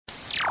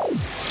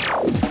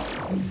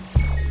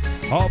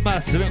All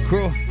massive and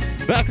crew.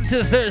 Back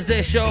into the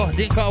Thursday show.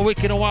 Think all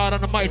Wicked and Wild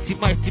on the mighty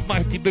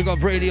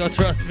Bigupradio.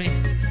 Trust me.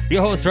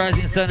 Your host,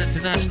 Rising Sun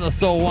International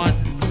Soul One.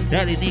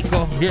 Daddy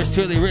Nico. Here's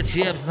truly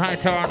Richie Epps and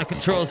Hightower on the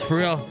controls for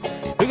real.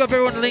 Big up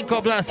everyone to link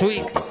up last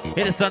week.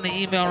 Hit us on the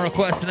email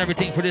request and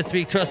everything for this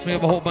week. Trust me, we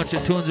have a whole bunch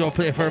of tunes we'll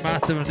play for a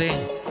massive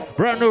thing.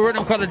 Brand new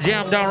rhythm called the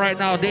Jam Down right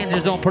now.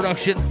 Danger Zone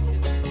production.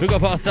 Big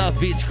up our South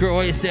Beach crew.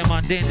 What you say,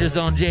 man? Danger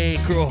Zone, JA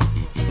crew,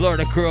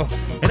 Florida crew.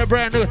 And a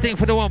brand new thing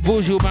for the one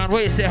Buju, man.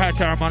 What you say,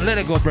 Hightower, man? Let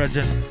it go,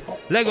 brethren.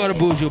 Let go the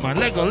Buju, man.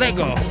 Let go, let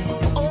go.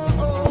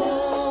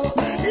 Love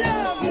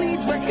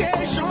needs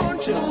vacation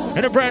too.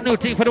 And a brand new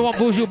thing for the one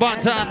Buju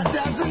Bantan. That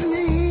doesn't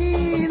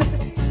mean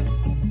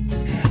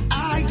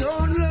I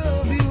don't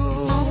love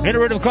you. And a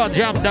rhythm called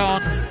Jam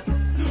Down.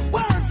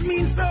 Words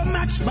mean so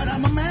much, but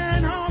I'm a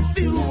man of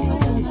few.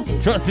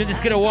 Trust me,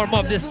 just gonna warm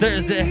up this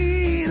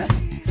Thursday.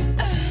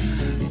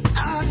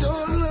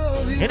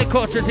 In the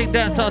culture thing,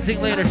 dancehall thing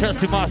later, trust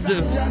me,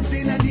 massive. Just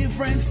in a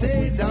different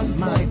state of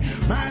mind.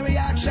 My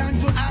reaction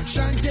to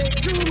action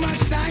takes too much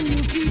time.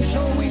 You keep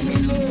showing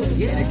me love,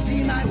 yet it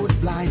seemed I was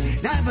blind.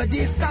 Never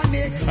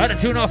disconnect. I had to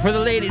tune off for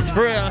the ladies,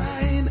 for real.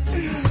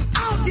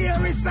 Out there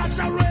is such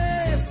a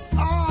race.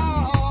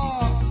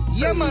 Oh,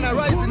 yeah, man, a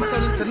Rising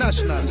Sun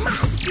International.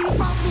 Must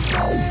keep up the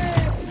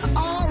pace.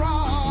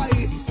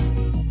 Alright.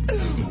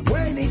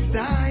 When it's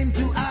time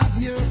to have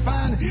your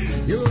fun,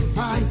 you'll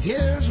find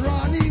tears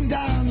running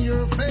down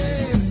your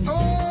face. Oh,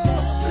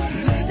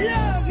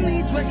 love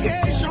needs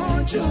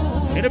vacation too.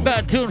 In a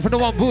bad tune for the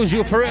one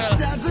Buju, for real. That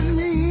doesn't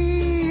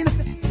mean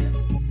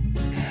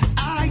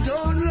I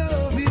don't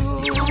love you.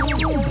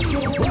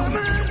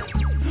 Woman,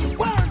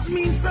 words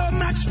mean so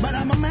much, but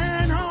I'm a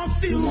man of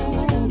few.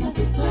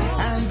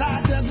 And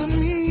that doesn't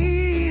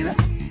mean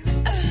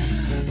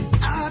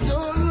I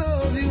don't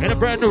love you. In a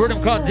brand new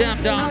rhythm called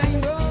Jam Down.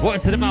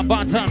 Voice of the man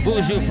Bantan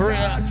Buju, for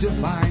real.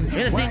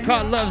 In a thing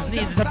called Love's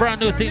Needs. It's a brand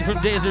new thing from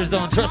Danger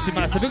Zone. Trust me,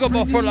 master. Big up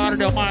about Fort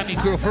Lauderdale, Miami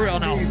crew, for real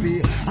now.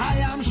 I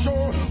am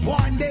sure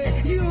one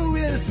day you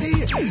will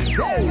see there's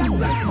a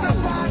better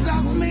part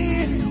of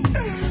me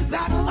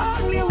that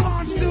only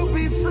wants to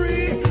be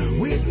free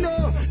with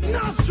no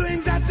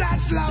strings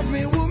attached. Love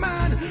me,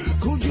 woman.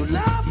 Could you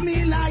love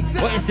me like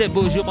that? What you say,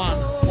 Buju,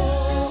 man?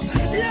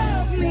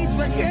 Love needs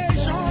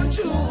vacation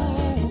too.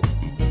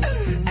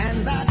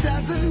 And that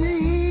doesn't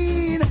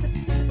mean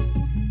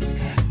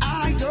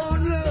I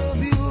don't love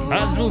you.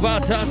 Let's move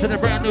out to the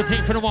brand new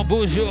thing for the one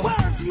Buju.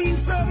 Words mean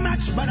so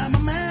much, but I'm a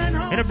man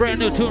of in a brand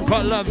new tune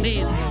called Love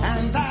Needs.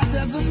 And that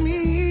doesn't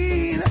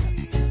mean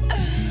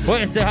what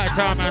you say,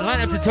 Hightower, man?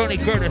 Line up to Tony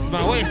Curtis,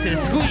 man. What you say?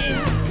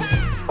 Squeeze.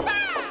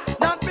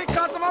 Not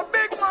because I'm a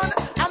big man,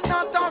 I'm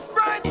not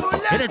afraid to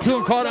let in a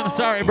tune called I'm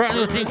Sorry, brand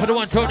new thing for the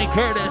one Tony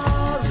Curtis.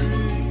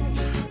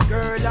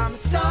 Girl, I'm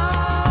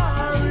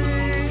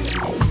sorry.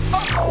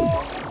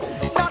 Uh-oh.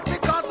 Not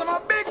because I'm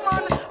a big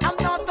man, I'm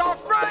not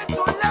afraid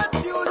to let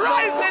you know.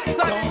 Rising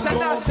Sun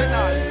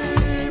International.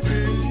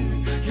 Baby,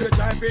 you're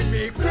driving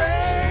me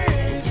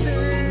crazy.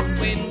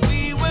 When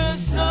we were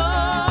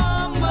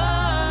so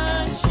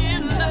much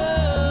in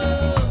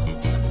love,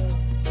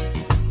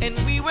 and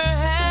we were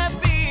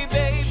happy,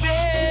 baby.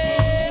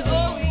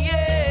 Oh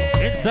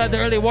yeah. Inside the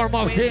early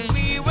warm-up thing.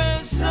 We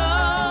were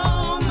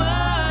so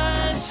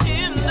much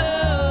in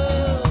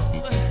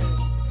love,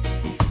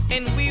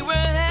 and we were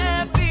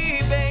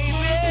happy,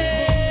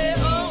 baby.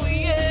 Oh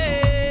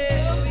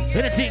yeah.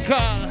 In a thing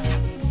called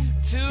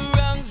Two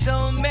wrongs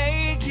don't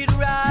make it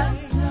right.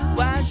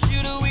 Why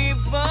should we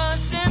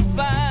fuss and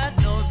fight?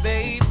 No,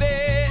 baby.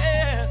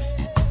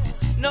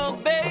 No,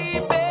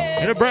 baby.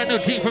 in a brand new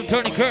thing from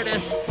Tony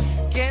Curtis.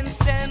 Can't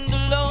stand the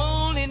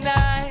lonely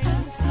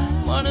nights.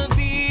 Wanna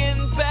be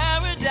in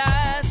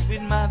paradise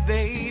with my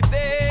baby.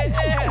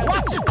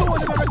 What you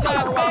doing in the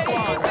car?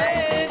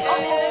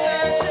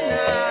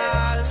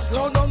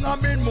 Slow down,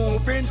 I've been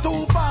moving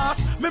too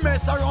fast. Me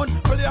mess around,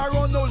 play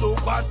around, no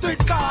look what it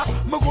cost.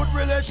 My good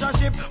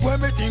relationship, when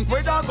me think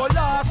we don't go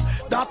last.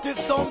 That is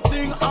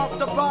something of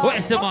the past.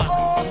 Where's the man?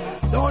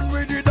 Done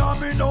with it,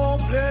 I'm in no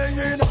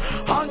playing.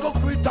 Hang up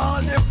with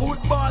all the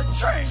football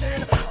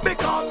training.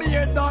 Because me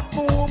and that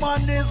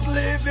woman is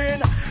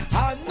living.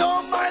 I know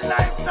my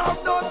life now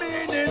no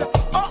meaning.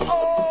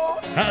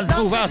 Let's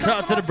move out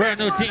to the brand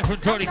new team from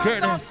Tony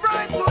Curtis.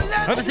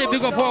 Let me say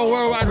big up for our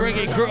worldwide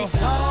reggae crew.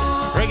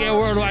 Reggae a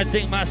worldwide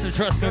thing, master,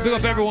 trust me. Big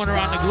up everyone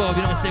around the globe.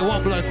 You know what I'm saying?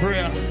 One blood for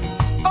real.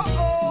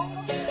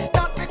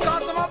 Not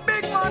because I'm a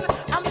big man,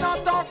 I'm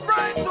not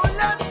afraid to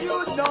let you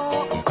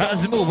know.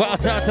 Let's move out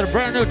to the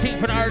brand new team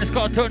from the artist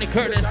called Tony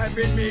Curtis.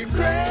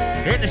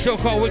 Here in the show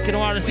called Wicked and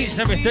Wild. It's each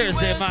and every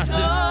Thursday, master.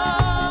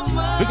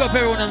 Big up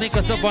everyone and link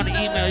us up on the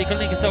email. You can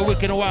link us up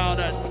Wicked and Wild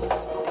at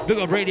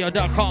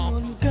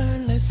bigupradio.com.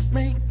 Let's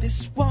make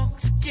this walk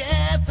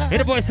together. Hey,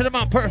 the voice of the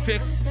man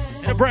perfect.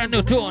 In a brand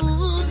new tune.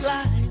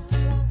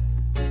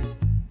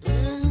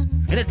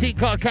 In a team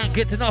called Can't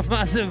Get Enough,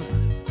 massive.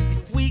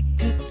 If we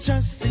could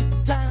just sit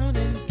down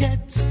and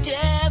get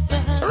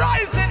together.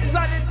 Rising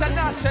Sun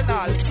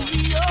International.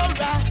 Be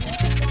alright.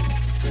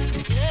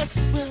 Yeah. best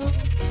will.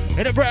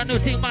 In a brand new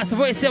thing, massive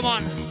voice, yeah,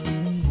 man.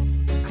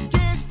 I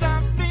can't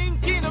stop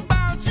thinking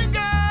about you,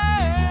 girl.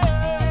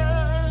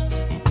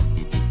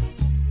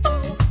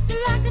 Oh,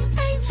 you're like an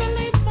angel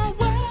in my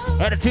world.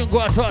 Let the tune go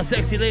out to all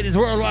sexy ladies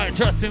worldwide,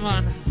 trust me,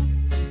 man.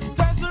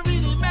 Doesn't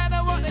really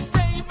matter what they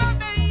say, my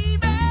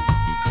baby.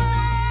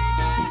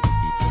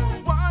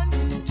 Once,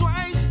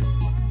 twice,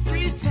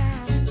 3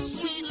 times, a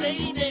sweet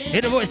lady.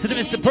 In the voice of the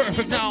Mr.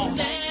 Perfect now.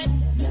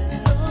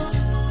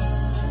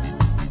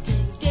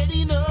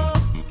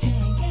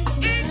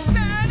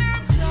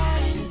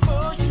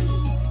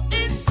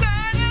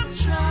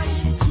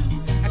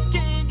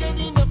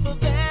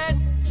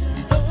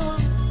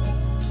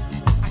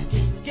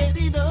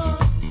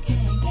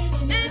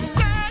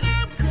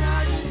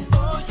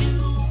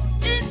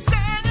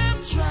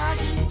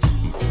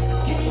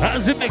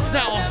 How's it mix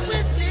now?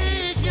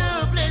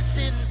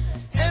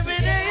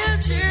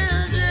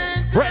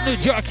 Brand new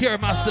jock here,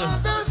 master.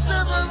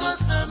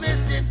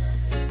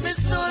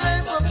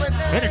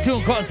 And a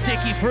tune called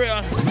Sticky for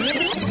real.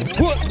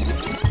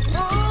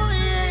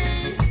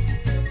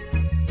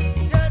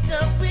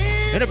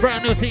 And a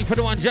brand new thing for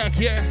the one jock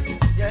here.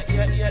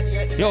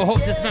 Yo, hope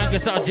this man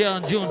gets out jail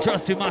in June.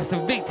 Trust me,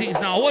 master. Big things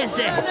now. What is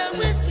that?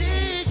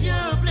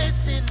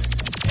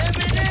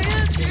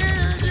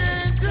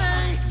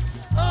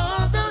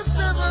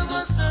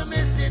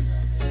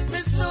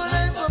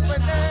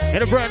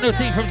 And a brand new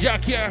thing from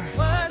Jack here.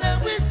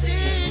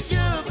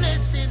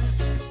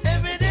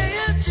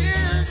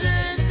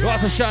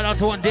 Also shout out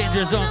to one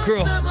Danger Zone crew.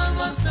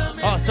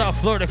 All South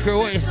Florida crew.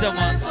 Wait,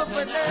 someone.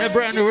 And a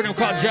brand new rhythm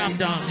called Jam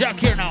Down. Jack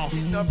here now.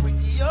 In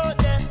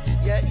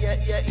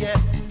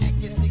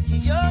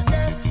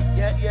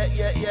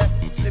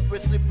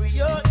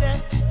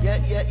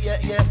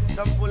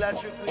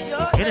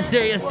the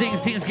serious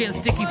things getting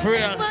sticky for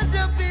real.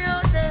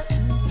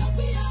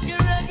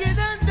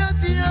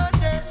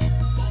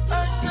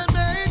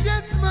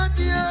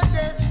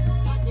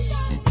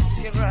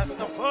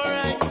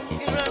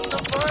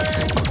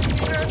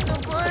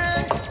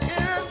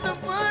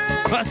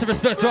 Massive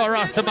respect to our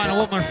Rasta man and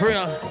woman for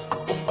real.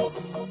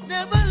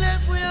 Never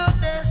left we out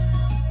there.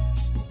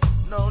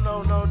 No,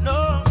 no, no,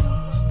 no.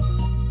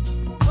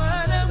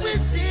 Father, we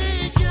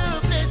seek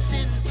your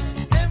blessing.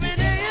 Every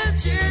day our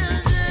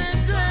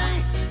children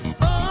cry.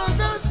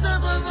 Although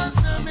some of us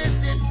are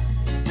missing,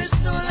 there's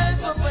no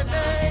life up and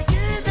I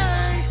can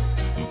die.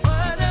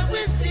 Father,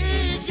 we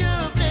seek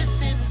your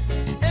blessing.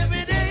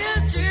 Every day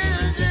our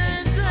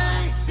children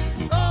cry.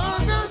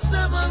 Although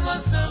some of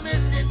us are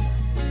missing,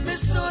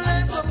 there's no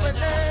life up and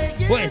I can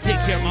die. What is it,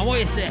 man? What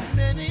is that?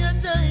 Many a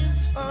times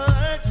our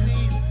heart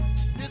grieves.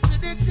 This is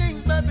the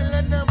things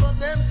Babylon above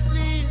them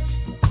sleep.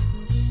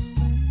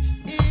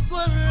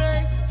 Equal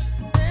rights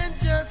and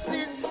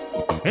justice.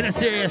 In a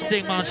serious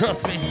thing, man,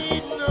 trust me.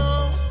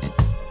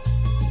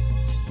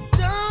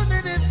 Down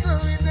and it's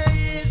going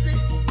easy.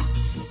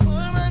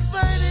 Poor man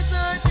find it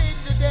hard day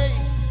to day.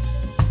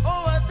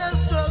 Oh, what a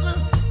struggle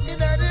in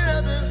the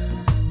rubble.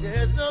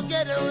 There's no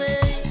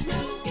getaway.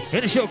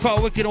 In a show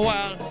called Wicked and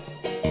Wild.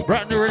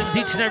 Brand new rhythms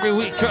each and every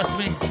week, trust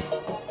me.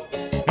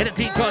 In a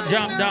team called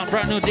Jam Down,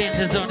 brand new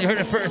Danger Zone. You heard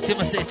it first, you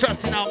must say,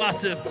 trust me now,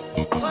 massive.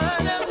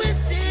 Father, we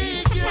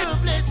seek your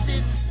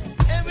blessing.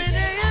 Every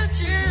day our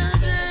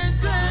children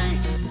cry.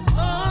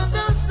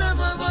 Although some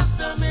of us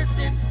are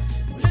missing,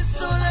 let's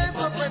no life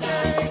up and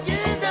I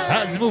can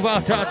die. Let's move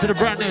out to the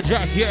brand new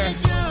jock here.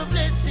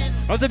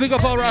 I'll to big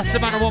up all Rasta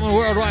man and woman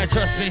worldwide,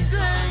 trust me.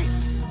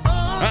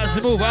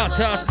 Let's move out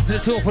to the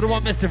tune for the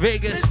one Mr.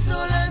 Vegas.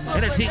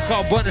 In a team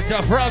called Bunda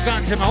Tough. Raw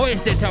Ganja, my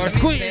waist tower,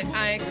 squeeze.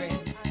 I agree.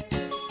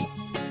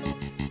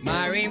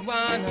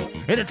 Marijuana.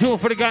 In a tune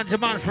for the Ganja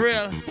man, for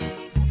real.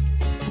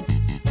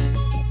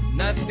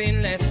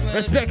 Nothing less.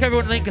 Respect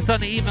everyone, link us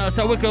on the email.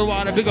 So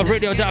wickedwater,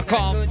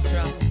 bigupradio.com.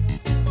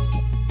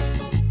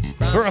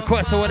 For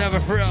requests or whatever,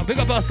 for real. Big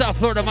up our South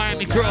Florida,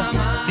 Miami crew,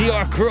 New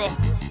York crew.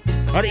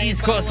 On the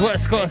East Coast,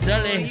 West Coast,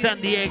 LA,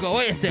 San Diego.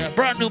 What is that?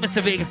 Brand new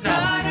Mr. Vegas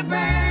now. Gotta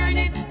burn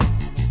it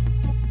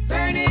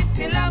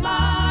till the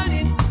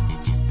morning.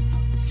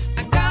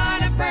 I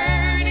gotta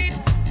burn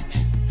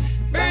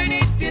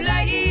it till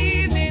the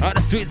evening. Oh,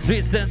 the sweet,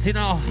 sweet sense, you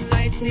know.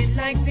 Light it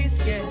like this,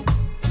 yeah.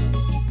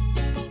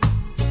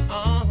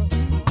 Oh,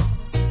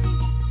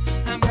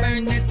 I'm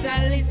burning the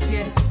chalice,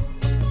 yeah.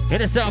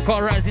 In a sound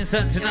called Rising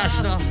Sun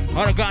International.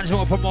 All the ganja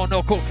will promote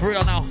no coke for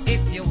real now.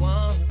 If you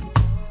want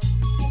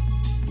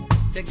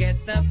to get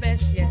the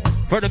best, yeah.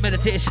 For the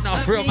meditation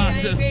now, for real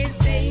massive.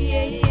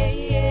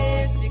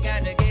 Yes, you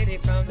gotta get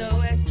it from the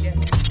west, yeah.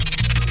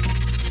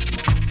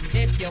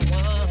 If you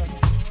want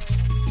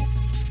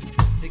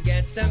to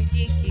get some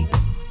kiki,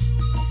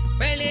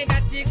 well, you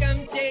got to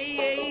come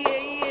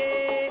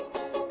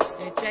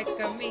check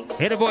on me.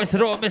 Hear the voice of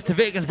the old Mr.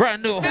 Vegas,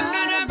 brand new. I'm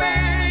gonna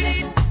burn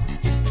it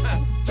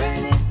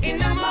in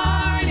the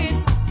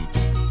morning.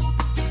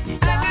 I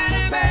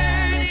gotta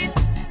burn it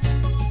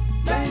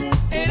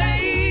in the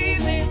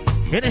evening.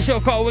 In a show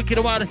called Wicked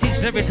and Wild,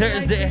 teaching every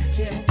Thursday.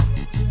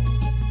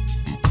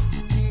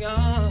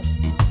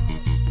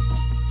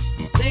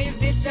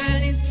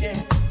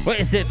 What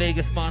you say,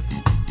 Vegas, man?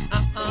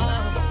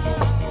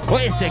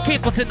 What you say?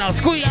 Keep us in now,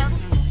 squeeze.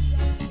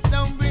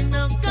 Don't bring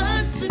no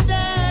guns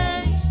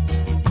today.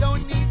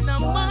 Don't need no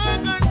more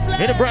gunplay.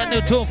 Hit a brand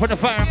new tune for the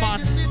fireman.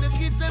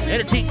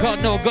 Hit a team called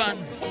No Guns.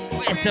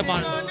 What you say,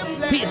 man?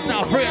 Peace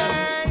now, prayer.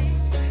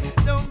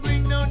 Don't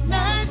bring no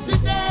knife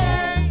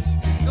today.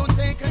 Don't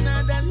take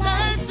another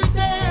life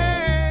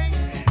today.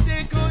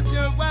 Take out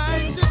your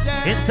wife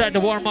today. Inside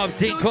the warm-up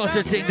thing,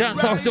 closer thing,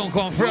 dancehall soon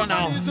come through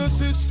now.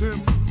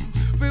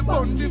 We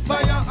burn the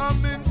fire, I'm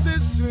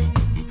insisting.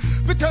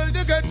 We tell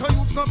the ghetto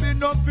youth no be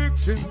no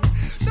victim.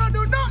 No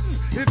do nothing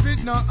if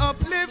it not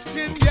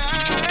uplifting,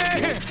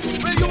 yeah.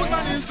 Well,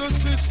 human is the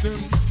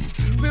system.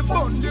 We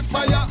burn the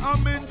fire,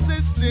 I'm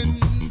insisting.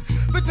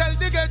 We tell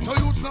the ghetto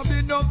youth no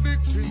be no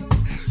victim.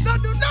 No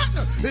do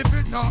nothing if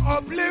it not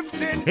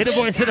uplifting. Hit the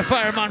voice to the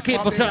fireman,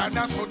 keep us up.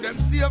 That's how them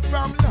stay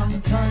from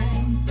long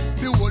time.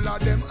 The whole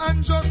of them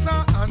unjust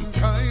and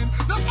unkind.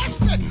 No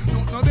expect,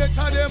 no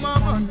better them a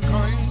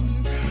mankind.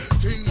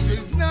 Things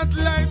is not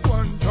like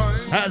one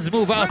time. As we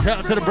move out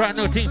to the brand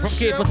new team from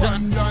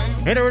Capleton.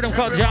 Hit a rhythm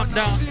called Jump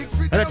Down.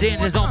 And a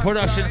Danger Zone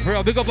production for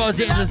real. Big up our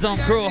Danger Zone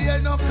crew.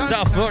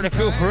 South Florida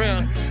crew for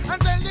real.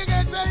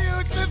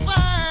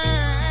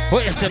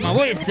 What you say, man?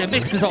 What you say?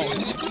 Mix it all.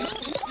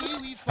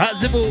 As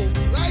we move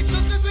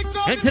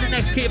into the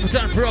next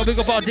Capleton for real.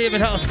 Big up our David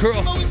House crew.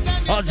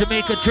 Our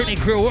Jamaica Trini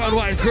crew.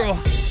 Worldwide crew.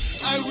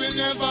 I will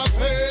never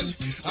fail.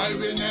 I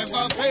will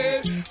never fail.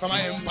 For my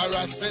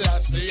Emperor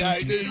Selassie, I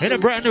did. In a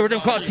brand new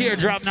rhythm called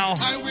Teardrop now.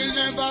 I will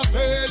never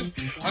fail.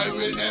 I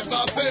will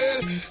never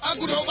fail. I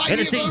could over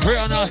anything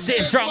real now.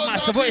 Stay strong,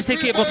 master. What you say,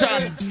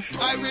 Capleton?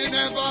 I will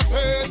never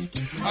fail.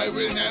 I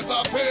will never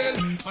fail.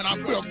 When I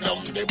broke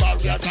down the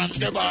barriers and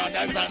the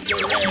borders and the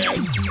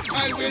rails.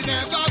 I will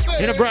never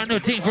fail. In a brand new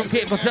team from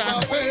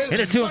Capleton.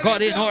 In a tune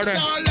called In Order.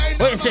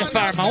 What you say,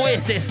 Fireman? What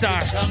you say, Star?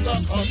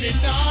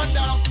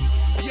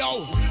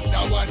 Yo,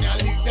 that one you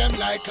lick them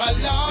like a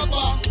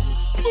lava.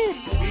 Boom,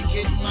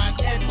 wicked man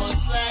head bust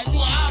like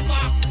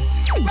guava.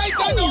 Right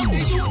now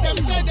the youth them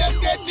say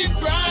them getting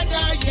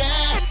brother,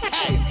 yeah.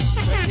 Hey,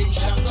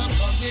 tradition them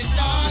coming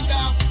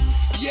down.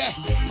 Yeah,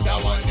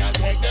 that one you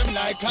take them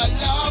like a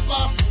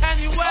lava.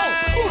 Anyway,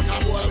 oh,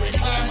 that boy we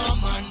climb a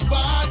man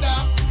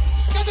bother.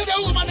 Get to the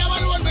woman I'm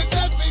alone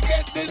myself we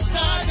get this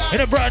starter.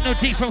 In a brand new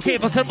team from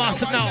Capleton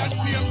Master now.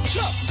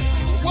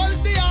 What's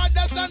the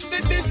orders and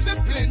the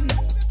discipline?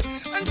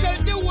 And tell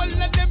the whole of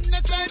them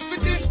not try for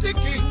this the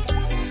king.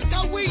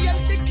 Now we are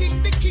the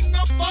king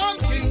of all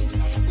kings.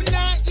 We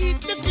not eat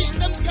the fish,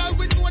 them cause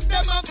we know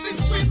them have to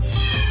swim.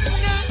 We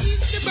not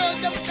eat the bird,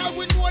 them cause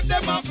we know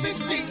them have to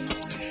sing.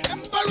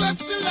 Emperor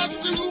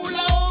Selassie ruler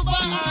over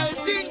all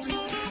things.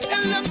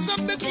 Tell them to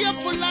be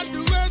careful of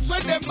the words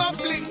when them a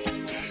blink.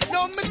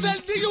 Now me tell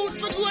the youth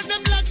to go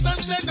them locks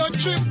and say no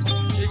trip.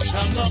 King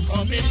Shango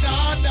coming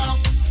down.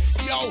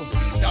 Yo,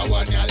 that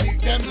one you lick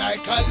them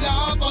like a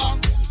lava.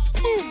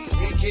 Boom,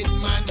 wicked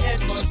man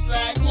head bust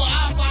like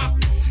guava.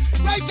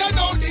 Right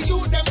now the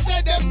youth them say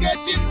them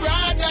getting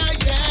brother,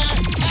 yeah.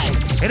 Hey.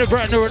 In a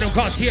brand new rhythm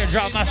called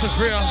Teardrop, Master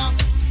Real.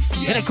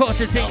 In a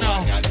culture thing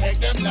now.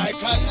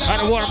 And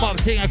a warm up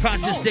thing, a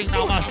conscious thing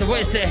now, Master.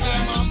 What you say?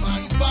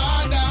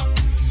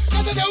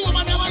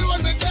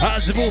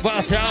 As we move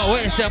out there,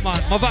 what you say, man?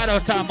 Movado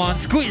time, man.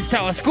 Squeeze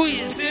tower,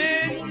 squeeze.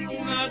 Things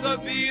not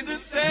gonna be the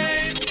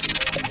same.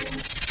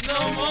 No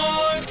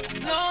more,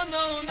 no.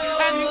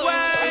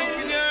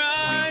 Anyway, in your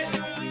eyes,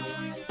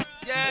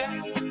 yeah.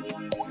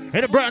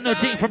 Hit a brand new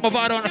team from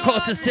Movado on the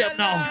closest tip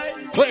now.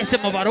 What you say,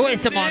 Movado? What you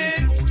say, man?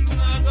 Things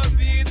not gonna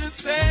be the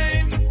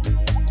same.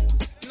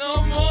 No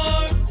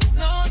more,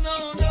 no.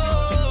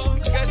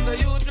 Guess how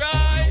you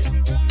drive,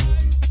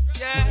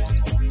 yeah.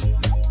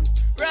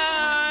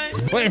 Right.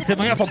 What you say,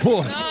 man? You have a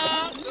pool.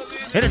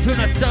 Hit a tune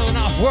that's selling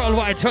off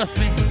worldwide, trust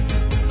me.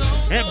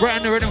 In a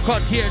brand new rhythm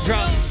called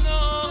Teardrop.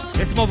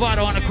 It's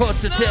Movado on the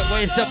coast to tip.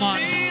 What you say, man?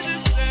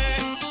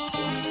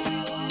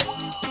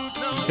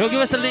 Yo,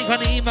 give us a link on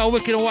the email,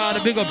 Wicked and Wild,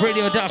 at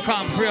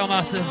Bigupradio.com, for real,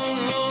 master.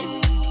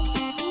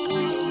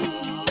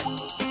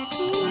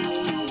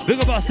 Big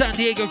up our San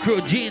Diego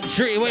crew, Gene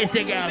Tree. What you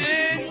say, guys?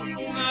 Things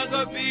not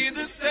gonna be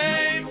the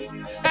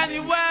same.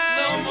 Anyway,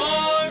 no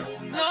more,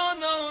 no.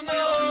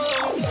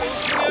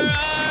 Your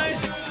eyes,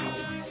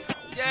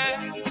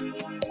 yeah.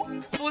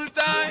 Full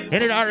time.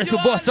 Any artists who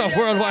bust off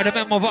worldwide, the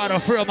Movado,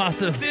 for real,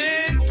 master.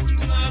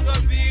 Things not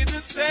gonna be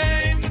the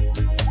same.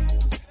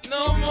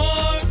 No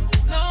more,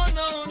 no.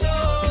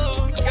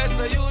 Guess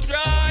how you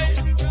drive,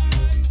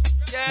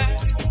 yeah.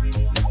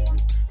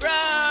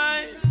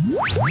 Right.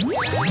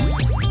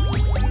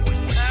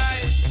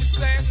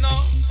 Say no.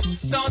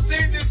 Don't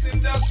think this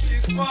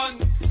industry's fun.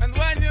 And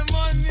when your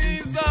money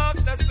is up,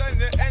 that's when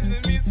the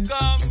enemies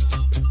come.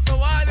 So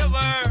while you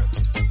work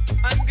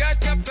and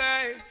get your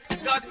pay,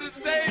 got to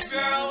save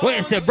your own. What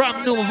you say,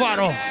 brand new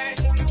Movado?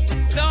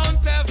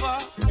 Don't ever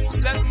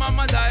let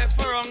mama die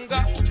for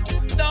hunger.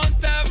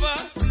 Don't ever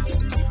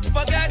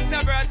forget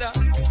your brother.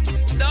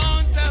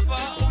 Don't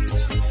ever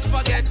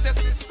forget your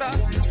sister.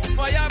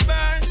 For your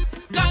burn,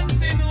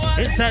 continue on.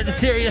 Inside the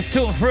serious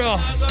tune, for real.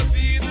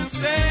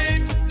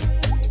 shame.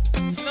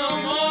 No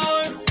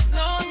more,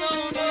 no.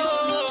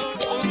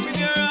 Open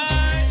your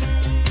eyes,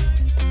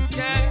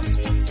 yeah.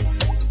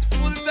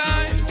 Full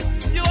time,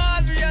 you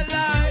all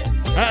realize.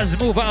 As we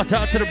move out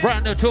to the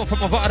brand new tour from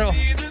Movado.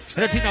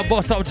 And I think I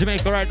bust out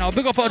Jamaica right now.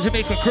 Big up our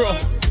Jamaica crew.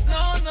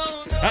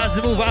 As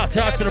we move out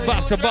to the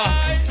back to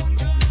back.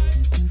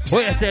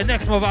 What you say?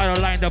 Next Movado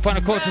lined up on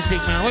the culture thing,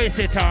 man. What you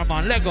say,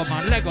 Tarman? Lego,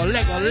 man. Lego.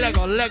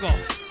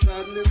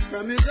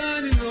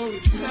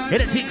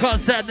 Hit a thing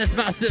called Sadness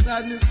Massive.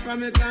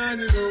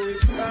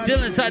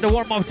 Still inside the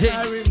warm-up thing.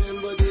 I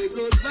remember they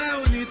goes by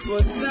when it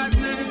was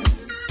sadness.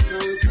 Now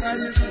it's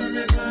sadness from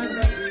your gone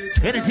that we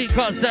Hit a thing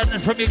called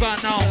Sadness from you gone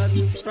now.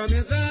 sadness from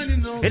your gone, you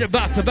know. Hit it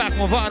back to back,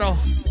 Movado.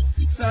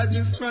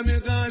 Sadness from your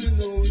gone, you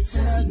know it's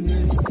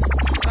sadness.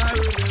 I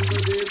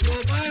remember they go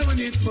by when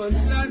it was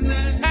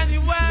sadness.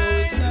 Anyway. Now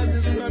it's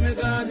sadness from your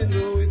gone, you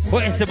know it's sadness.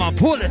 What you say, man?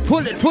 Pull it.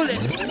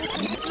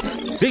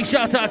 Big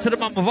shout out to the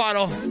man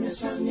Movado.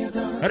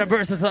 And the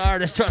versatile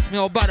artist. Trust me,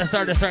 our baddest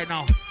artist right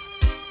now.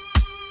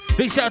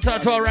 Big shout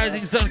out to our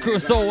Rising Sun crew.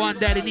 Soul One,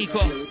 Daddy Nico.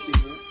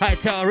 Hi,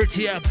 Tower,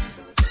 Richie Ebb.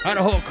 And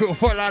the whole crew.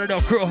 Fort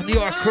Lauderdale crew. New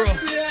York crew.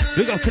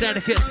 Big up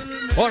Connecticut.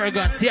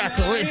 Oregon,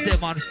 Seattle. What you say,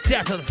 man?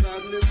 Seattle.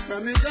 Sadness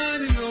from your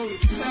gone, you know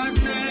it's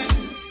sadness.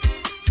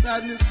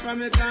 Sadness from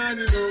your gone,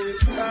 you know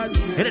it's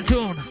sadness. Hit a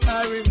tune.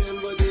 I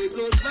remember they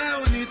goes by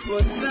when it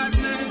was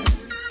sadness.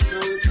 Now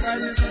it's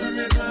sadness from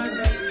your gone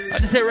that we I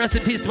just say rest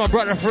in peace to my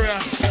brother for real.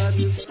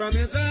 sadness from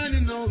your gone,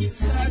 you know it's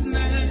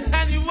sadness.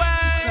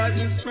 Anyway.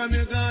 Sadness from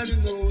your gone, you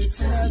know it's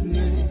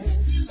sadness.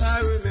 I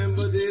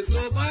remember days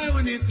go by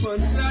when it was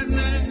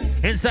sadness.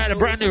 Inside a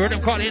brand new rhythm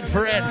called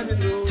Infrared.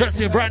 Trust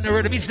me, a brand new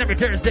rhythm each and every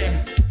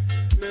Thursday.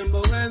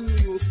 Remember when we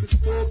used to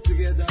smoke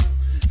together,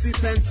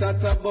 sit and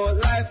chat about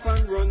life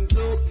and run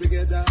joke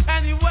together.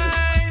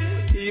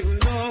 Anyway, even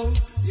though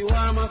you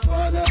are my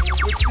father,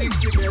 we stick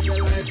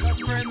together like a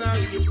friend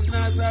and even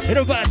as a Hit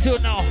a bad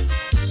tune now.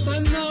 but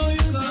now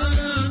you're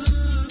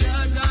gone,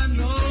 Dada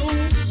know,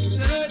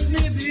 hurt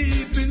me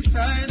deep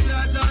inside,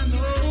 Dada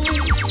know,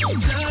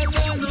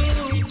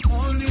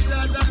 only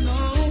Dada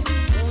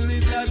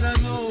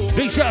know.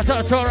 Big shout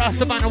out to our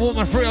Rasta man and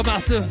woman for real,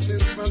 master.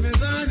 Sadness from your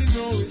gone, you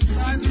know it's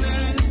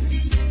sadness.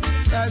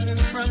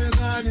 Sadness from your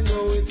gone, you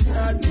know it's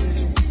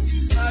sadness.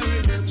 I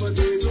remember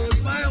days goes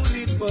by when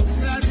it was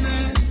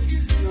sadness.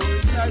 Now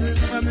it's sadness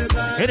from your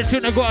gone. Hit a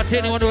tune to go out to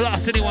anyone who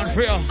lost anyone for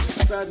real.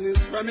 Sadness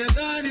from your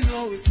gone, you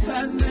know it's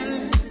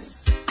sadness.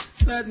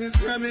 Sadness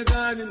from your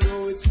gone, you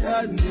know it's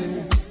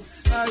sadness.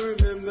 I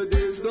remember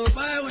days go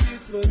by when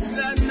it was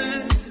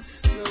sadness.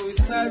 Now it's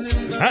sadness.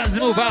 As we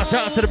move out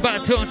to the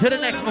bad tune, to the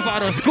next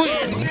Movado,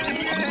 squeeze.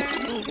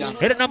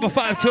 Hit a number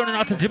 5 tuning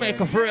out to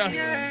Jamaica for real.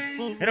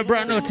 Hit a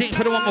brand new team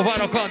for the one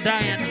Movado called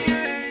Dying.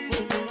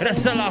 Hit a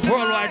sell off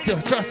worldwide too,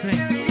 trust me.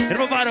 Hit a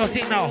Movado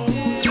team now.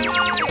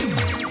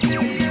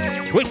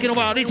 Wicked and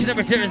Wild each and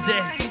every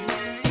Thursday.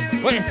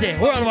 What you say?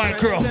 Worldwide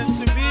crew.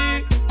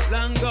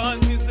 Long gone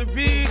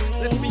misery,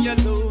 left me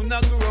alone. I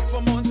grew up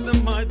amongst the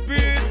mud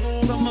breed.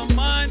 So my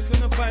mind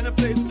couldn't find a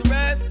place to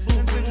rest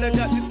until I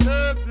got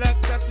disturbed like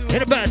tattoo.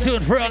 Hit a bad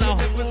tune for real now.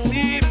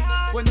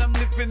 When I'm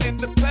living in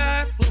the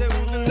past, they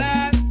wouldn't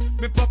last.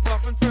 Me pop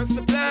off and first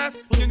the blast.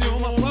 You knew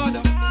my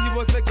father, he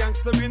was a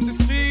gangster in the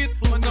street.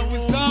 But now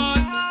he's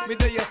gone, me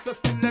the yes I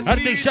still a A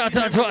big shout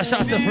out to our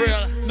shout out for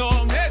real. no,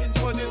 I'm heading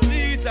for the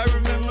streets. I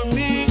remember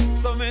me,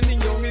 so many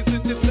youngies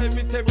in the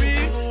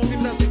cemetery.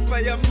 Seems as if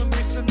I am a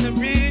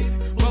missionary.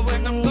 But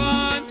when I'm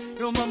gone,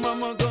 yo, my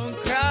mama don't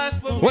cry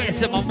for me. What you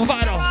say, man?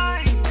 Movado.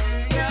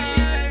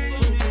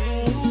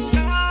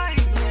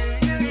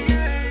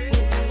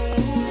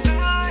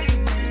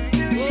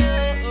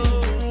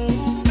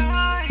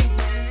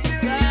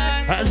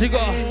 As we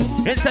go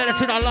inside the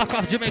tune, I'll lock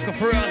off Jamaica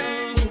for real.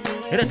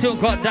 In a tune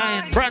called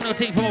Dying, brand new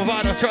thing from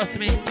Movado, trust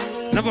me.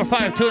 Number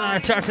 5 tune on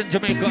the charts in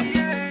Jamaica.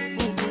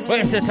 What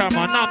you say,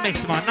 Tarman? Now mix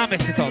it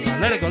out, man.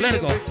 Let it go.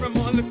 From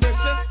all the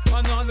pressure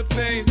and all the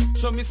pain,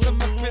 show me some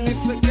happiness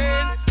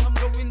again. I'm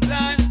going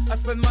down, I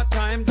spend my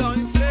time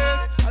downstairs.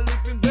 I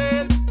live in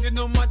bed, you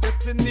know my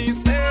destiny is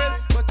hell,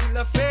 but till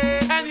I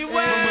fail. Anyway,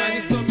 my mind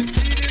is so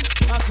misleading,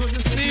 I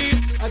couldn't sleep.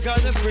 I got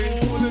a brain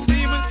full of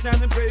demons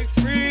trying to break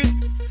free.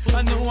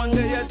 I know one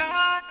day I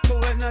die,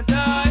 but when I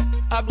die,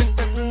 I'll be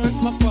stepping with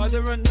my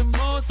father and the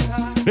most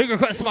high. Big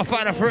request to my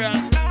father for real.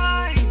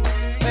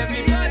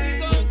 Everybody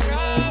gon'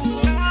 cry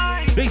for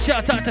me. Big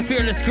shout out to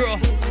Fearless crew.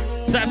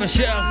 Cyber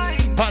Shell,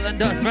 Holland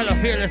Dust, Mellow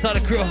Fearless, all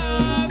the crew.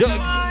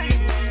 Doug,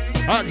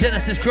 all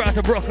Genesis crew out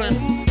to Brooklyn.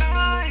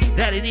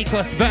 Daddy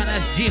Nico,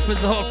 Spanish, Jeep is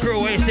the whole crew.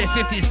 What you say,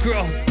 50s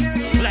crew.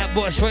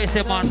 Flatbush, what you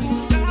say, man?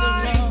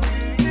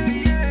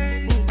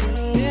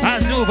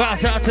 As move out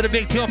to the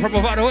big tune from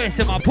Movado, what you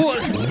say, man? Pull.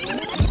 Rising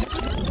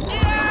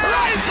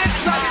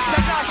Sun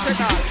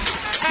Int'l.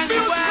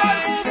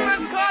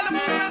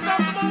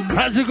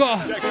 As we go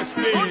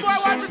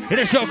in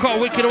a show called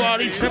Wicked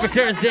Wild each and every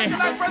Thursday,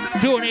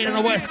 2 and 8 on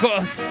the West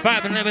Coast,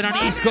 5 and 11 on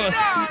the East Coast.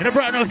 In a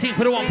brand new team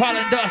for the one Paul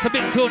and Dust, a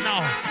big tune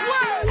now.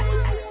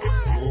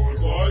 Old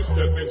boy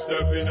stepping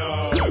stepping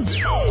out.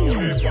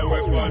 Only for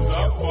weapons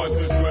of force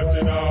is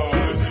sweating out.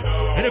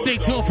 And a big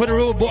tune for the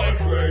rude boy.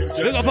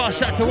 Big up all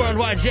shot to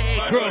Worldwide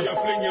JA crew.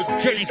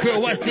 Journey crew,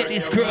 West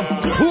Indies crew.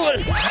 Cool.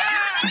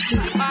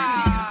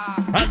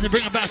 As we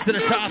bring it back to the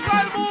top.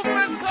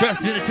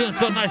 Trust me, the tune's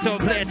so nice, I'll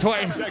play it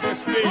twice.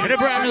 And a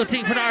brand new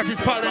team for the artist,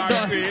 Paul and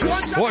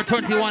Dust. War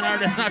 21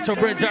 artist, Natural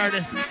Bridge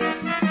artist.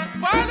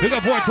 Big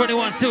up War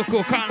 21,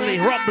 Suku, Conley,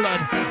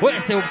 Rumblood. Wait,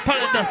 say, Paul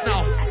and Dust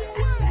now.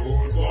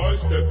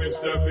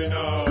 Stepping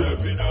out.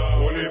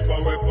 Only for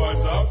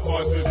weapons of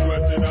force is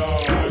sweating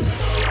out.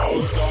 Out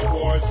of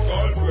war,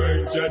 skull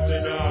brain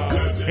jetting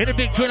out. In a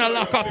big tune, I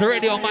lock off the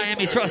radio in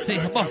Miami, trust me.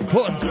 Must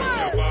pull.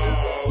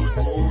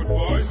 Rude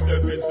boy,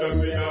 stepping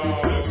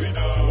out.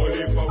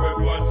 Only for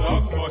weapons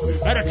of force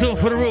is And a tune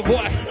for the rude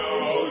boy.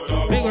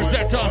 Big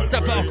respect to all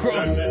Step Out crew.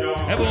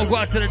 Everyone go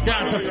out to the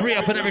dance and free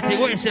up and everything.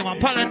 What you say, man?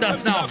 Paul and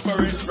Dust now.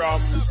 Suffering from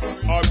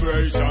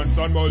aberrations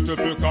and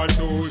multiple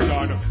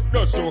contusion,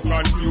 dust to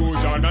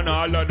confusion, and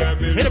all of them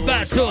Hit a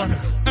bad tune.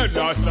 and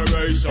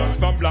lacerations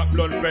from black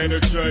blood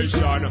penetration.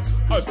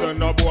 I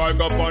send a boy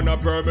up on a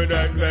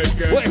permanent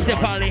vacation. What you say,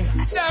 Polly?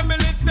 Them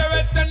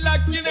illiterate and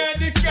lacking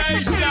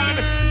education.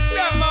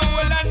 Them a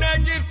whole a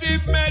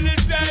negative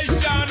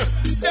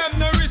meditation. Them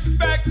no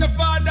respect the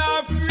Father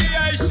of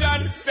creation.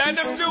 Send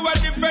them to a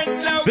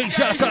different location. Big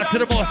shout out to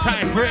the Most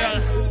High, for real.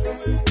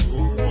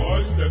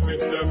 Boy,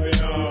 stepping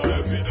out.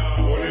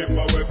 Only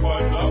for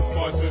weapons of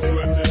force is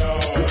sweating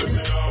out.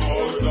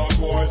 Out of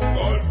war,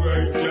 skull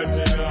brain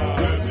jetting out.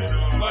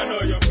 I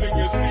know your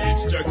fingers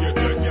speech, check your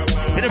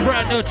mind. Hit a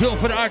brand new tune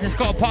for the artist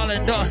called Paul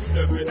and Dust.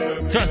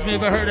 Trust me,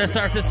 if I heard this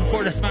artist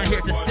before, this man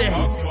here to stay.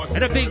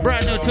 And a big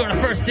brand new tune,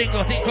 the first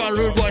single, thing called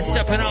Rude Boy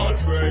Stepping Out.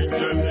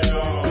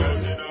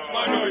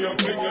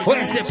 What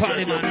you say,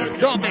 Polly, man?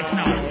 Don't mix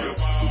now.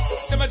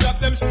 Them a drop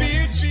them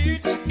speech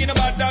in a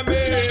bad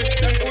way.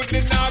 Them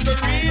couldn't never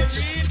reach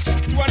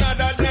to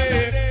another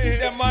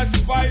day. Them a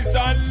spice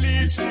and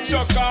leech,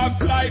 chuck off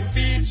like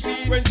beach.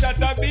 When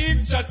shot a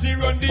beat, shotty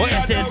run the What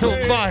you say, other too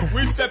way. bad?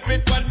 We step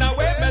it one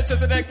away, match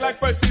the neck like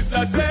Percy's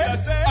last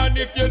say. And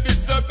if you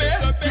disobey,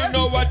 you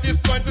know what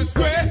is going to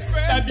spray.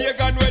 That be a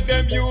gun where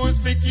them use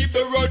to keep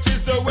the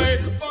roaches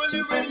away. Only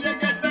when you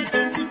get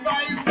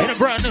identified. Hit a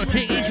brand new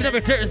thing each and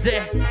every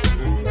Thursday.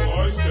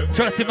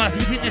 Trust me, man, if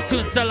you think this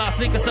tune sell off,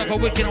 link us up at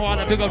wickedwall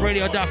at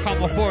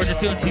bigupradio.com. We'll forward the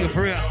tune to you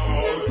for real.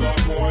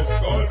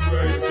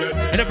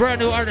 And a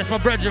brand new artist,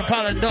 my brethren,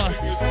 Paul and Dust.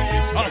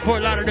 All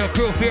Fort Lauderdale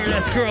crew,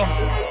 fearless crew.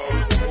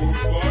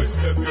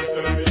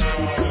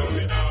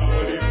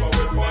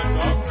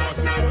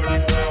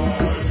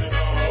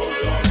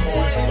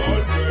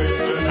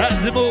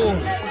 That's the move.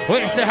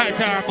 Where's the high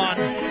tower,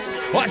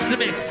 man? Watch the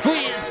mix,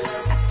 squeeze.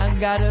 I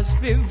got a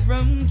spirit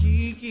from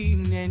Kiki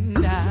and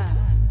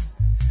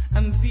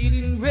I'm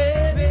feeling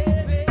ready.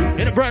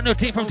 And a brand new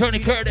team from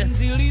Tony Curtis.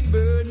 Until it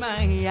burned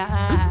my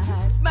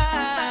eyes, my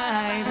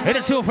eyes. And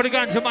a tune for the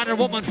ganja man and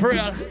woman for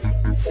real.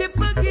 Sip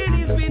a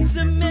Guinness with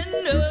some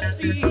Mendoza.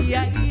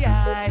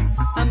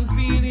 I'm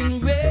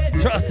feeling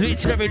ready. Trust me,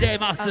 each and every day,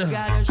 master. I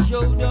got a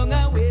show down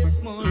a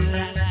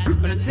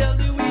Westmoreland. But I tell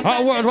you we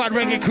Our worldwide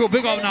reggae crew,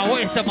 big up now.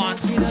 Waste the man.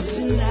 smoking up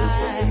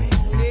tonight.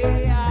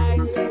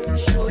 Yeah,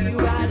 show you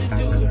how to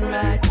do it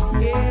right.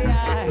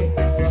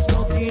 Yeah,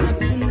 smoking up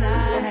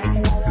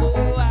tonight.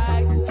 Oh,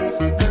 I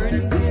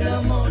burning till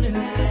the morning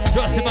light.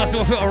 Trust me, master,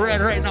 we feel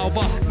red right now,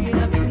 but. Smoking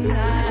up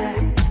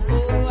tonight.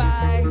 Oh,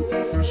 I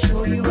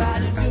show you how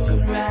to do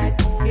it right.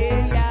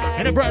 Yeah,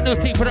 And a brand new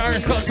team for the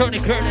artist called Tony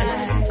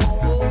Curtis.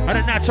 And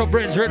a Natural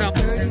Bridge rhythm.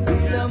 burning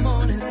till the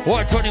morning light.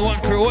 War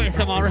 21 crew, waste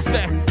the man,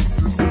 respect.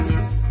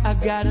 I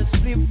got a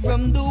slip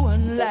from the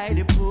one light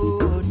they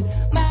put.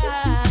 My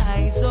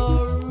eyes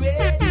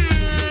already.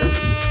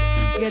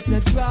 Get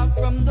a drop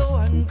from the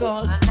one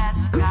called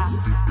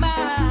Alaska. My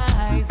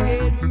eyes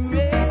get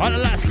red. All the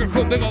last crew,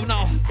 big up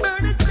now.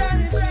 Burn it down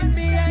and send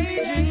me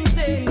agent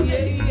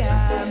saying,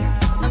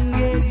 yeah, I'm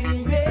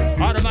getting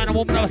ready. All the man and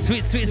woman of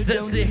sweet, sweet, So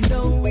don't sexy. you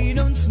know we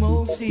don't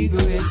smoke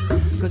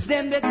cigarettes? Cause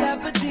them that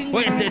type of thing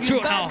Wait, is it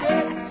true now?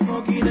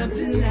 Smoking up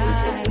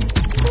tonight.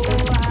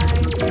 Oh, I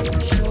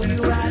show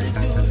you how to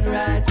do it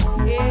right.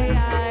 Yeah,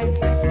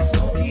 I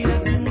smoking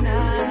up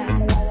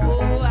tonight.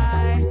 Oh,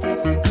 I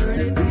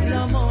burning till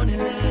the morning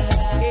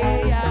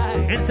light.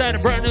 Yeah, Inside a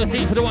brand new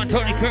team for the one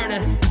Tony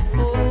Curtis.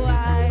 oh,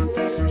 I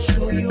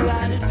show you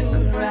how to do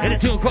it right. And a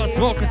tune called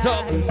Smoke It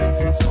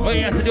Up. What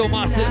you have to do,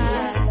 master?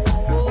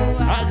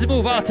 As we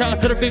move out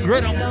to the big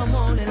rhythm.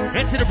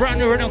 Into the brand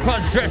new rhythm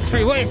called Stress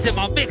Free. Waste it,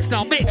 man. Mix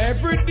now, mix.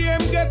 Every day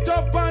get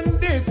up and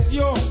this,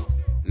 yo.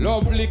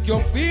 Love lick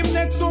your fame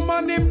next to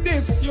man if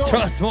this, yo.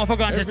 Trust me, I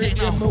forgot to Every take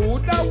day you. me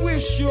woulda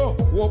wish you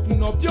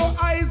open up your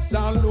eyes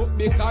and look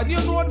because you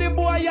know the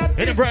boy at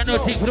In a brand new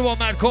team for the one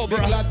man Cobra.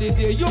 Glad the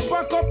day you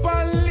pack up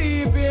and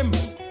leave him.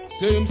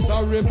 Say him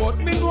sorry but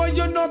me know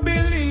you no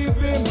believe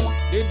him.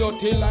 The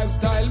dirty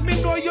lifestyle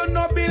me know you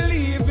no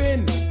believe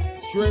in.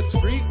 Stress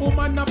free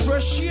woman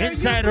appreciate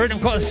Inside a rhythm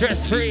called Stress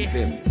Free.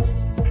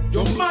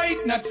 You might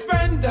not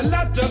spend a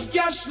lot of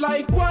cash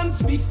like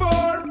once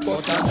before,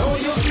 but I know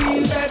you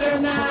feel better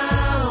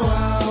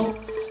now.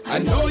 I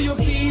know you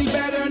feel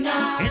better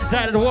now.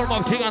 Inside of the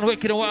warm-up thing on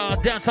Wicked and Wild,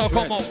 dancehall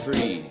come up.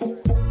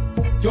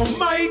 You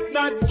might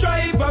not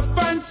drive a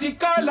fancy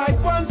car like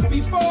once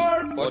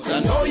before, but I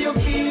know you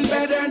feel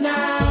better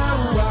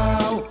now.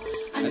 Wow.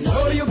 I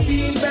know you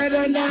feel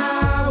better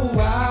now.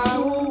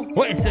 Wow.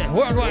 Wait a second,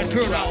 worldwide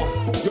crew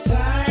now.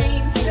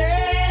 Time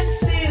stands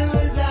still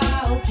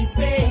without you,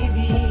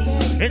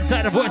 baby.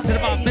 Inside the voice of the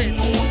mob,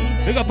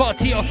 bitch. We got about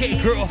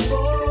TOK crew.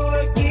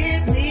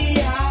 Forgive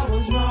me, I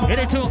was wrong. Hit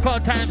a tune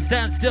called Time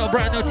Stand Still,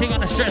 brand new thing on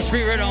the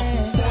stress-free rhythm.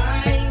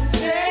 Time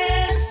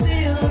stands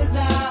still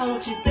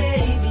without you,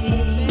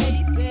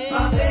 baby.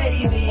 My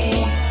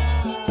baby.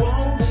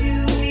 Won't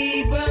you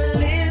even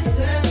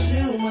listen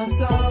to my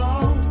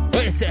song?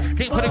 Wait a second,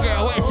 think for the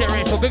girl. Wait a second,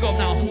 Rachel, big up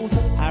now.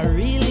 I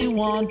really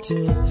want to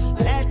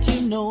let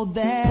you know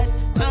that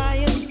I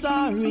am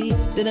sorry.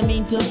 Didn't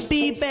mean to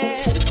be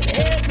bad.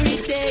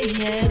 Every day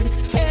and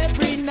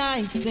every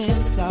night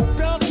since I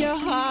broke your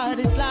heart,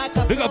 it's like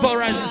a big up all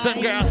Rising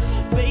Sun, girl.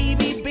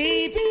 Baby,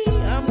 baby,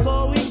 I'm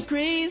going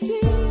crazy.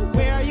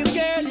 Where are you,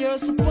 girl? You're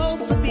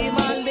supposed to be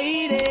my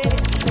lady.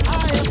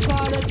 I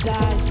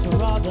apologize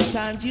for all the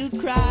times you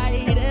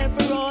cried and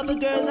for all the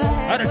girls I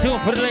had. Out of tune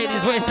for the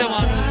ladies. Wait a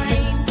second.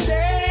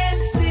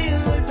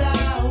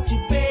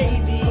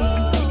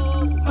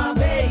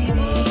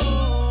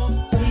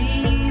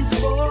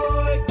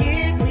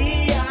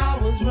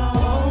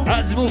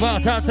 Move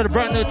out to the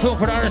brand new tune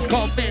for the artist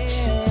called Bitch.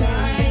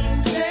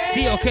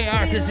 TOK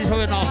artist is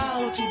going off.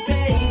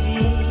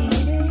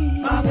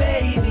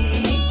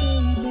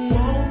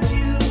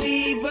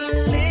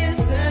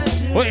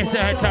 Wait a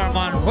second,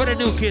 man. What the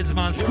new kids,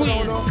 man?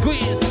 Squeeze,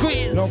 squeeze,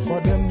 squeeze. Enough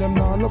for them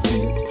not no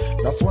feet.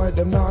 That's why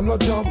them not no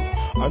jump.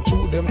 And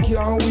through them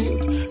can't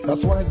wait.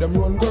 That's why them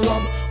run go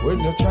round. When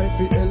you try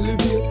to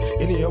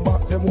elevate, in your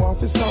back them want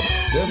to stop.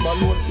 Them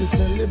alone to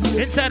celebrate.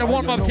 Inside the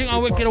warm-up thing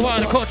on Wicked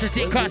Wild, the culture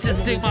thing, conscious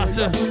thing,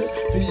 master.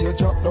 Feel you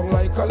drop down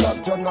like a log,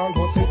 John and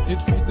go set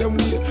it feed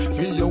them way.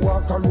 Feel you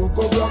walk and road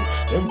go wrong.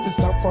 Them to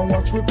stop and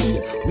watch we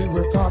play. We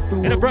work hard to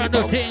and a brand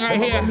new thing right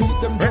here.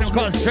 Rhythm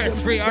called Stress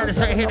Free,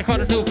 artist right here, they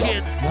call the new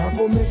kids. Now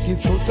go make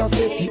it so just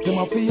set it. Them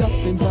a feel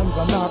things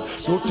and not.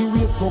 Don't you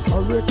waste go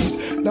correct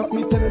it. Not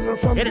me telling them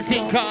from the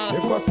thing called.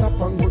 Never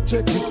stop and go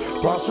check it.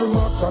 Pass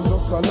remarks and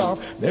just a laugh.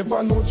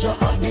 Never know you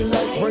at the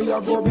light where you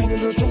go bring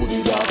it to the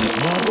dark.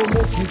 Now go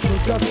make it so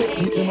just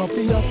set it. Them a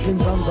feel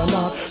things and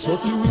not.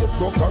 Don't you waste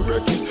go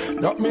correct it.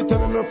 Not me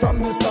telling them from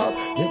the start.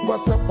 Never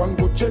stop and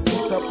go check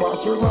it.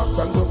 Pass remarks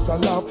and just a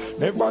laugh.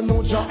 Never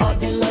know you at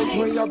the light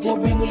where you go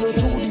bring it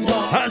to the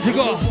dark. How's it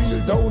go? Feel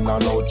down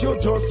and out, you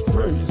just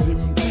praise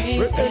him.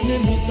 When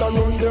enemies are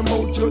on them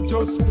out, you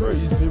just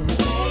praise him.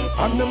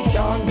 And them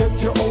can't get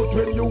you out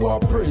when you are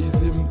praise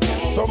him.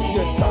 Some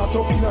get caught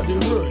up in the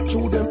road,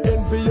 through them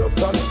envious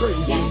and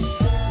crazy.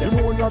 Them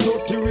own a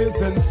dirty ways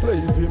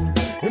enslave him.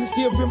 Him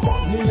save him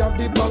money and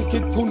the bank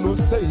it couldn't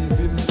save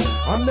him.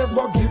 I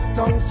never give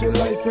thanks to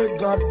life where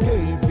God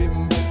gave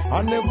him.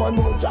 I never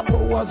know that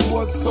powers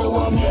was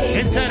so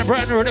amazing. Inside a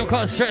brand new rhythm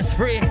called Stress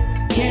Free.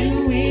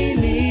 Can we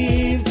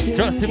live together?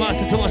 Trust him,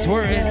 master, too much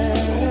worry.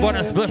 Want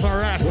to split and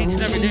rock each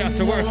and every day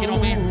after work, you know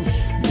what I mean?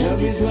 Love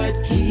is what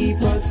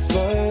keeps us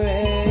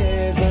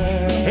forever.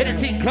 Hit a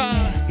thing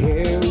called.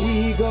 Here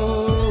we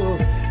go.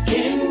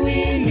 Can we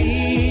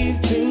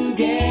live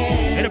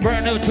together? Hit a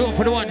brand new tune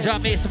for the one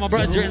John Mason, my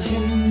brethren.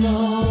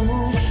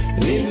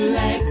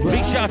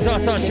 Big shout out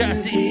to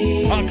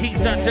Chassis on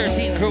Kingston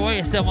 13 crew. Where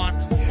you still on?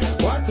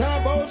 What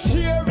about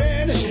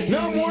sharing?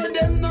 No more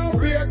them no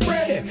break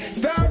bread.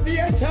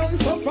 Starvation,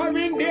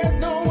 suffering, there's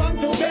no one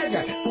to beg.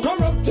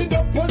 Corrupt to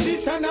the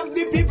position of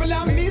the people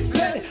are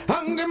misled.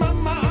 Hungry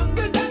mama,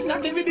 hungry dad,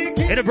 not even the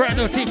kids. Hit a brand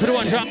new team for the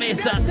one John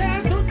Mason.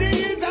 Stand to the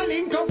hills and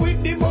link up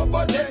with the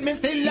bubble. Tell me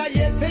still a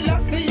yes, still a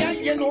see,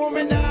 and you know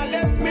me now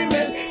left me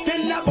well.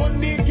 Still a bun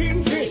the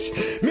kingfish,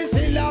 me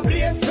still a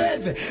blaze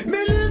feds. Me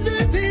live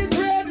it is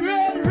red,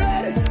 red,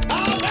 red.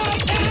 All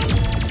right then.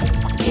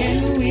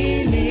 Can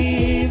we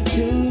live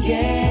together?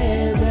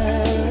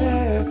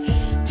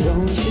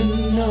 Don't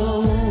you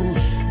know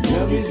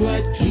love is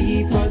what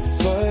keeps us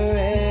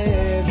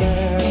forever?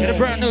 Hit a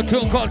brand new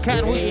tune called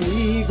Can We?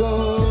 We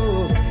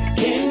go.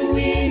 Can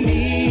we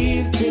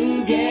live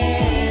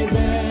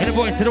together? Hit a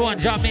voice to the one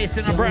John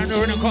Mason, a brand new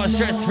rhythm called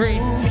Stress Free.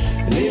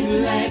 Live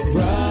like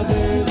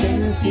brothers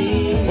and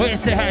sisters. Where you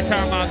say hi to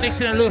our man?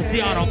 Mixing a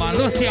Luciano, man.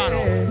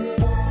 Luciano.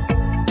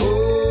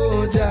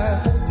 Oh,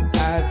 Jah,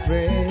 I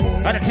pray.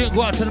 How the tune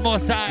go out to the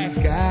most high. He's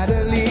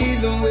gotta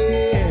lead the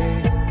way.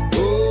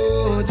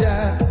 Oh,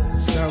 Jah,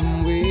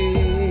 some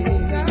way.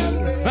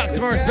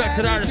 Maximum respect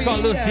to the artist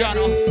called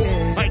Luciano.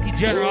 Mikey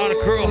General, all the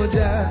crew. Oh,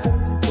 Jah,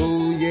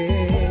 oh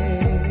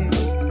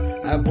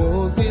yeah. I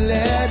won't be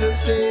led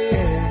astray.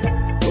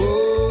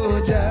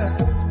 Oh, Jah,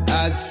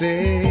 I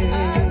say.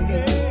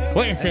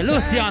 What you say?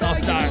 Luciano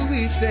star.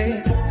 Each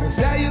day, cause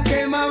how you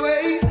came my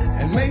way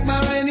and make my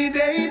rainy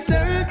days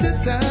turn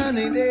to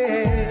sunny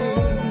days.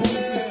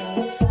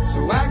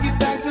 So I give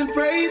thanks and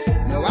praise.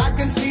 Now I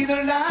can see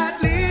the light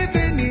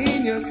living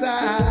in your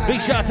side. Big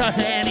shout out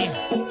to Annie.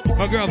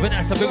 My girl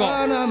Vanessa, big up.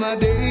 One of my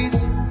days,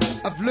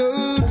 of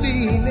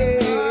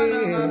loneliness.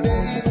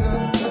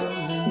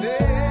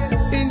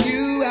 In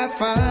you I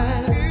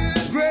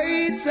find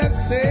great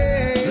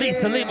success.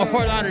 Lisa Lima,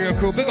 Fort Lauderdale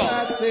crew, big up.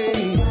 I say,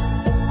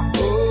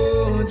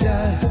 oh,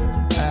 Jah,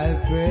 I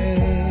pray.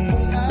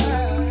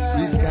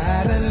 Please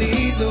God and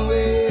lead the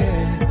way.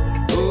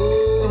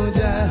 Oh,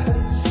 Jah,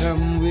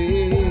 some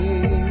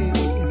way.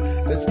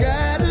 There's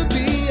gotta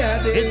be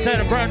a day. Inside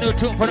a brand new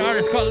tune for the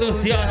artist called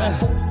Luciano.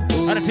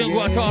 And the tune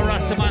goes to all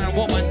Rastaman and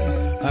woman.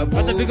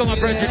 But the big of my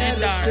brethren in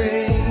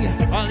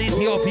there. All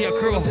Ethiopia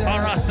crew, all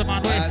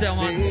Rastaman, where's that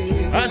one?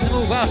 As we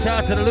move out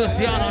to the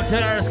Luciano to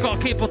the artist called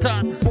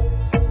Capleton.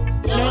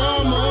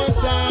 No more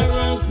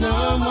sorrows,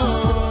 no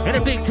more. In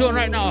a big tune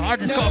right now,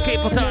 artist called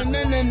Capleton.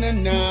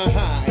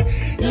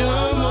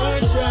 No more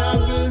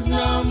troubles,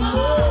 no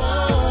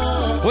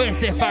more. Where's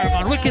that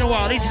fireman? Wicked and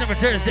Wild, each and every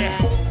Thursday.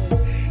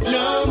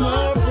 No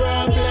more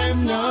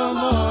problem, no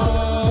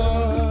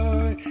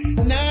more.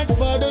 Not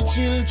for the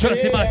children.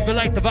 Trust you must be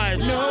like the vibes.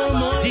 No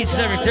more Each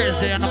and every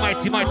Thursday on the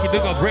Mighty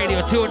Big Up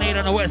Radio, 218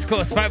 on the West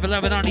Coast,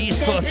 511 on the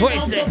East Coast.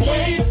 Where's that?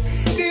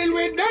 Deal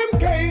with them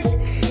case.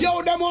 Yo,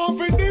 them off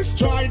and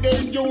destroy the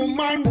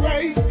human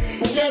race.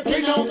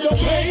 Getting out the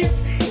place.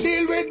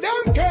 Deal with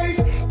them case.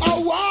 A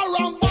war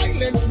and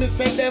violence, me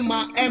say them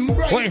a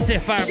embrace. Where's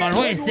that fireman?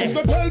 Where's You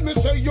that? tell me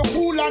say you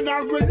cool and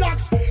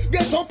relax.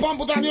 Get up and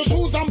put on your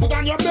shoes and put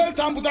on your belt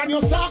and put on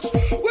your socks.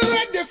 We're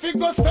ready to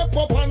go step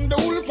up on the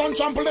wolf and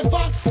trample the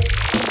fox.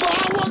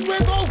 Forward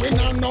we're going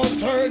and no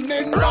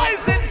turning.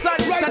 Rising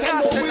Sun Right and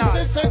Int'l. always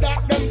they say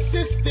that them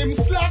system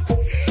slack.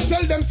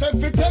 Tell them say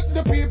we take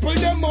the people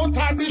them out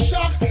of the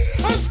shock.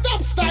 And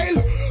stop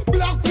style.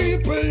 Black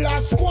people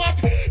are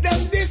squat.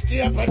 Them this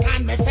but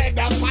and me say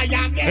the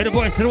fire get. Hey, the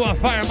boys to the one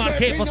fireman,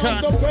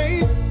 Capleton.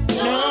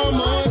 No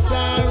more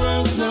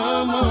sorrows,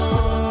 no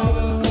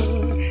more.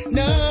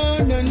 No,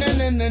 no, no,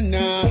 no, no,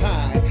 no.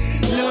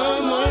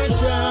 No more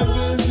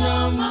troubles,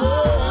 no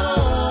more.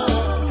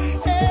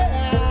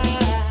 Yeah.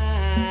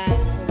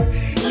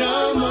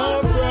 No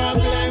more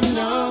problem,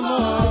 no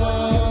more.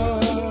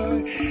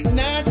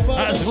 Not for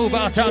Let's move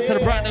out to the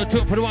brand new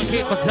tune for the one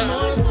Capleton.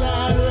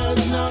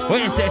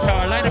 Where's that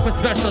tower? Line up a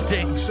special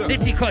thing.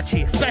 Nitty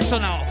Kochi, special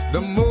now.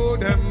 The more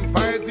them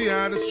fight, we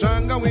are the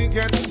stronger we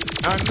get,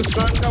 and the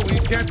stronger we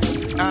get,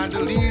 and the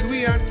lead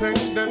we attack,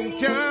 them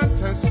can't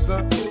test.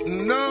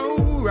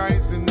 No,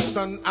 rising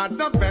sun at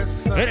the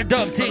best. Hey, the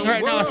dub thing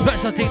right now, a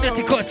special thing,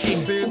 Nitty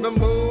Kochi. Say the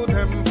more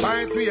them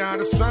fight, we are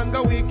the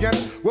stronger we get.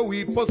 Where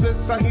we possess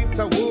a hit,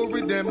 a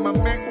worry them and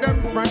make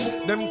them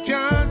fright. Them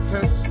can't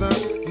test.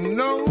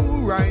 No,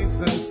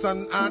 rising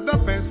sun at the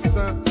best.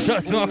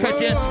 Trust me, I'll catch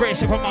the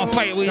inspiration from our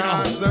fight, we know.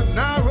 Cause the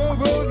narrow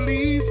road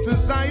leads to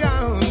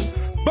Zion,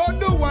 but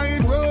the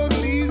wide road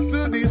leads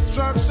to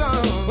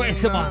destruction. Where's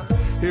the man?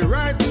 The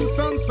rising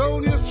sun, so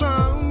you're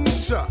strong.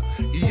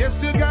 Yes,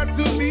 you got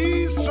to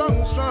be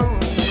strong, strong.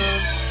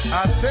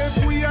 A step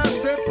we are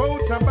step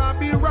out of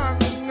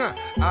Babylon.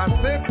 A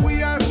step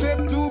we are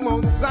step to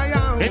Mount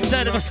Zion.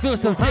 Inside of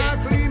exclusive thing. A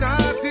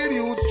clean-hearted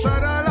youth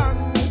strut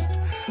along.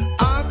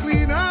 A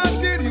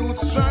clean-hearted youth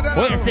strut along.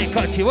 Where's the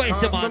Kochi? Where's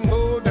the man? The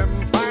more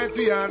them fight,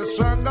 we are the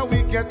stronger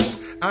we get.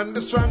 And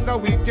the stronger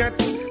we get,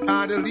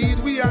 and the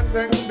lead we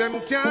attack, them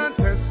can't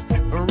test.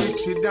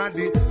 Richie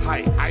Daddy,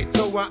 high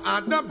tower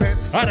are the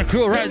best. All the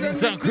crew, Rising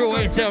Sun crew,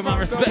 ain't tell my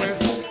respect.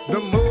 The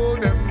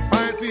more them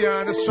fight, we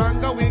are the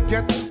stronger we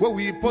get. Where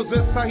we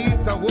possess a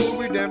heat, a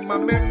war with them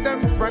and make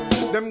them fret.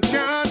 Them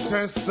can't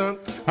test.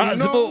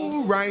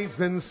 No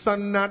rising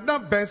sun are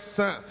the best.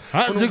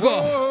 How's it go?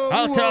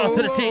 I'll tell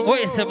to the team.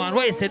 Where's the man?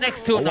 Where's the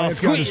next two now?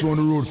 Squeeze. On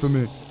the road for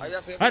me.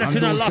 I don't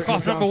know lock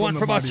off number one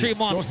for about 3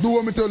 months. Just do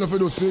what me tell you for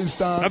those same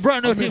stars. A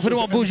brand new thing for the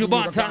one Buju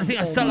Banton. I think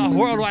it's still a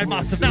worldwide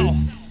massive now.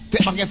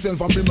 Take back yourself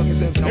and bring back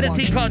yourself. And a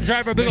team called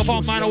Driver, big up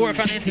all mine work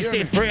on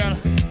interstate for real.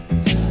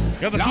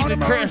 You ever keep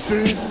it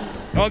crisp?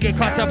 Don't get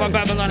caught up on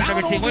Babylon and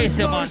everything. Where's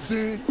the man?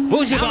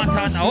 Buju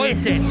Banton now. Where's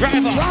it?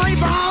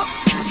 Driver.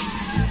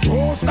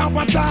 Don't stop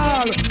at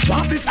all.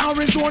 Drop this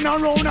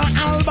Arizona round an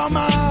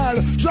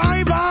Albemarle.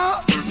 Driver,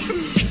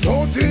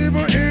 don't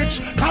even itch.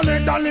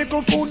 Collect a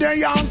little food there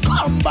and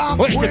come back.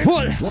 Where's the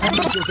pull?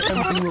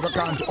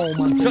 Trust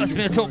Trust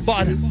me, it took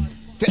bad.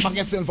 Take back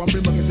yourself and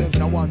bring back yourself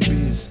in a one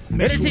piece.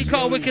 Anything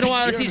called Wicked and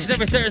Wild each and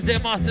every Thursday,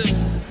 massive.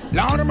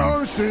 Lord of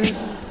mercy.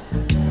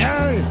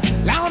 Hey,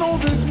 Lord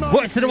of his mercy.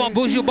 Where's the one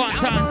Buju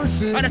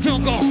Banton? And the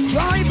tune go.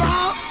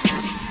 Driver,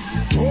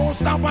 don't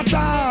stop at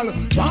all.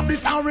 Drop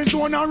this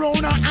Arizona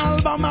round an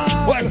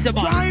Albemarle. Where's the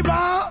man?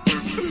 Driver,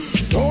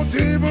 don't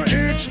even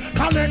itch.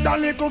 Collect a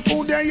little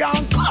food there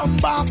and come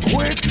back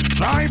quick.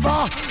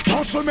 Driver,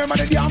 just remember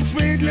the damn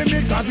speed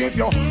limit. Cause if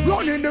you're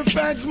running the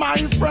fence, my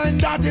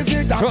friend, that is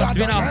it. I got Trust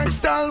me a now.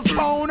 Nextel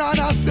phone and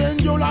a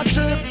singular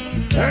chip.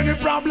 Any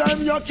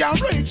problem you can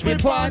reach me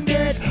on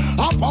it.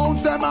 I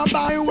pounds them and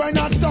buy when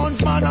a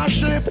tons man a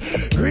ship.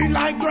 Green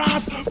like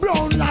grass,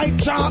 brown like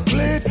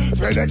chocolate.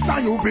 FedEx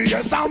and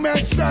UPS I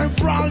make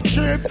several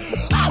trips.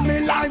 All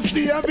me life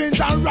savings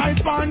and right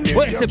on it.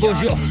 Where's the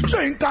bullshit?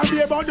 Drink and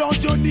beer but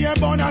don't you dare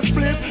burn a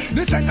split.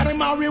 The second of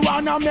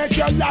marijuana make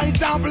your light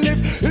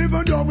uplift.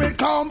 Even though it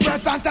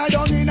compressed and tied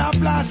down in a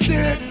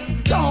plastic.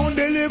 Don't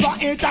deliver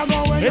it and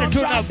go when you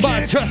trust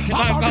it.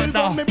 I'm a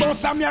real me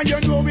boss and me and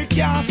you know we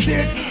can't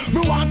sit.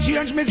 Me want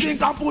change me zinc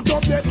and put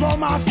up the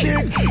chroma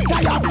stick.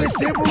 Diabolic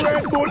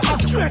Red Bull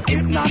and straight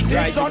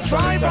hypnotic. So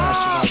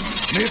driver,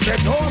 me say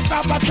don't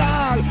stop at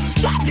all.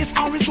 Drop this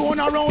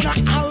Arizona round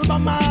an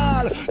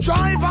Albemarle.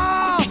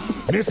 Driver,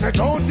 me say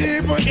don't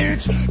even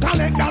itch.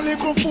 Collect a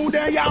little food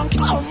there and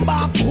come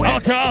back quick.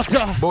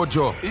 Outer.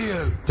 Bojo,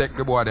 take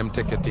the boy them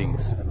take your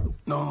things.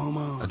 No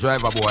man. A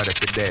driver boy that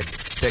you dead.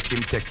 Take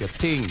him take your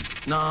things.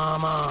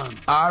 Nah man.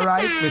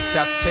 Alright,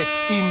 Mr. Take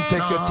him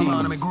take your things.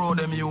 Man, me grow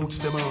them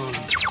youths them on.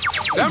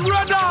 Them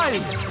red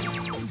eye.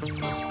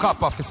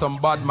 Copper for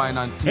some bad mind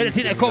and things.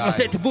 Anything that comes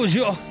straight to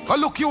Bourgeois. Oh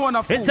look, you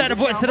wanna fool. Inside the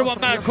voice of the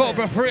one man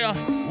Cobra for real.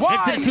 Why?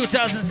 It's the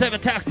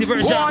 2007 taxi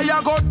version. Why you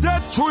got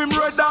dead through him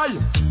red eye?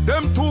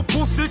 Them two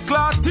pussy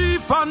clad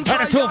teeth and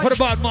a tune for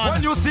the bad man.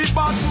 When you see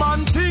bad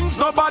man things,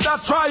 nobody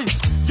try.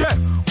 Yeah,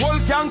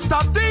 whole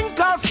gangster think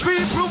as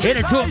people.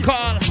 In a tune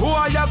call.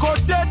 Why you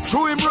got dead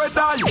through him red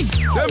eye?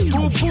 Them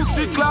two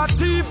pussy clad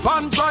teeth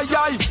and dry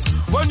eye.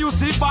 When you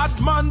see bad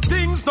man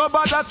things,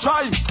 nobody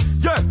try.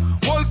 Yeah,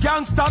 whole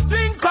gangster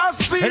think as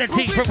people. In a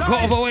thing from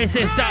Cobra, where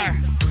say star.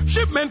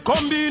 Shipment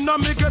come in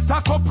and me get a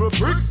couple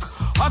brick.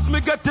 As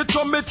me get it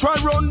so me try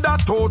run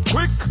that out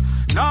quick.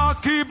 Nah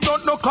keep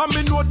no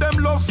coming know them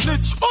love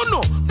snitch. Oh no,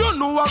 don't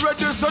know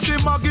already so the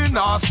maggie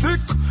nah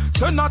stick.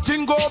 Say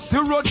nothing go up the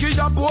road give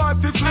a boy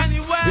fi flip.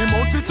 He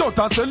mount it out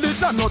and sell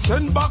it and no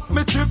send back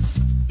me chips.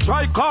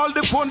 Try call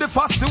the phone the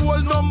fast the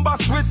whole number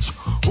switch.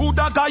 Who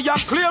that guy a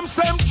claim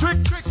same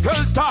trick?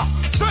 Skelter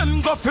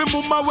send go fi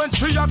mama when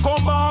she a go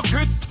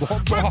market.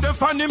 When they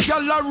find him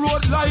gyal a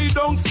road lie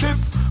down stiff.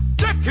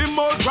 Take him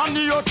out run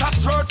you out at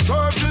church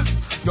service.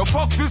 You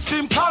fuck this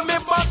team, call me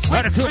back.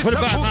 Attitude for the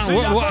bad man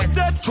worldwide.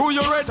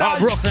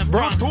 Brooklyn,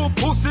 Bronx, two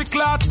pussy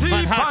clad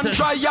teeth and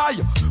dry eye.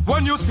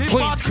 When you see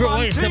bad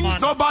man things,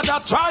 nobody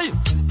try.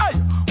 Hey,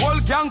 whole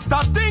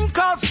gangster think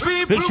as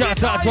people. Big shout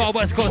out to all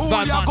West Coast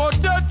bad man.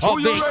 All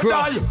big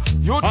crew.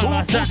 You all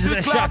Los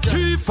Angeles shout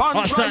out.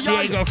 All San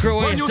Diego crew.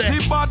 Do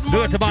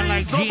it to man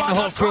like Gene, the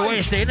whole crew.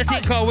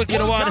 Anything called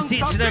Wicked Awards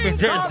teaching every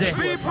Thursday.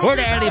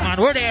 We're the early man,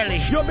 we're the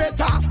early. You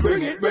better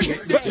bring it.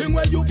 The thing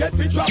where you get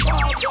fit drop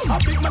off. A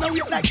big man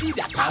away like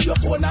idiot, call your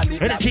phone and it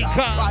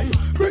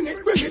bring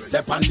it,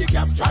 step on the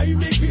gas, try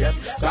me case.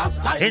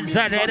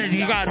 Inside the energy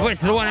god, voice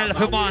of the one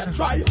elephant man.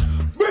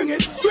 Bring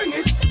it,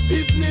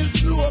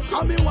 business slow.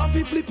 Come me want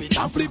to flip it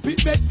and flip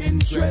it, make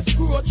interest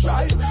grow.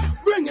 Try,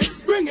 bring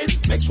it,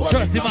 make sure.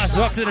 Trust him, must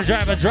walk to the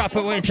driver, drop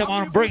it, waste him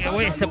on, bring it,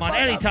 waste him on,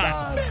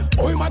 anytime.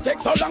 Oh, it might take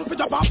so long to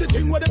drop off the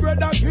thing with the bread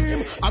and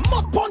cream. I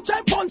must punch,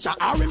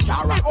 or him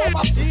carry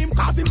over steam.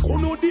 Cause him could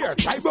no dear,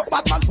 try broke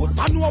bad man foot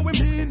and know what we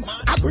mean.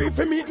 Agree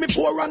for meet me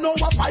 4 and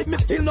over 5, me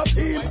still no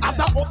team. As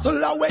a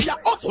hustler where you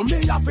hustle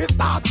me, I fi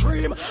start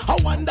cream. I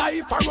wonder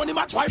if I run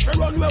him, I try to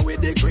run where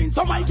with the green.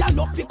 So my girl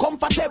not fi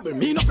comfortable,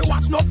 me not fi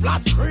watch no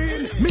flat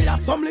screen. Me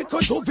have some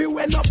little shoppy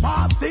when no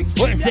past 6.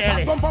 Me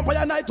have some pump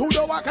where night to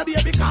the walk a day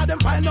because them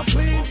find no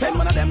clean. Send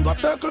one of them go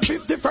circle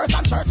 51st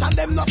and church and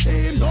them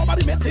nothing.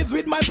 Nobody messes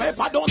with my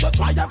paper, don't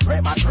try and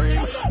frame a cream.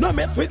 No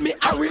mess with me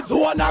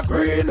Arizona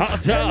green.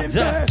 Tell him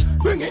there,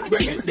 bring it,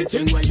 the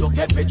thing when you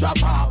get me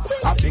drop off.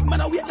 A big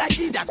man away like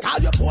idiot,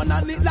 call your phone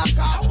and it like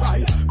off.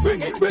 Right,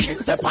 bring it,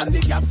 step on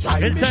the gas,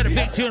 try me. Inside the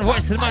big tune,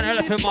 voice of the man,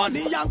 elephant man.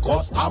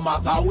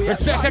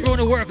 Respect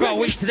everyone who work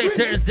all week today,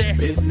 Thursday.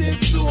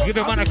 Give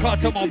them man a call,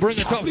 tomorrow, bring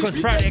it up, cause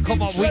Friday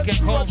come up, weekend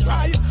come.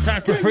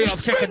 Time to free up,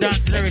 check a dance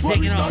and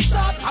everything, you know.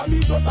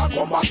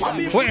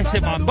 Where's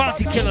the man,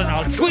 bounty killing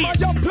all, sweet.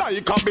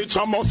 Like a bitch,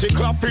 I must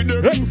clap for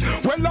them.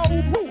 Well, now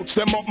boots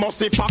them up, must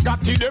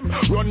pagati them.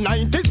 Run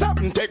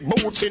 97, take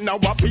boots in our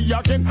pee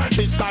again.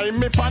 This time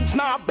me fans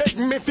now beg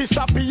me fi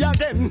sappy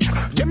again.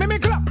 Give me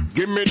clap,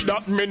 give me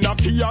that, me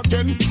knocky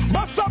again.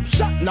 Bust up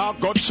shot, now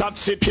got shot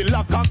city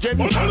lock again.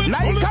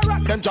 Like a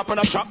rat, them drop on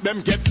a trap,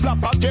 them get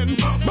flap again.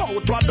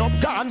 Bout what up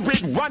gone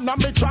with one of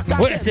me track again.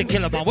 Where's the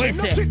killer man, where's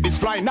the? This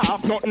flying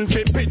off, nothing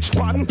fi pitch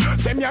pan.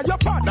 Send me a your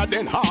partner,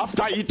 then half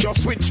tight your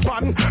switch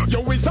pan.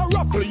 You is a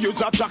ruffle,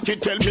 use a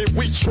jacket, tell me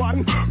which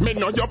one. Me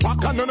know your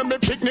back and none of me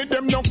picnic,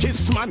 them no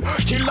kiss man.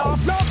 Kill off,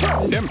 no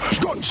burn them,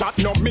 gunshot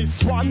no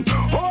miss one.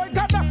 Oh,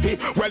 Gaddafi,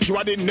 well you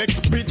are the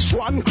next bitch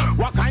one.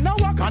 What kind of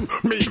wakan?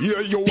 Me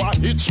hear you a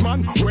hitch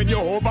man. When you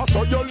over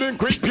so you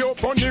link with pure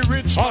funny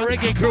rich man. All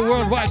reggae crew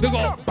worldwide, big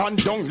up. And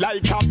down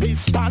like a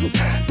piston.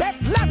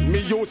 Teflon me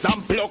use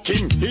and block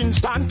him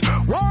instant.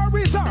 War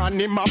is on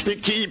him have to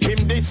keep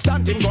him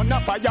distant. Him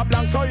gonna fire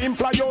blank so him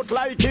fly out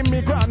like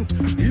immigrant.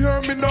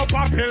 Hear me no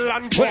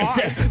Babylon boy.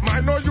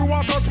 I know you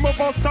want us move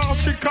bust out,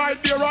 she kite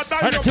there.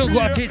 And the two go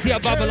out TT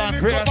of Babylon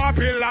prayer.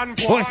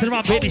 Voice to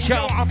my baby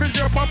Sham.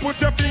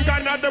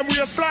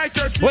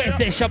 Where's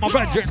the Sham, my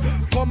brother?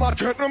 Come a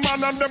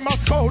gentleman and them a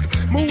scout.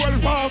 Me well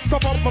fast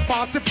up my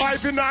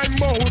 45 in I'm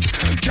mode.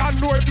 Can't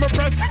know if me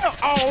pressing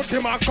out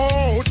in my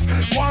coat.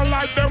 One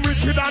like them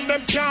wicked and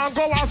them can't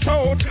go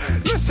assault.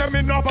 Listen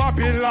me no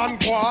Babylon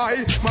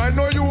boy. I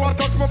know you a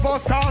touch my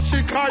bust out, she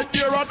kite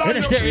here. In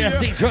the stereo,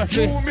 sing, trust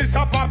me. You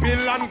Mr.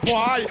 Babylon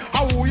boy.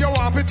 How you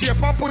have it here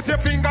and put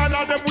your finger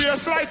on them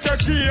waist like your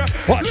key.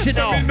 Watch it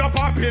now. Listen me no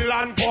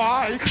Babylon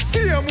boy.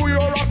 Same way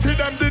you rock to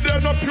them, did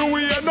they not you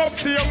way, not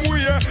same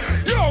way.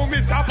 Yo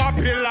Mr.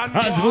 Babylon boy.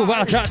 Let's move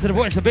out to the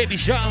voice of Baby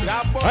Sean.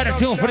 Right a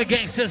tune for the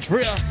gangsters for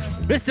real.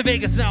 Mr.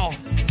 Vegas now.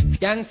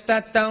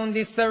 Gangsta town,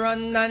 this a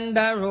run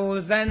under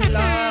rules and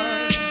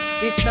laws.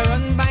 This a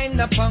run by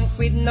the punk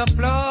with no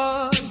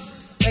flaws.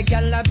 The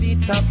gal a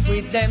beat up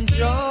with them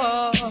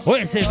jaws.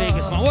 What is it,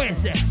 Vegas man? What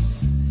is it?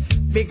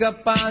 Big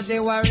up all the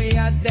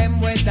warriors,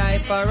 them we die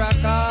for a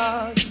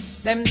cause.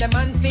 Them the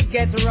man fi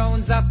get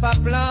rounds of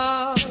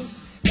applause.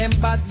 Them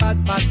bad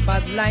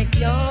like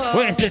yours.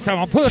 What is it,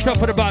 Tom? Pull it up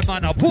for the bad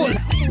man now. Pull.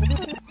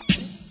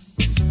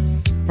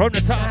 From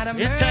the top,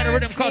 inside a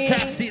rhythm called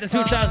Taxi, the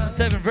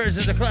 2007 version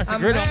of the classic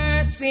rhythm.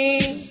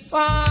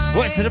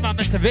 Wait to the man,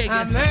 Mr. Vegas.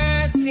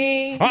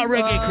 Our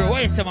reggae crew,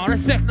 wait some more,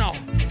 respect now.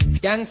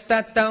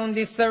 Gangsta town,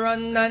 this a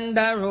run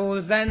under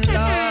rules and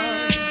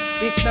laws.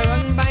 This a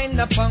run by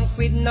the punk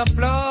with no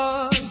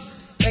flaws.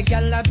 The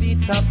gal a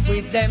beat up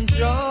with them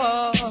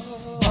jaws.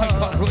 Oh my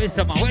God, wait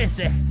some more, wait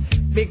there.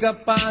 Big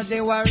up all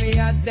the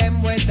warriors,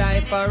 them we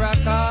die for a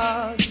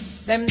cause.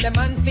 Them the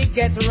man fi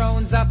get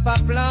rounds of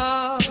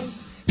applause.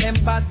 Them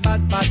bad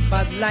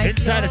like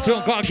inside a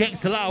tune called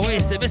Gangsta Law.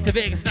 Wait, Mr.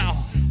 Vegas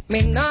now.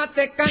 Me not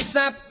take a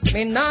shop,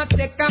 me not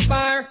take a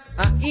bar.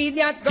 A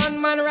idiot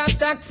gunman rap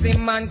taxi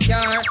man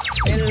car.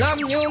 Me love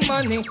new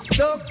money,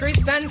 so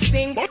Christian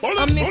sing.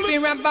 A me fi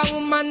rap a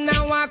woman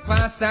now walk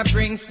past a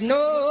bring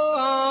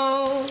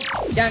snow.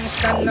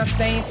 Gangsta no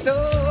say so.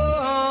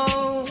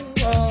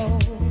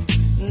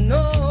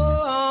 No,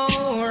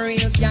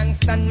 real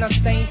gangsta no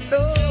say so.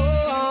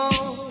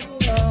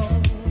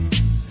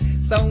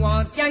 So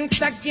all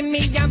gangsta give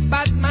me a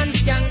bad man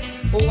skank.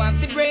 Who have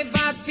the brave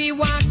heart fi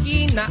walk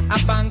in a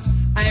bank.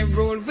 I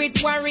roll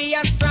with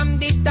warriors from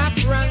the top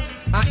rank.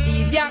 A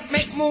idiot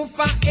make move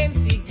for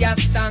empty gas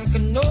tank.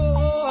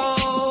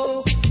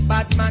 No,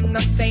 bad man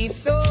not say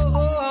so.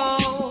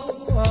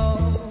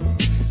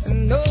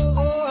 No,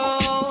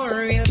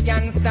 real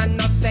gangsta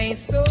not say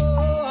so.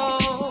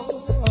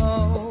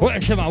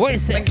 Where's the man?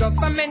 Where's it? When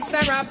government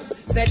a rap,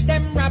 say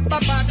them rap a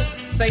bad.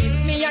 So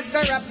if me a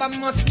go rap, I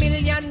must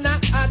million a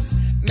ad.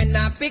 Me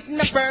nah pick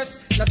no purse,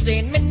 no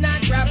chain, me nah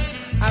grab.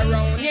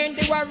 Around here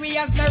the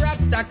warriors no rap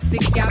taxi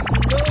cab.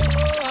 No,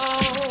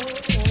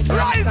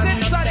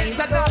 Rising Sun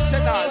Int'l.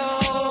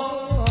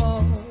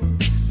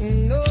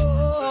 No.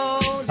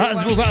 Let's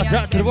move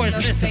out to the voice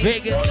of Mr.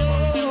 Vegas.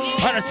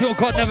 On a tune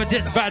called Never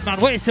Diss Bad Man.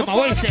 Wait a minute,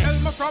 wait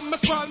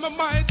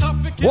a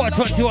minute. War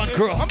 21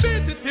 crew. I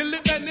beat it till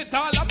it then it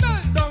all. I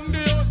melt down the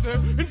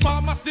house. In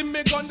pharmacy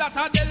me gun that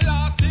are the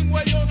last thing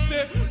where you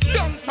say.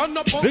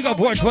 Big up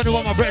War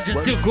 21, my brethren,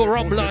 still cool,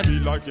 rum blood.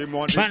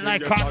 Man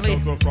like Conley,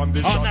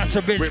 all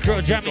National Bridge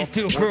crew, Jammy's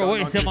 2 crew,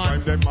 wait a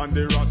man.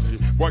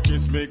 What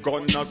is me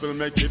gun nozzle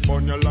make it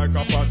burn you like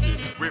a party.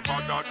 We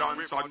father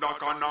dance and the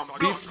canam.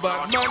 This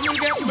bad man will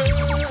get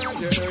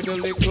murdered. The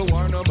little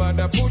one about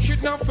to push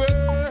it no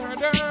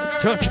further.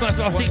 Trust me,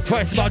 I think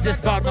twice about this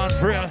bad man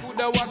for real.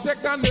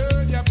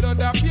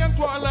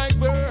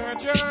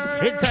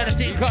 Inside the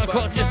team called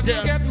Culture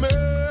still.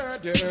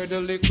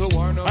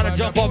 And a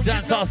jump up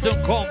dance all soon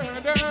come.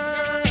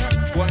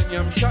 One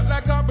yam shot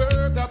like a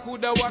burger,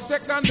 coulda was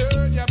second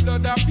third, your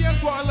blood a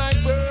pierce one like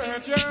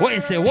virgin. What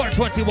is it? War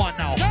 21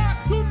 now.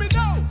 Talk to me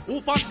now.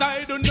 Who for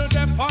side under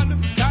them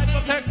fun? Try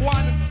to take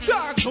one.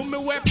 Talk to me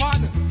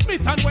weapon.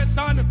 Smith and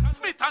Wesson.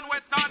 Smith and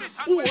Wesson.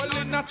 Hole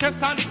in a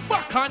chest and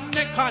back and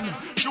neck and.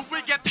 You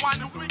will get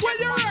one. Where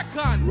you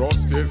reckon?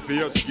 Rusty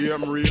face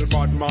game, real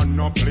bad man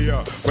no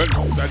player. Well,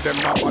 now said them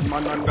a bad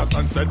man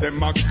understand, said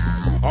them a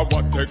I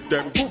what take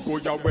them cuckoo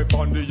your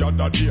weapon the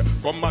other day.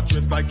 Come a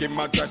twist like him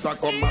a dress a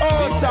come a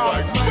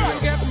like man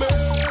get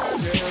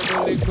murdered. The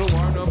little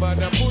one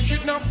nobody push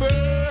it no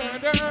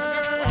further.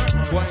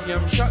 One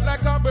yam shot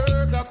like a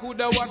burger,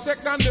 coulda was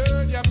second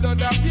third. Your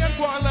blood a pierce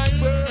one like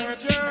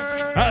virgin.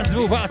 Let's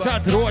move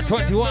outside to the War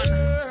 21.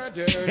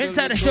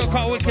 Inside the show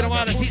called Wicked and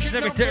Wild, teaching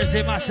every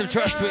Thursday, massive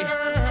trust me.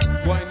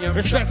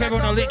 Respect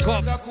everyone on link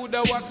up.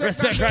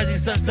 Respect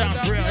Rising Sun Sound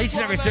for real. Each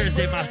and every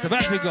Thursday, massive.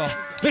 As we go.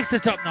 Mix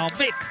it up now.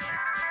 Mix.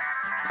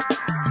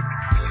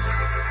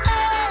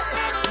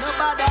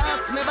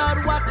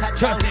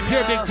 Trust me,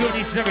 pure big tune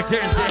each and every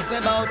Thursday.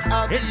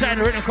 Inside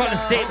the rhythm called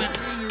A Statement.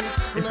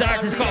 It's the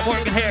artist called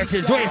Morgan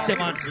Heritage. Waste it,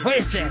 man.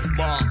 Waste it.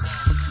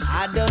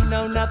 I don't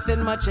know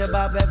nothing much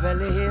about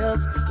Beverly Hills.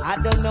 I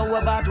don't know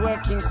about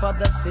working for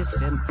the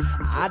system.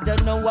 I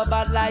don't know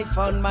about life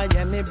on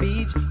Miami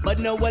Beach, but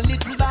know a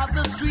little about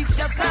the streets.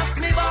 Just ask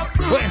me about.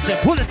 Waste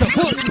it. Pull it up.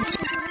 Pull it.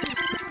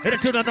 Hit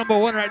it to the number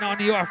 1 right now in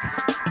New York.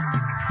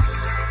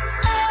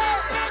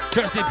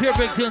 Trust me, pure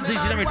big tunes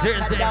each and every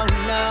Thursday.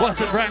 What's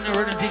the brand new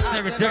rhythm each and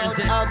every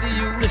Thursday?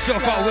 The show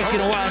called Wicked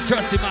and Wild.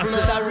 Trust me,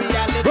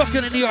 master.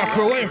 Brooklyn and New York,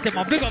 we're wasting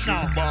my big up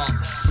now.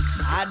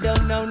 I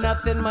don't know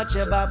nothing much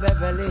about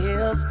Beverly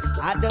Hills.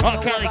 I don't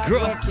know about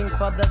working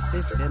for the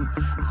system.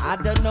 I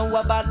don't know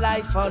about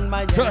life on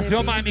my Trust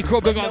me, Miami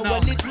crew, big up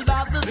now.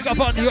 Big up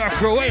on New York,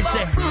 we're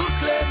wasting.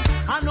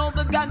 I know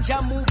the ganja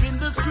move in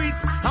the streets,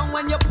 and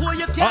when you pour,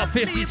 you can't all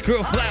 50s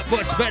crew,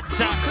 Flatbush,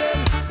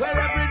 Bedstown. Where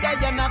every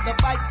day another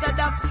bike that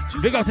us.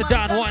 Big up to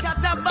Don One.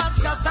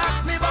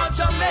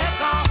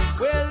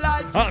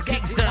 All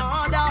Kingston,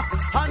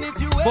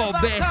 Bow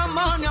Bay,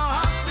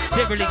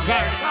 Timberley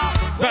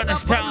Garden,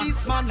 Spanish Town,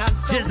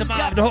 Chisholm,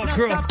 the whole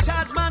crew.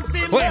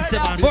 Where's the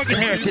man? Morgan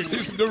Heritage.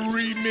 This is the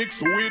remix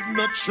with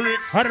no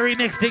tricks. How the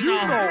remix thing you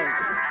now? Know,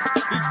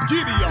 it's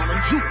Gideon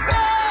and Juke.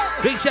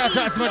 Big shout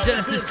out to my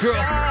Genesis crew.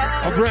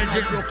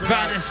 Bridget,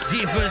 Spanish,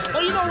 Jeepers,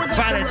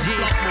 Father G,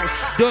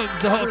 Dubs,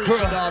 the whole crew.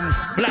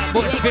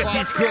 Flatbush,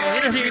 50s crew.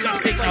 Anything you got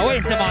to take now,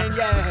 waste them on.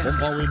 Come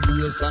on with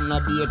this and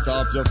a beat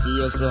off your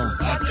face.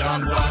 That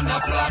can't go on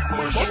a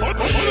Flatbush.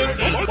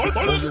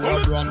 You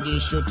have run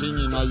this shooting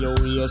in your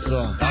ears.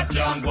 That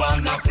can't go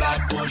on a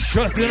Flatbush.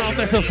 Trust me, don't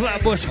mess with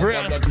Flatbush for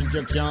real. That think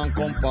you can't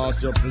come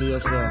past your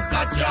place.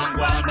 That can't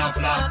go on a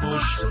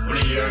Flatbush.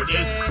 Clear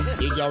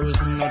this. The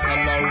garrison not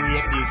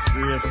tolerate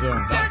disgrace.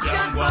 That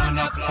can't go on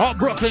a Flatbush. Oh,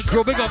 Brooklyn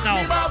crew, big up now.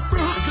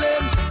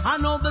 Brooklyn, I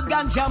know the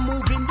ganja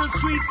move in the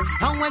streets,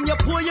 and when you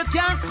pour, you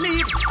can't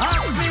sleep.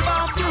 Ask me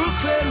about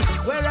Brooklyn,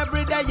 where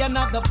every day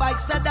another bike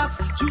that us.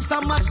 Choose so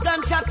much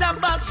gunshot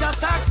and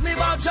backshot. Ask me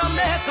about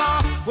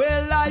Jamaica,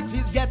 where life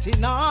is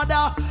getting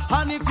harder.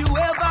 And if you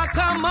ever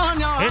come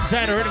on your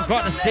inside the rhythm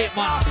called the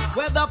statement.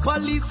 Where the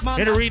policeman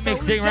in a remix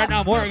thing right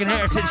now, Morgan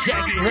Heritage,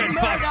 Shaggy, Red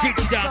Fox,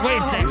 Streaky Down,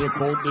 wasting. Break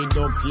out the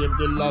dog tape,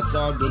 the last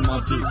or the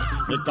matic.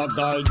 Make a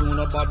guy do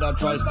no bother,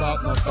 try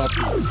start no stop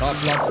it. A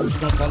Flatbush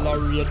no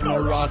tolerate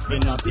no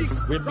rasping at it.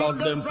 We bug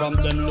them from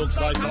them look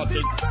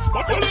psychotic.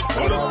 We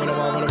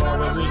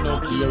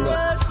no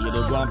care. See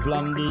they go and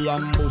plan the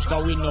ambush,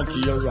 cause we no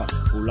care.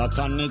 Full of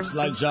tonics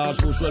like George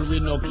Bush, well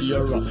we no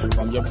care.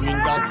 From your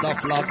fingers the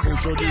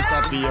Flatbush will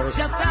disappear.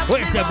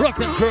 Where's the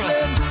Brooklyn crew?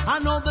 I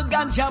know the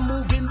ganja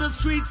move in the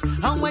streets,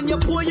 and when you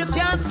pour you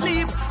can't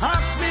sleep.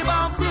 Ask me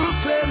about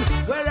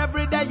Brooklyn, where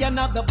every day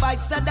another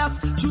bike that us.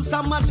 Choose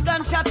so much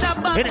gunshot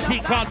and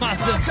Anything called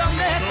master.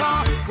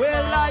 Jamaica,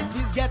 where life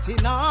is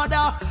getting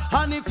harder.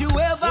 And if you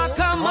ever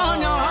come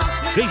on your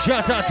house, big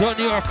shout out to our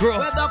New York crew,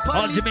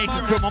 all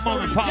Jamaican crew, my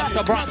mom and pop,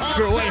 the Bronx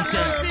crew,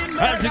 wasting.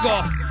 How's it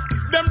go?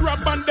 Them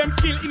rob and them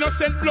kill,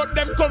 innocent blood,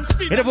 them come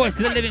speed. In the voice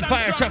to the living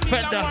fire, Chuck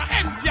Fender.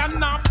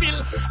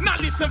 Now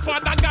listen for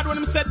the God when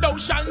him said thou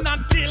shalt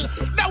not kill.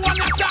 That one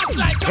that talks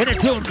like in a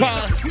tune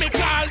called me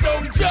call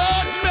down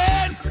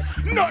judgment.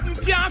 Nothing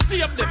can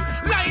save them.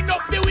 Line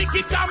up the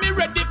wicked, cause me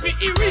ready for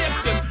erase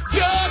them.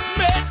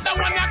 Judgment, the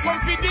one that come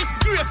for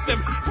disgrace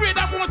them. Afraid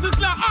of Moses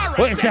law, alright.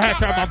 Where's the hat,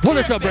 man? Pull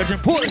it up, brethren,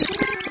 pull it.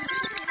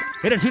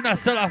 In a tune that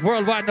sell off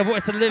worldwide, the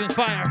voice of the living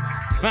fire.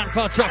 Man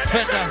called Chuck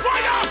Fender.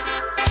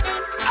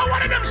 I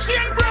wanted them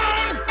Shane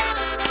Brown.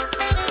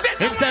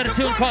 Inside a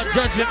tune called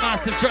Judgment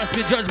Massive. Trust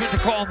me, judgment to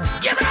come.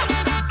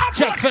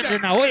 Chuck Fender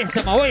now, waste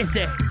him, waste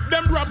it.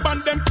 Them rob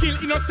and them kill,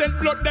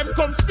 innocent blood, them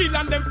come spill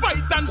and them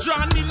fight and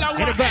draw nil.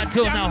 In a bad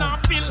tune now.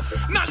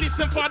 Now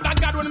listen for the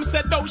God when him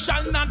said thou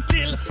shalt not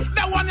kill.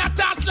 That one that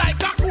talks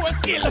like a core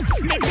skill.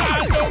 Me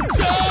call down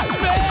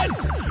judgment.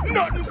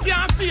 Nothing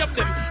can save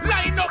them.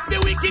 Line up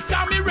the wicked,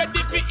 cause me ready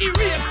for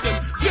erase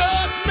them.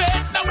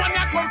 Judgment, the one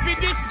that come for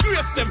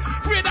disgrace them.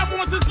 Afraid of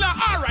Moses law,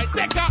 alright,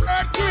 take a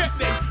earthquake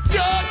them.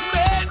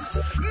 Judgment,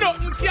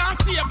 nothing can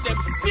save them.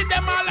 See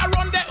them all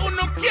around there who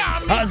no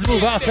can. Let's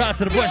move outside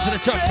to the voice of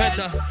the Chuck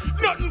Fender.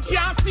 Nothing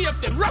can save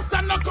them.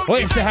 Rasta no come.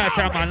 Where's the hat,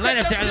 man? Line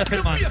up the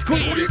elephant, man.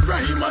 Squeeze. The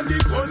crime and the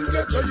gun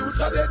get your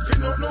youth a dead fi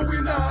not know we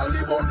nah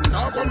live on.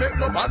 Now go make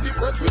nobody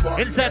press we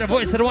button. Inside the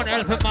voice of the one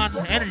elephant, man.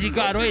 Energy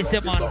God, waste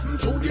him, man.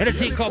 And the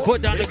thing called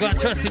put down the gun,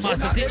 trust him, man.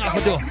 The thing I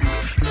could do.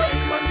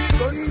 Crime and the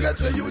gun get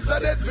your youth a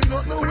dead fi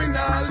not know we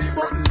nah live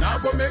on.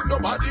 Now go make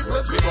nobody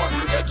press we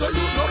button. Get your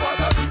youth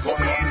nobody pick up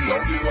nothing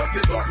loudly what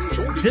the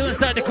something. Still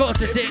inside the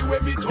culture thing.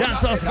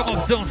 Dancehall come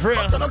up soon, for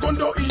real.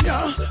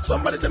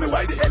 Somebody tell me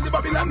why the hell the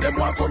Babylon them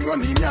want come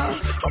running ya.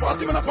 I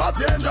party when I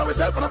party enjoy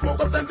myself and I smoke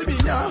up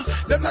sentiment.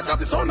 Them not have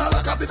the sound, not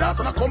have the dance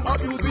and I come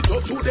abuse with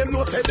just through them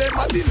no say them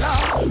a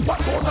dinner. What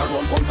goes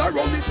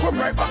around, it come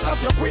right back as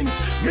your queens.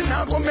 Me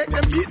now go make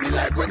them beat me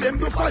like when them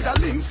do fire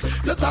links.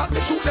 You talk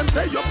the truth, them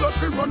say your blood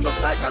will run just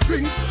like a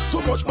drink.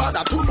 Too much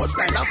bother, too much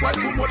time, that's why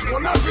too much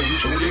gonna ring.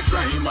 Through the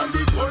crime and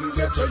the gun,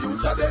 get to you,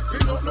 so that we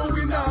don't know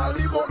we nah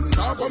the button.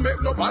 Now go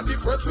make nobody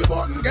press the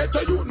button. Get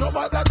to you,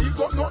 nobody dig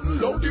up nothing.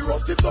 Load the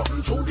rusty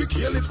something, through the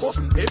kill is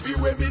cussing.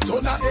 Everywhere we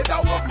turn a head a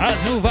walk. Let's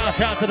move out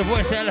to the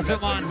voice of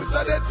Elephant Man.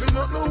 So that we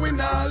don't know we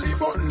nah the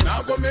button.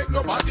 Now go make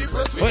nobody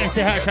press the button. Where's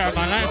the hash man?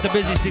 Line's the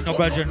busy signal,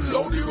 brethren.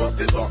 Load the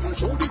rusty something,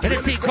 through the And a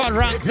thing called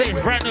wrong place,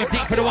 brand new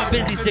thing for the one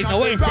busy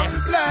signal. Where's it? Wrong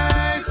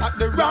place at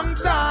the wrong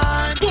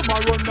time. Come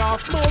on, run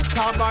off, smoke,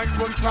 carbine,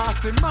 run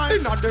past him.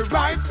 In at the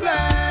right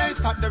place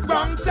at the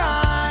wrong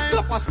time.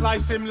 Slap a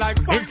slice him like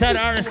inside the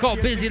artist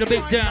called Busy the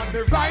Big Jam. At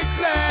the right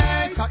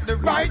place at the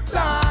right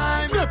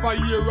time. Never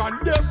hear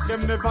and deaf,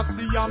 them never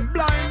see I'm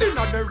blind. In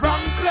at the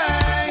wrong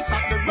place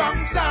at the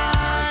wrong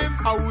time.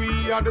 And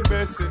we are the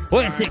best in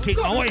Where's it, King?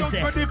 Where's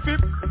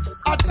it?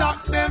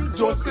 Attack them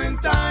just in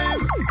time.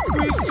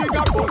 Squeeze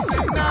trigger, bust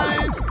in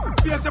nine.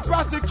 Face the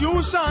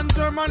prosecution,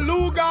 German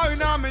Luger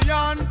in army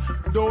hand.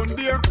 Don't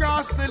dare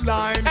cross the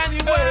line.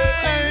 Anyway,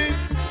 hey,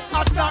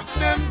 attack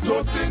them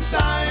just in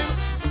time.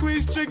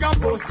 Squeeze trigger,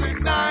 bust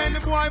in nine.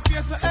 The boy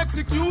face the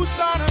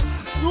execution.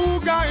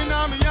 Luger in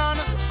army hand.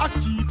 I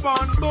keep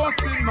on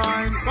busting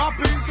mine.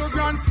 Rapping to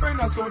grand spring,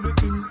 I saw the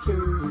thing say.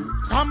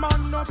 Come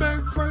on, no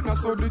big friend, I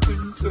saw the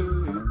thing say.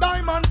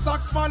 Diamond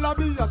socks for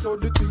lobby, I saw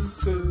the thing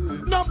say.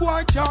 No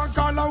boy can't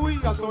call away,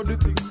 I saw the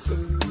thing say.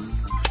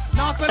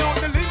 Now sell out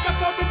the link, I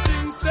saw the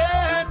thing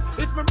said.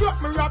 If me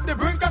broke, me rob the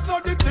brink, I saw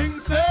the thing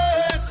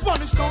said.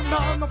 Spanish town,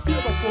 now no fear,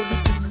 I saw the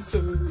thing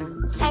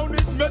said. How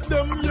it met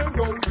them, you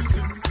know the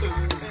thing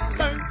said.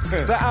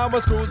 So I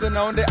was cruising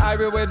on the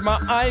highway with my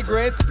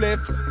high-grade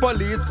spliff.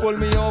 Police pull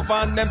me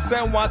over and them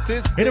say what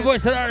is this? In the voice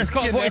of the artist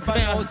called Voice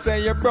Mail.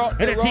 Say you brought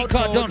the thing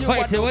called Don't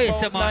Fight It, wait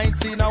a man.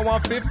 19 or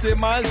 150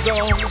 miles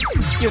zone.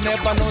 You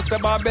never know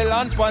say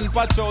Babylon fun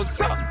patrol.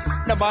 So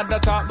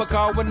nobody talk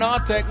because we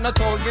not take no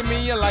toll. Give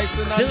me your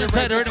license and your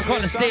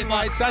registration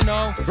rights. I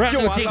know. Brand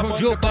new thing from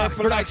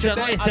Jukebox Production.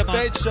 Wait a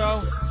man.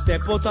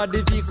 Step out of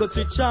the vehicle,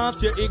 switch off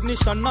your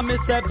ignition. Now me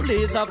say,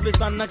 please,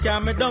 officer, now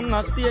carry me down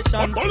a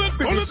station.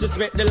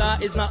 Disrespect the law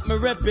is not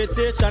my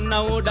reputation.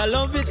 Now would I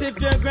love it if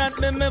you grant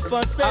me my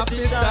first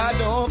petition.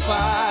 Officer, don't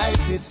fight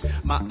it.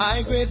 My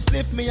high grade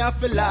split me, I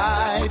feel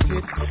light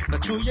it. Now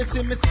true, you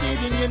see me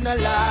speeding, you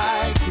not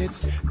like it.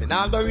 Then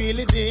I go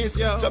really this,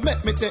 so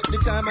make me take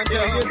the time and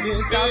tell you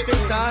this.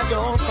 Officer,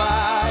 don't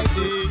fight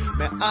it.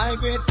 My high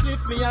grade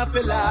split me, I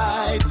feel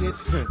light it.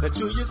 Now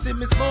true, you see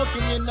me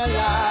smoking, you not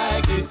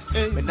like it.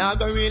 Now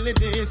go really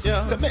this,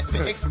 so make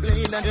me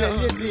explain and tell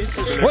you this.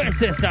 Where's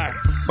this, sir?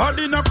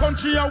 Body in a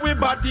country and we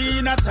body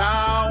in a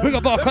town. Bring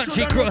up our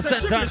country crew,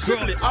 Central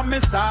crew.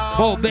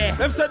 Bo Bay.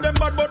 Them say them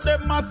bad, but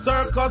them a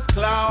circus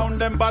clown.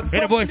 Them bad. In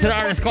the voice of the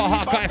artist called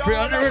Hawkeye Free.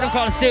 On the rhythm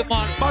called State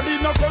Man. Body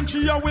in a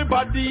country and we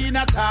body in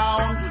a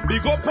town.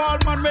 Big up all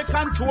man, we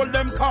control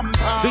them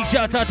compound. Big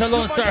shout out to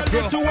Lone Star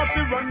crew.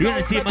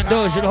 Unity Man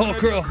Doja, the whole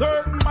crew.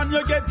 Certain man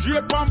you get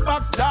draped and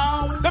box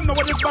down. Them know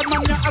what this bad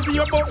man you ask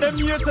you about them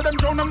here, so them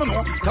drown them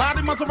know.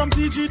 Cardi Master from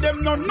TG,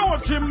 them no know.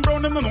 Jim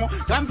Brown, them no know.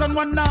 Dance and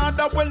one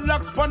nada, well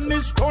like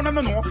Spanish town, them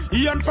no know.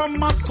 Ian from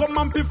Moscow,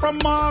 Mampy from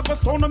Marcus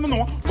town, them no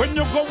know. When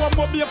you go up,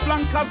 be a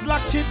flankers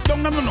like Kid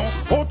down, them no know.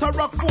 Outer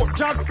Rockford,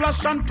 Jazz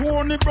Flash and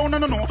Tony Brown,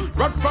 them no know.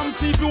 Rod from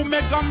Seaview,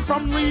 Megan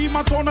from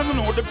Rima town, them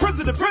no know. The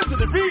president,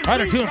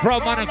 Out of tune from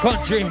Man and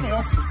Country.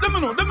 Them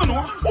no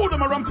know. Who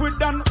them a ramp with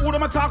Dan, who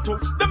them a talk to.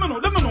 Them no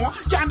know.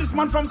 Can this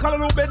man from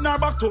Callaloo bed nor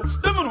back to.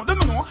 Them no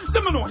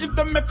know. If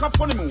them make a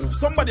funny move,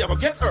 somebody ever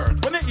get hurt.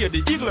 When they hear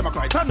the eagle, them a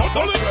cry. Turn up,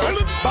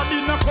 body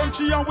in a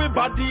country and we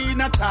body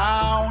in a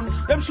town.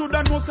 Them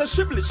shoulda know say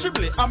shibli,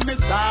 and me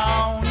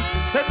sound.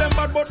 Say them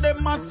bad, but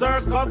them a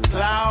circus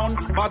clown.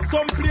 But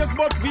some place,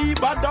 but we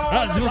bad down.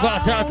 Let's move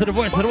out to the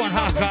voice of the one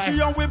Hawkeye.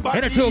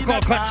 In a two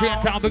called Country in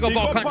Town. Big up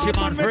all country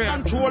man for real.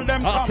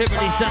 All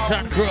Timberly,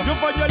 Central crew.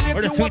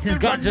 Where the sweetest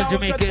ganja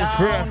Jamaica is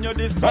for real.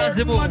 Let's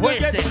move,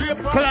 waste it.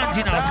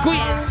 Kalanji now,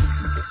 squeeze.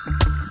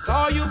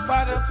 Saw you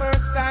for the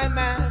first time,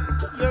 man.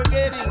 You're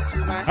getting to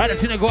my I just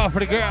want to go out for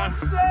the girl.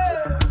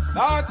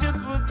 Thought it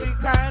would be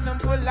kind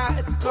and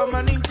polite to come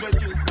and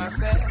introduce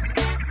myself.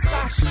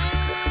 Gosh,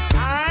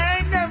 I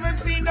ain't never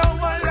seen no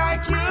one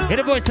like you. Hit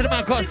the voice to the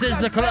man called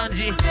Sizzla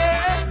Kalanji.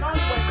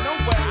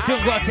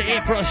 Tune go out to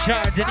April,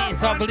 Shar,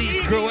 Denise, I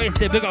believe, crew,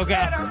 wasted, big old girl.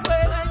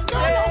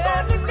 Girl, I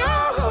wanna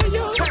know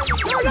you.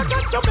 Girl, I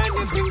got so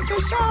many things to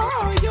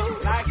show you.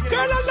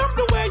 Girl, I love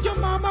the way your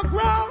mama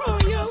grow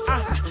you.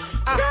 Girl,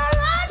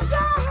 I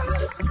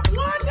just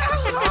wanna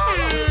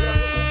hold you.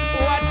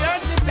 What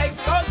does it take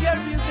so you're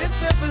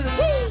irresistible?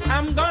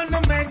 I'm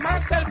gonna make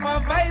myself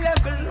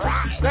available.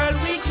 Girl,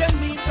 we can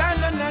meet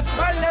on a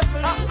natural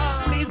level.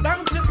 Please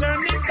don't you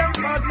turn it down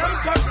for no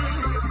trouble.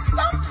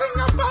 Something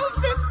about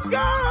this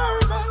girl,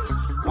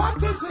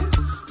 what is it?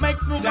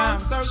 Makes me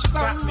want so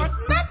strong, but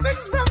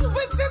nothing's wrong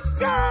with this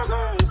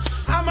girl.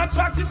 I'm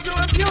attracted to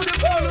a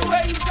beautiful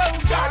way, so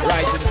girl.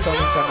 Rising Sun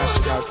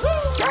Int'l.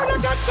 Girl, I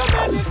got so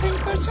many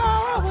things to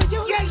show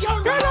you. Yeah,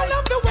 girl, I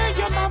love the way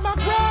your mama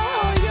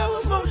grow you.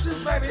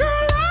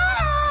 Girl,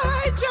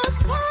 I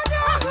just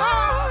wanna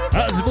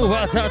hold you. move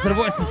outside to the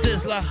voice of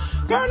Sizzler.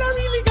 Girl, I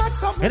really got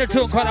something. In a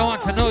tune called I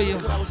Want to Know You.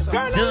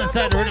 Still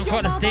inside the rhythm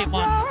called The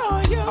Statement.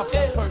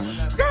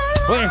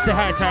 Wait, say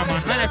hi, time,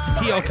 man. Man, that's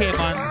the TOK,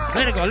 man.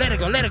 Let it go, let it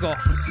go, let it go.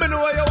 Me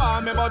know where you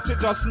want me, but you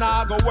just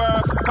now go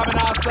work. Coming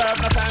out serve,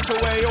 no time to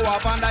wear you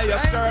up under your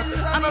skirt.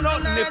 I know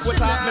nothing if we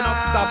talk, me not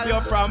stop you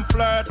from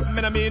flirt.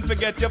 Me no mean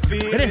forget your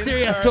feelings. It is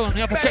serious tone,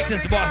 you have to check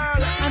this boy.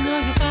 I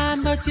know you're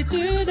fine, but you're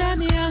too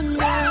damn young,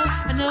 girl.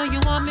 I know you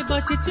want me,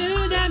 but you're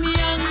too damn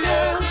young,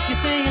 girl. You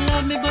say you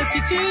love me, but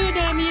you're too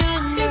damn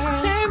young, girl.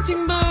 It's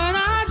tempting, but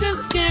I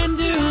just can't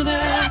do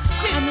that.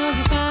 I know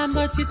you're fine,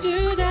 but you're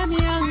too damn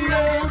young,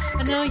 girl.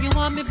 I know you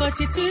want me, but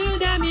you're too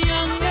damn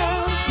young,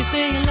 girl. You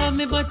say you love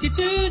me, but you're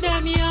too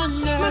damn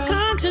young, girl. My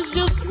conscience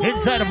just won't.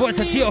 Inside the voice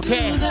of TOK.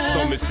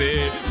 So me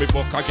say, me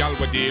fuck a gal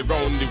with the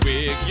round the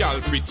way.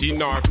 Gal pretty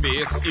in her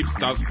face,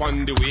 hipsters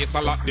pon the waist,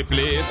 I lock the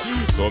place.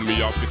 So me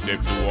have to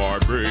step to her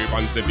brave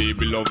and say,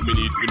 baby love me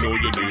need to know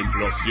your name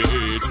plus your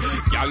age.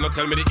 Gal not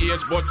tell me the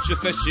age, but she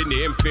says she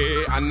name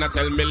Faye. And not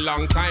tell me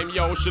long time,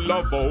 yo, she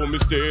love how me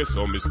stay.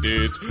 So me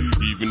stays,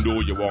 even though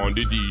you want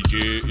the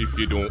DJ, if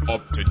you don't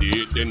up to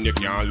date, then you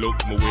can't look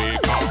my way.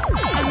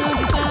 I know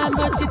you're fine,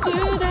 but you're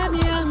too damn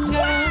young,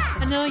 girl.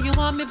 I know you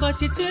want me,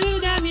 but you're too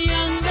damn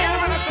young,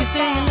 girl. You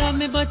say you love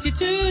me, but you're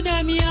too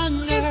damn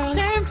young, girl. It's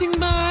tempting,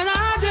 but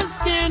I just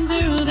can't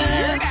do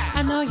that.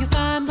 I know you're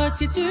fine, but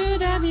you're too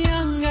damn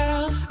young,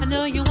 girl. I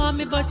know you want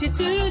me, but you're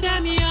too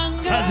damn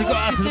young, girl. How's it go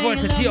after the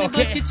voice of TOK?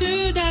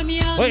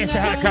 Wait a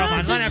second, come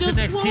on, man after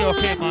next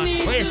TOK, man.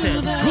 Wait a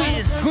second,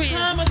 squeeze.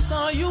 Time I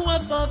saw you, I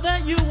thought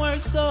that you were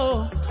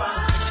so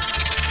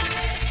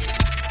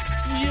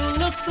you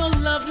look so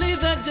lovely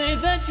that day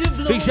that you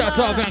blew. Big shout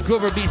out to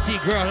Vancouver,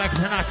 BC girl, like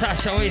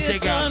Natasha. What you say,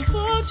 girl? It's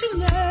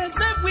unfortunate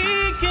that we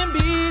can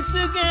be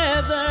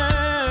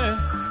together.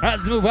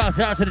 Let's move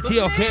outside to the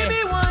TOK.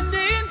 Maybe one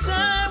day in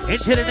time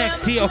into the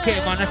next TOK,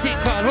 man. I think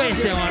called, what you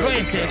say, man? What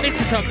you say? Mix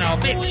it up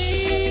now, mix.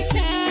 We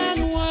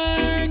can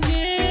work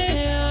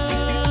it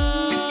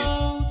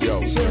out. Yo,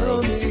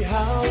 tell me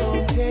how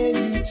long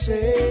can you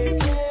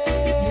take it?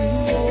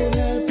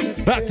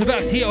 Back to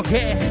back TOK.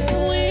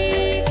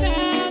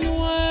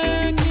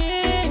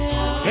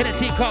 In a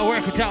team called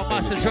Work It Out,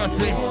 Master, trust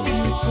me.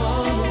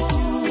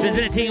 If there's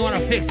anything you want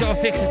to fix, I'll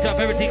fix it up.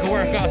 Everything can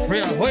work out for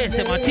real. Wait a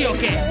second, man.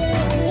 TOK.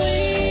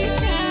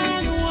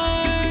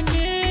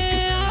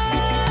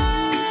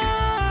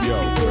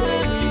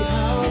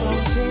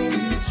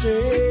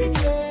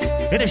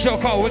 In a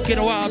show called Wicked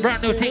and Wild,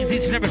 brand new things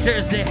each and every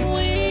Thursday.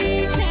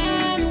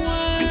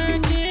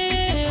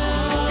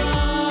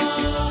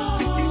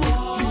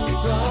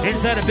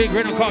 Inside a big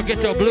rhythm called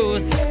Ghetto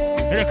Blues.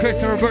 In a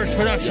Christopher Birch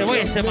production.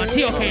 Wait a second, man.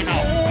 TOK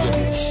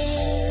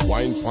now.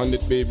 Wine on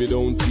it, baby,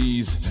 don't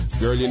tease.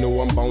 Girl, you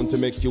know I'm bound to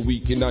make you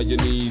weak in on your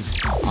knees.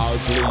 I'll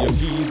play your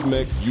keys,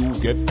 make you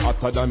get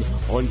hotter than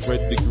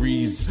 100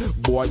 degrees.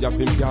 Boy, I've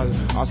been gal,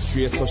 I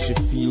straight so she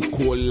feel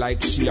cold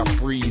like she a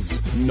freeze.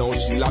 Now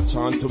she latch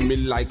on to me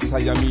like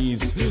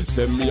Siamese.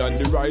 Send me on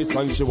the rice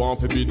and she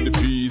want to beat the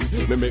peas.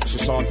 Me make she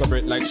short of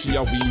breath like she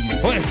a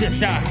wheeze. Where's this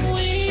star?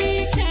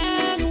 We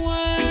can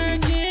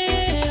work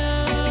it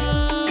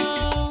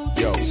out.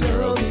 Yo.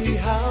 Tell me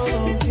how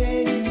long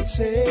can you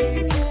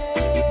take it?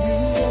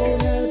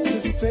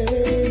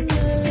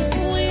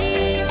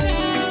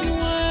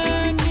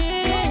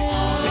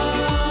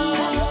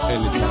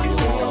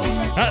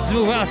 Let's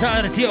move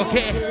outside of the TOK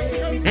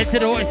into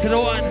the voice of the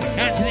one,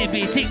 Anthony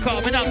B. T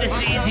coming up, this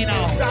is easy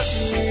now.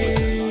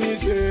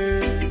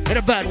 In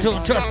a bad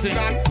tone, trust me. I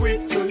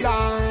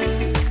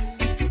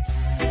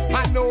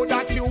know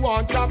that you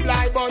want to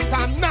fly, but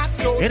I'm not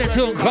those. In a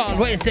tune called,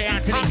 what you say,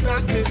 Anthony? I'm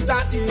not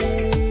Mr.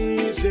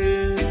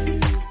 Easy.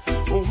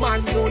 Oh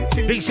man, good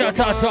things. Big shout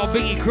out to our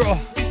Biggie crew.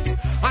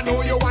 I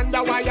know you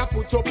wonder why I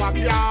put up a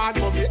yard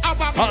for me.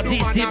 All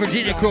DC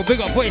Virginia crew,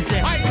 big up, what you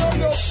say? I don't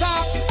look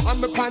top,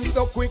 and my pants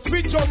so quick,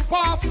 we jump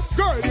off.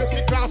 Girl, you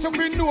see class, you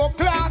be no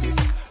class.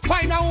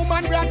 Find a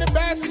woman we are the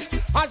best.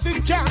 As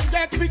it can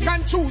get, we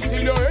can choose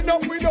till you end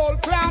up with all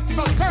class.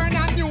 So turn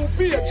a new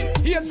page.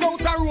 Heads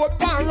out a road,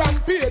 pan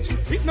rampage.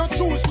 It no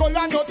choose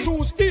color, no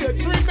choose age.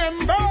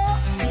 Remember,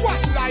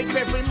 what life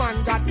every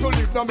man got to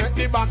live. No make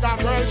the bag of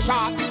girl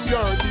shot in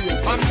your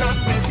days. I'm not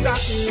Mr.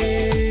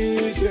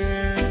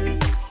 Easy.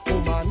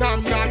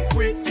 I'm not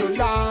quick to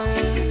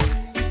lie.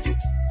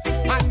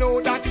 I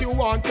know that you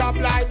want to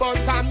fly, but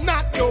I'm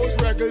not those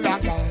regular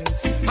guys.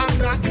 I'm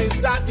not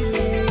Mr.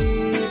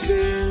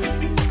 Easy.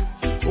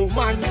 Oh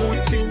man,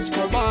 good things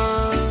come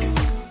on.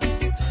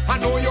 I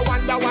know you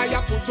wonder why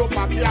I put up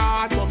a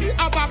yard for me.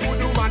 Have a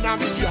good woman and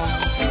me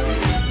yard.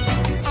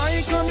 Are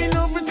you coming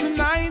over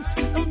tonight?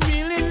 I'm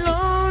feeling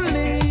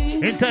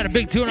lonely. Inside a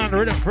big tune on the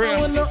rhythm for real.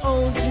 I wanna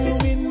hold you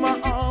in my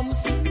arms,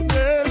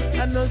 girl.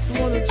 I just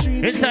wanna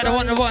treat inside you a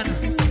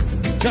one-to-one.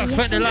 Chuck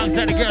Fender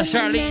alongside the girl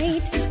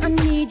Charlene. And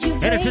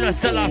it's gonna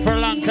sell out for a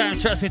long time.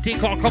 Trust me,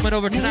 T-Call coming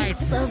over tonight.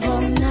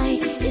 All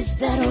night, is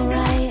that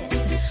alright?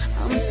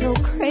 I'm so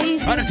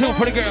crazy. On the tune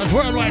for the girls,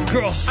 worldwide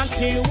crew. I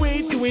can't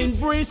wait to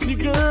embrace you,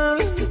 girl.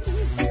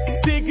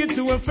 Take it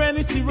to a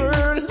fantasy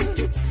world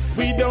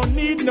We don't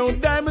need no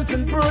diamonds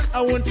and pearl.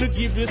 I want to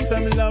give you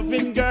some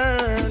loving,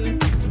 girl.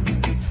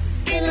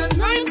 In a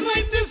night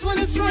like this when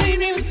it's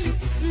raining,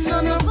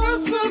 none of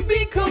us will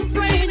be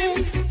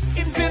complaining.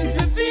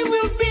 Intensity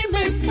will be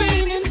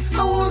maintaining.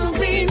 I wanna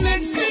be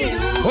next to you.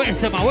 Wait a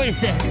minute, wait a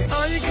second.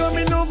 Are you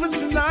coming over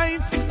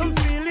tonight? I'm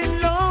feeling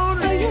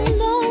lonely. Are you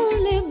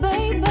lonely,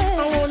 baby?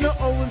 I wanna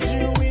hold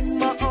you in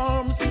my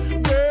arms,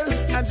 girl.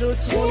 I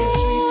just wanna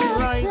treat you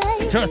right.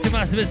 Trust me,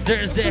 Master, it's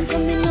Thursday.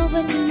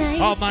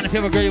 Oh man, if you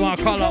have a girl you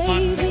wanna call up,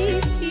 man,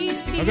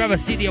 I'll grab a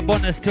CD of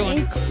bonus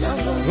tune.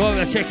 Go over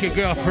and check your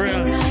girl for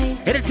real.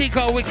 Hit a thing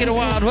called Wicked and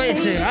Wild. Wait a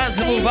second. As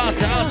we move out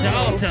to.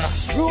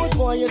 Rude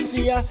boy, you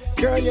see ya.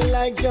 Girl, you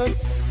like just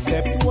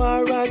step to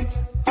her and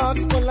ask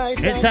for life.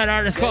 Inside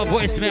artist called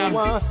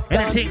Voicemail. Hit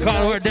a thing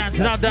called We're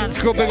Dancing. I'm dance,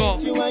 screw big up.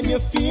 You and you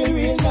feel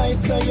real nice,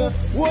 so you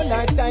hold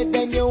her tight,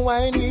 then you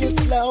whine real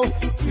slow.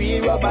 We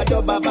rubber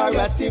dubber bar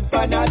a tip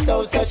and a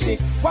toe, so she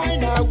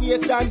whine her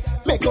waist and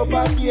make up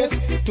her face.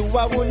 To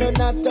a woman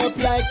not up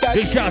like that.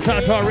 Big shout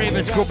out to our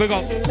Ravens, screw big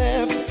up.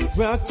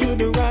 Rock to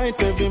the right,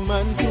 every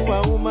man to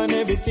a woman,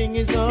 everything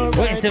is alright.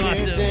 We're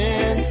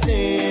dancing,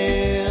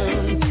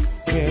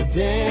 we're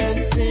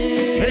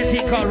dancing. Hit a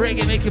thing called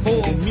Reggae, make it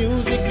move. The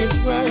music is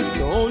right,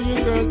 so hold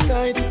your girl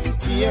tight.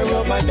 Hear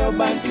rubber dub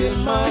until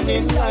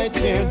morning light.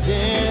 We're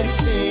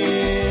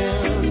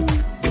dancing,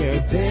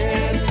 we're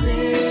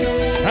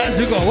dancing. As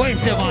we go, wait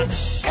a man.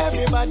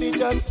 Everybody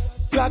just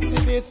rock to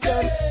this,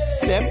 just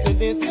step to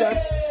this, just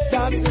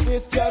dance to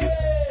this, just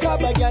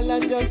grab a gal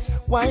and just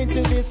wine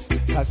to this.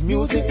 Cause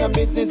music and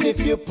business if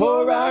you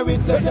pour her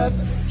in, so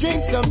just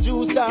drink some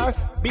juice or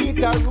beat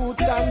her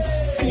roots and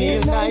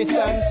feel nice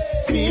and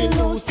feel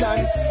loose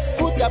and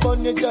put up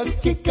on you,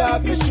 just kick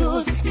off your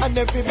shoes and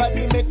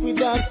everybody make we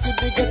dance to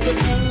the get the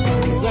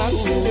blues. Rock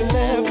to the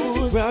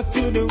left, rock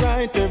to the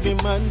right, every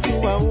man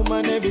to a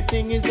woman,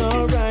 everything is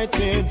alright.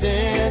 We're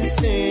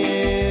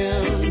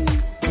dancing,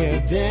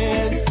 we're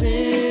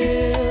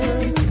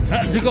dancing.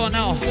 As we go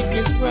now.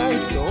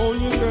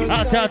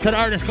 Out to the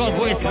artist called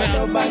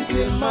Voicemail.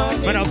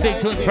 Been out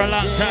big tunes for a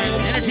long time.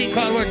 Anything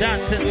called We're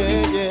Dancing.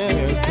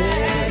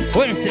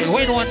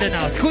 Wait Wonder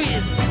now.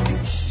 Squeeze.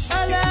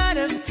 A lot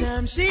of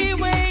time she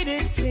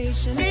waited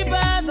patiently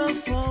by the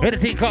phone.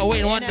 Anything called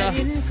Wait Wonder. I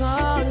didn't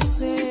call to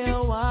say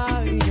how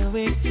are you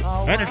doing.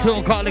 And a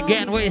tune called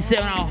Again. Wait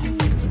now.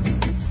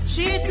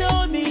 She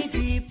told me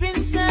deep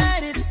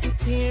inside it's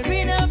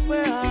tearing up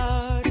her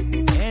heart.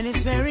 And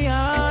it's very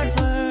hard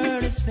for her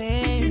to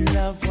stay in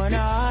love when her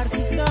heart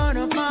is torn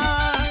apart.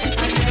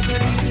 I never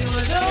leave you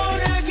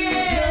alone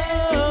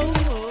again.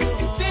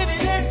 Baby,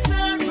 let's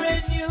start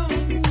brand new.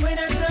 When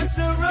I touch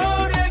the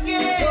road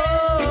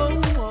again.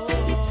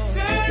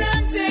 Girl,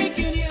 I'm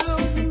taking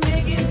you,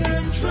 taking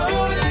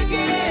control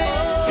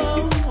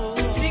again.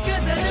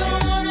 Because I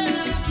don't wanna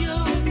lose you.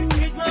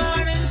 It's my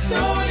heart and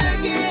soul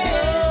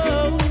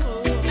again.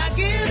 I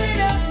give it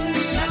up to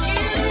you, I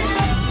give it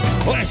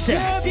up. What's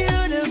that?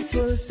 You're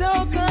beautiful, so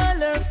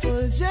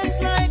colorful,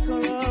 just like a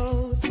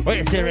rose.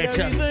 Wait a second,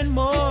 Rachel.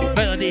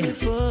 Melody.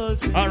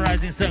 All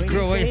Rising Sun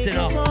crew, wait a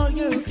second.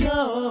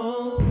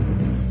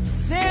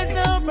 There's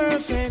no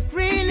perfect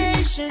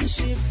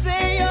relationship,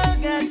 they all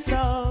got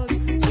flaws.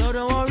 So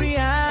don't worry,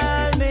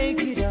 I'll make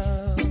it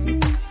up.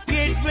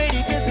 Get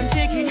ready, cause I'm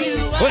taking you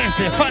out. Wait a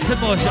second, Phantom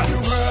Motion.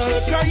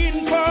 World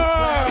crying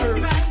for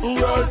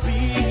world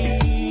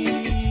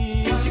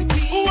peace.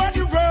 What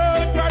the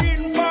world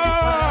crying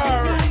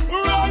for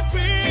world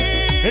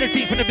peace.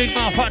 Anything from the big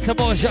mouth, Phantom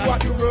Motion.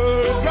 What the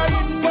world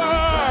crying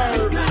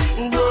for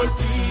world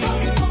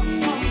peace.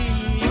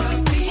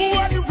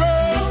 What the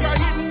world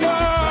crying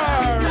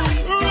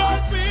for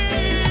world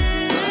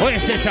peace. Wait a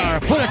second, Tara.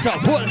 Pull it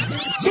up, pull.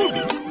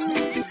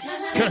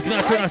 Trust me,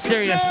 I'll turn a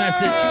serious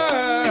message.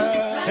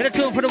 And a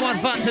tune for the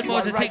one Phantom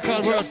Motion thing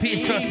called World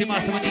Peace. Trust me,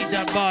 Master, we need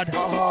that bad.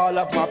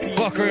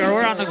 Fuckery,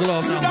 we're on the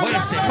globe now. Wait a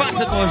second,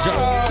 Phantom Motion.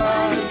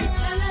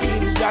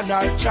 Indian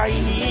or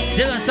Chinese.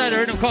 Still inside a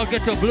rhythm called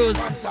Ghetto Blues.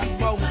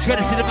 It's good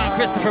to see the man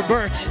Christopher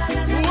Birch.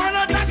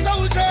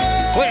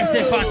 Wait a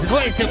second, Phantom,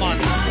 wait a second, man.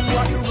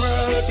 What the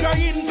world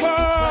crying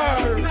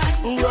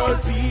for world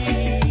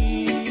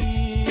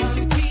peace.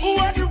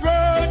 What the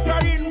world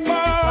crying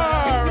for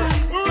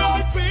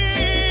world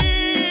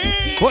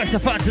peace. What's the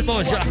Phantom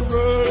Motion? What the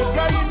world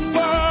crying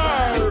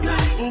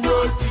for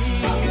world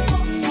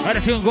peace. And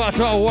the tune go out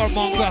to our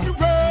warmonger.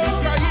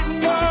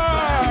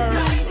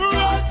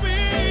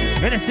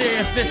 In a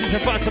serious business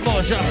of Phantom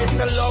Motion.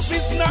 The love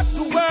is not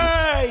the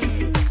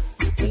way.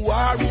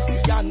 War is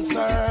the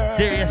answer.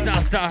 Serious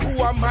now, star.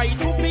 Who am I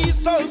to be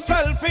so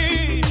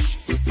selfish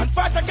and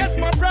fight against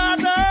my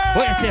brother?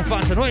 Wait a second,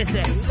 Phantom, wait a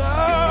second.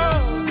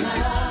 Love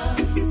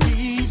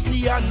is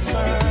the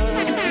answer.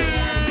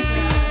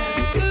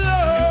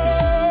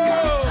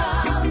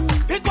 Love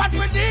is what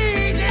we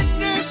need in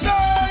this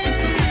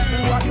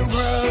time. What the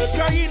world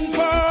crying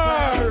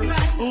for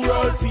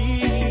world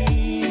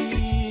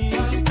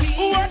peace.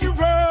 What the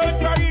world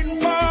crying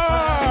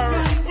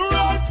for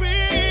world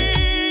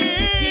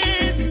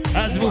peace.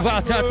 As we move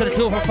out to the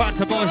two for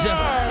Phantom Motion.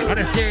 And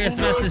a serious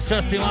message,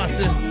 trust me,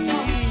 Master.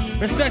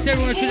 Respect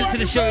everyone tuning to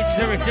the show each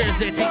and every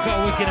Thursday. Think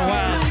called Wicked and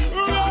Wild.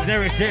 Each and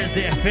every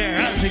Thursday affair.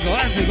 As we go.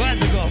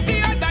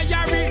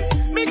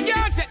 Me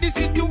can't take this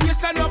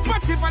situation up.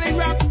 Particularly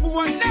rap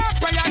for now.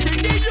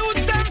 They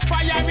use them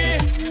fire me.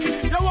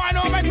 You want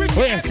to make me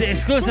it's the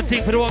exclusive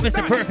thing for the one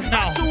Mr. Perfect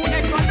now.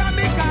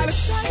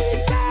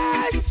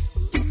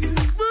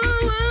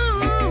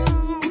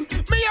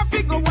 Me a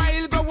figure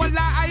while go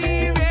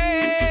alive.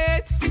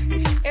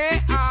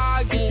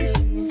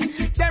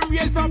 Them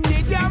raise up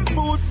the damn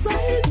food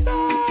prices.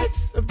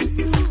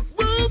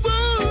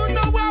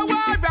 No war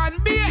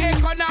and be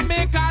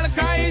economical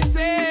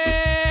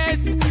crisis.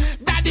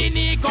 Daddy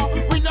Nico,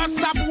 we no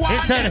stop war.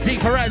 Inside the thing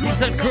for Rising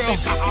Sun crew.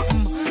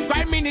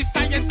 Prime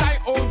Minister, yes I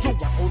own you.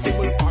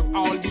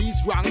 All these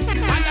wrongs.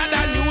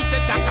 Another news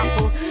attack.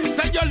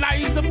 So your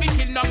lies are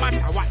picking no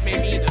matter what may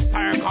be the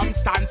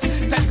circumstance.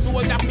 Send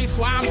soldier be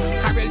swam.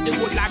 Carry the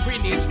wood like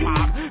Greenwich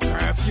farm.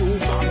 Curfew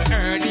from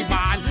early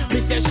barn. We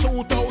say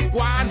shoot out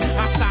one.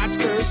 A start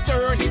first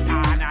turn it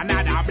on.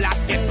 Another black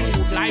get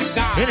shoot like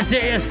God. In a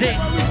serious thing.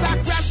 It's a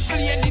crash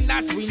plane in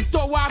that twin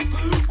tower.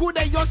 Could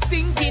I just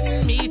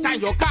stinking meat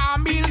and your car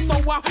meal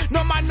sour?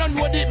 No man don't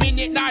know the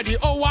minute nor the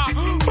hour.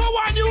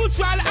 Power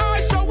neutral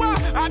or shower.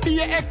 And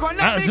be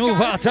economic. Let's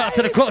move out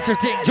to the culture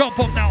thing. Jump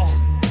up now.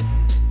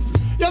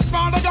 Yes,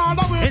 Father God,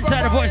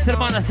 inside the voice to the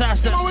man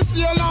assassin.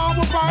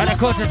 And the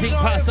culture thing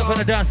passed up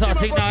on the dancehall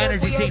thing now.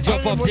 Energy thing,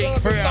 jump up thing.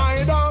 For real.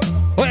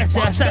 Where's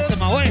the assassin,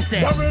 man? Where's the?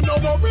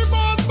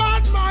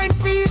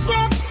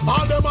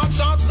 All them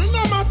actions, we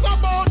no matter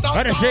about that.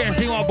 What is serious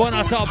thing about burn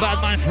out all bad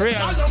mind for real?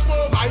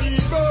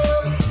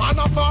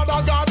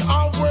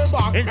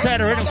 Inside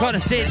the Rhythm Called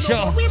the Stage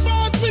Show.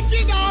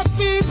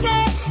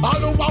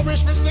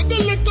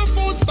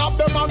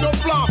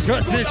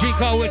 Trust me, the thing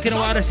called Wicked and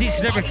Wild is each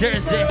and every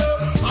Thursday.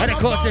 And the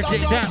culture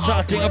thing,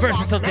 dancehall thing, a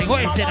versatile thing.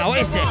 What is it now?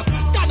 What is it?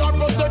 God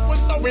protect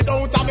us so we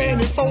don't have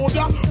any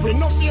phobia. We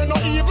no fear no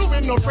evil, we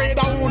no afraid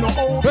of who no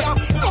over.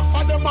 Enough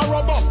of them are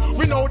rub up,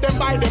 we know them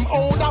by them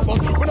older. But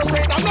we no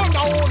afraid of none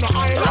of who no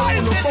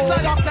island, no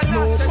border.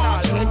 No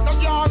parchment, no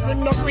yard, we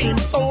no cream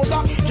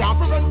soda. Can't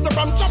prevent us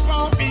from chop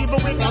off evil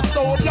with a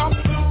soldier.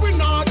 We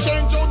not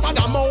change out of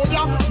the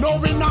modia.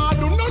 No, we not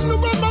do nothing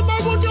but remember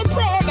what you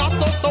proud of.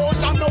 So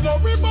soldier, no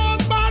worry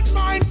about bad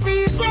mind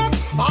people.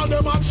 All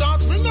them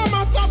actions, we no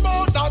matter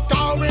about that.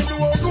 Cause we do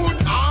good,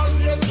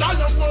 always shall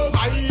you go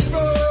by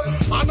evil.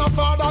 And a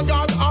Father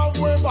God, how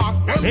we back.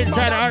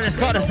 Inside the artist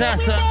called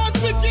Assassin.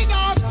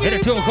 Hit a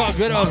tune called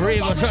Good Over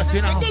Evil, trust me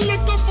now.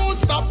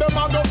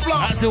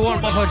 That's the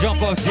warm up or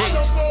jump up thing.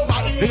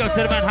 Big up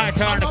to the man High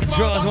Tower and the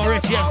controls, one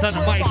Richie Epps on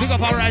the mic. Big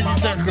up our Rising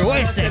Sun crew.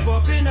 Wait a second.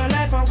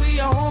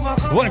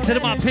 Wait to the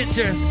man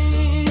pictures.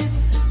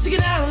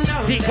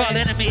 Team called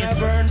Enemies.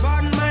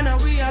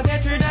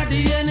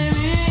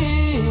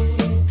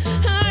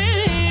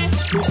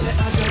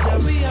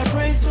 We are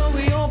praised so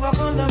we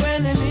overcome the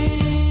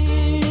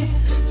enemy.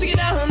 Sing it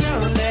down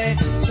there.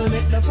 So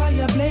make the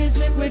fire blaze,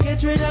 make we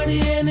get rid of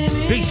the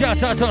enemy. Big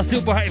shout out to our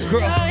super hype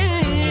crew.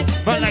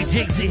 But like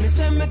Jigsy. Me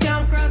say me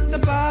can't cross the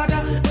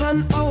border.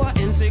 And our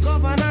NC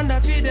govern and I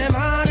feed them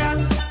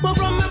harder. But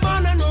from me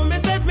born I know me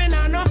said me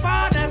not no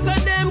father. So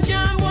them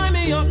can't boy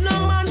me up,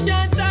 no man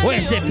can't tie me up.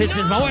 Where's the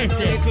pictures, man? Where's the?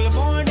 Little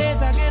more days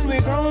again we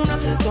grown.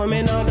 So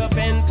me not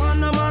depend on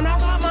no man, I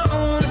got my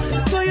own.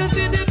 So you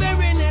see the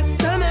very next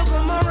time I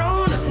come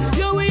around.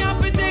 Yo, we have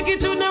to take it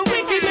to the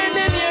wicked and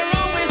then hear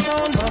how we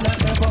sound. But I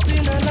step up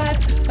in the light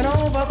and I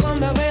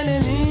overcome the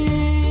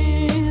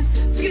enemies.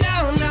 Sit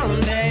down there.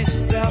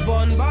 We are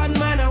born bad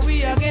man and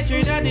we are get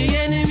rid of the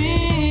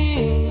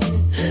enemy.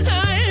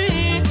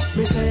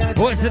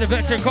 Voice to the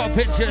veteran called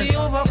Pictures.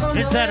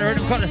 Inside the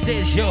Rhythm Called the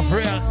Stage Show for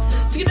real.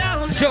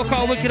 Show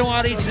called Wicked and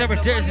Wild each and every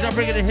Thursday. Don't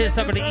forget to hit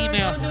some of the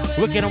email.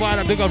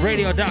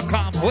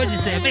 wickedandwild@bigupradio.com. What did you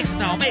say? Mix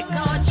now, mix. A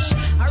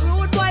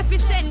rude boy fi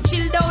send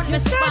chill down my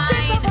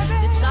spine.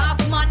 The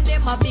soft man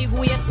them a big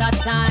waste of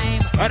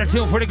time. Got a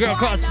tune for the girl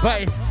called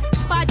Spice.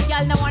 Bad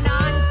girl no wanna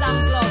hands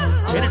and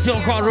gloves. Got a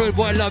tune called Rude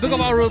Boy Love. Big up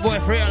our Rude Boy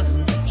for real.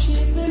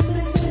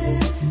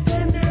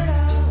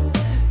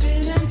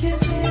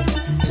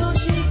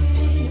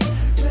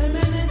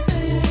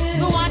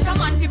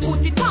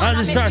 I'll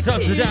just start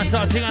up to dance,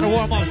 I'll sing on the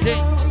warm-up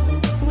thing.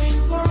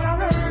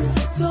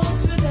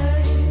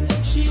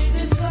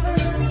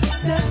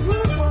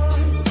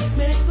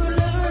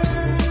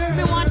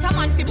 Me want a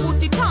man to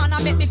put it on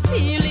and make me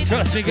feel it.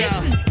 Trust me,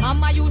 girl.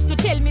 Mama used to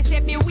tell me,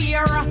 say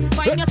beware.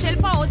 Find yourself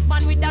a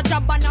husband with a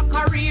job and a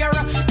career.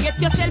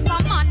 Get yourself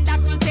a man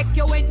that will take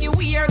you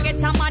anywhere. Get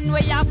a man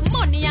where you have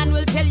money and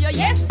will tell you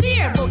yes,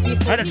 dear. But I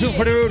had a tune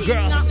for the rude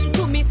girl.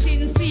 To me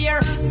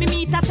sincere. Me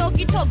meet a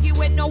tuggy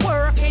when no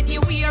work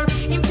anywhere.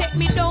 Him take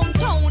me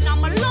downtown,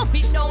 I'ma love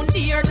it down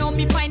there. Now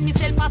me find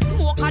myself a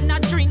smoke and a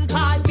drink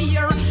all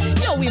beer.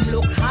 Yo, him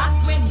look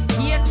hot when he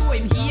came to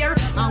him here.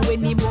 And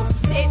when he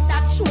upset,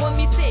 that show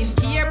me same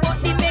care. But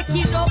he make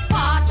it up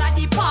part of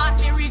the part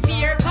me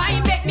revere. Cause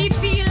he make me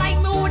feel like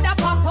me woulda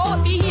pop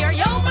out me here.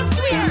 Yo, me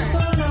swear.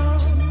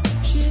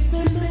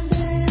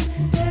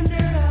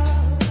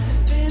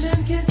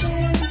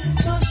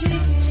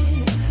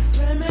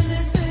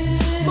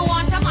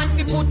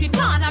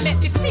 I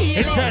make me feel.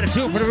 Inside the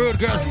tune for the Rude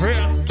Girls for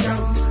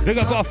real. Big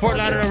up all Fort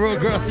Lauderdale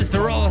Rude Girls,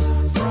 Sister Rose,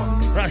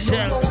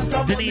 Rochelle,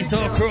 Denise,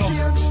 all crew.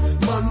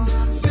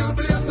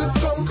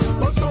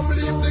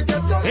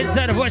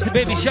 Inside the voice of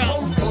Baby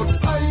Shop.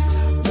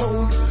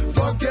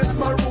 Forget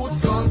my roots,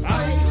 cause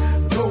I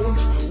don't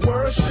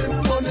worship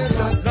money,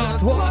 that's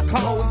not what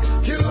counts.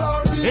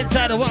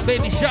 Inside the One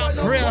Baby Shop,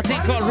 for real, a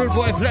thing called Rude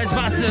Boy Pledge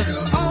Massive.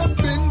 I've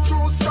been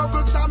through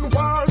struggles and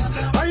wars.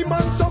 I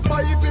man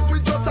survive it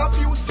with just a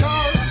few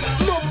scars.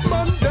 Enough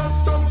man dead,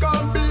 some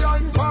gone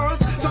behind bars.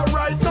 So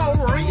right now,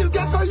 real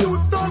ghetto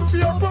youth don't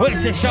fear for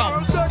the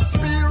shop?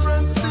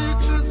 Experience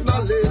teaches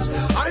knowledge.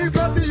 I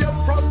graduated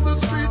from the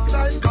street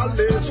like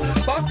college.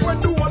 Back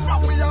when the one that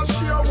we are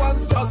share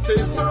one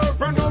sausage.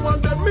 Every now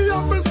and then me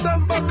have to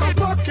stand back a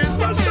pocket.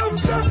 But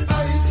sometimes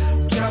I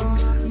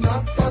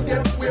cannot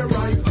forget where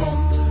I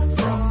come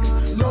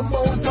from. No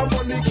amount of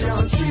money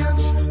can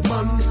change.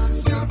 Man,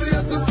 still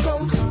blaze the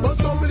skunk. But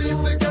some leave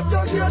the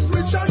ghetto get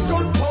rich and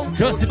don't punk.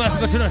 Just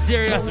massive to the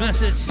serious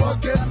message.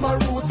 Forget my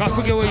roots. Can't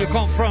forget where you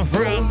come from,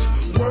 for real.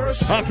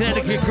 How can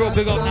the crew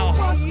big up now?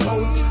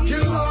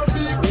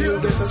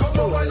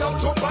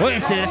 Wait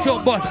a second, it's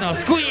your boss now.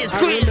 Squeeze,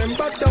 squeeze. I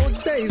remember those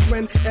days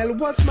when hell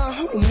was my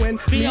home. When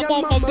me and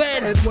mama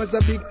bed was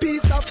a big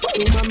piece of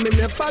foam. And me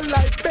never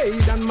like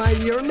paid and my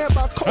ear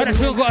never come. And the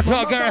still go to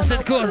our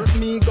Garrison Cool.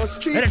 Me go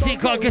street. And the thing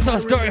called Get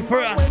Some Story for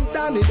us. When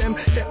Danny them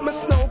get my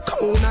snow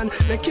cone and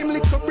make him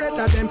lick a bread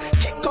of them.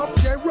 Kick up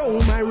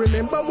Jerome. I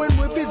remember when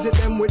we visit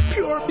them with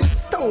pure big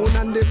stone.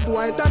 And the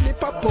boy Danny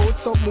pop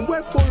out something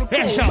we're full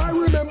cone. I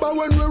remember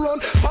when we run,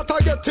 but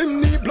I get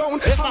him knee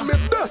blown. And my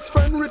best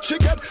friend Richie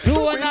get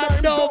doing I'm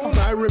down.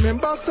 I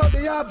remember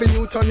Sunday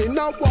Avenue turning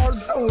a war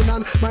zone.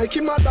 And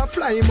Mikey mother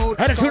fly him out.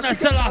 And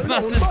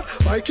but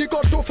Mikey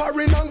got too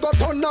foreign and got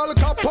on Al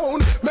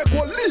Capone. Make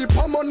one leap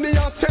of money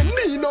and say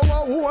Nino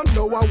I won't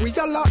know how we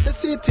allot the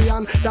city.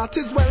 And that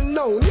is well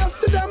known.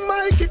 Yesterday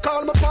Mikey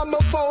called me from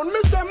my phone.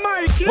 Mr.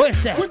 Mikey,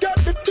 we got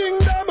the thing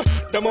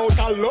them out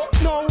a lot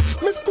now.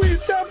 Me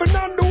squeeze 7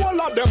 and the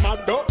whole of them I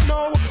don't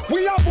know.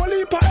 We have one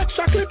leap of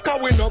extra clip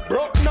cause we no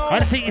broke now. What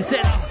the thing you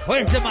said?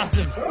 Where's the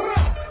massive?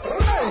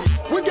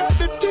 We got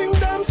the thing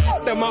them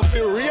so them have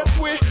to rate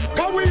we.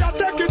 Cause we are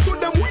taking to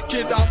them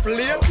wicked up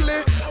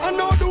lately. And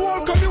now the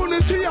whole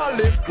community are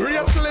live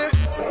greatly.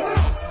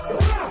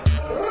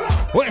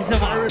 Where's the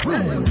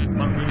massive?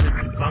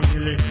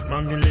 Bangili,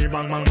 bangili,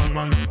 bang bang bang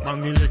bang,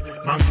 bangili,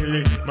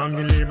 bangili,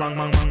 bangili, bang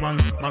bang bang bang,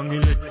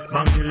 bangili,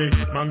 bangili,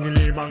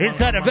 bangili, bang.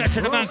 Inside a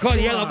veteran, a man called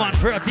Yellow Man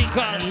for a thing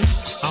called.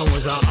 I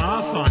was an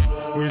orphan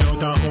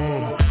without a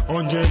home,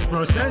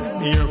 100%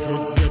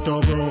 barefoot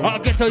ghetto grown. Oh,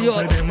 ghetto yo.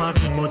 So they mark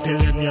him out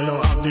till him yellow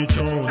up the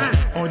throne.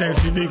 Oh, they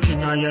see the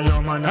king a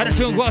yellow man. And the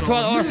tune go to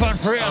all orphan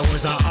for real. I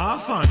was an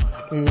orphan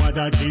who had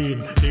a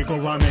dream. The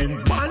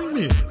government banned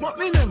me, but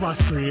me never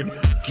scream.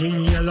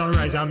 King Yellow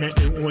Rise and make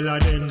the whole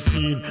of them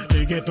scene.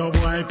 They get a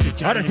boy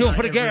picture. How the tune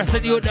for the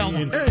Garrison you down?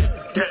 Hey,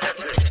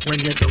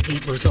 when ghetto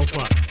people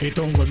suffer, it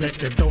don't go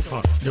make them tougher.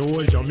 The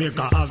whole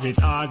Jamaica have it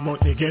hard, but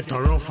they get a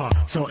rougher.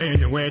 So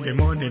anyway, the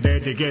money there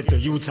they get the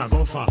youths a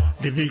gopher.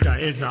 The bigger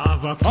heads now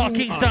have a crew. Oh,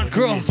 Kingston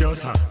crew.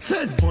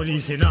 Send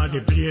police in all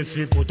the place,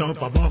 we put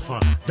up a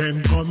buffer. Them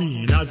come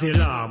in as a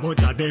law,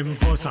 but a them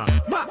fusser.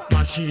 Back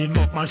machine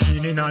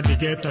in all the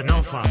ghetto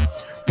nuffer.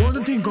 What do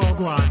you think I'll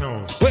go on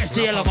now? Where's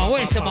the yellow man?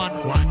 Where's the man?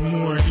 One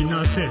more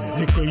innocent,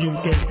 little you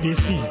get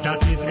disease. That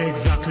is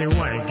exactly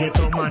why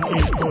ghetto man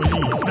is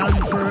police.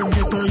 Stand firm,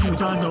 ghetto you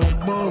don't know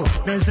more.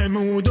 They say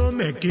me who don't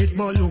make it,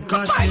 but look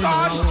at me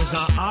now. I was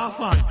a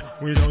orphan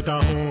without a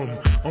home,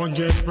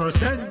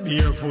 100%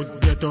 barefoot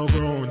ghetto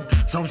grown.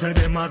 Some say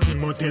they mark him,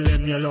 but tell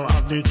them yellow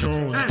have the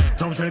throne.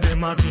 Some say they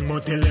mark him,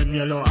 but tell them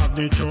yellow have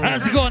the throne.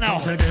 How's it go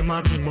now? Some say they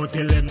mark him, but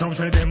tell them. Some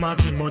say they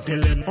mark him, but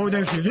tell them. Oh,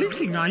 them see the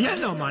king a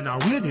yellow man, I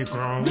wear the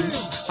crown.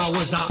 I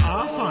was an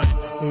orphan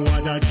who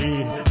had a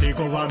dream. The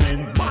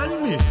government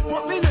banned me,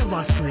 but me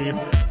never scream.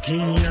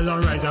 King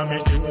Yellow Rise and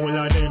make the whole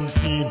of them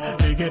scene.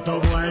 They get a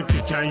boy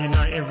picture in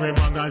every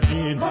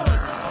magazine.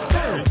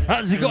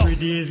 How's it go? Every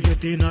day is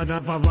getting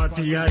another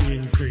poverty a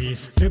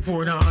increase. The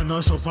poor now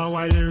no suffer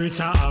while the rich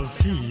have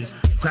fees.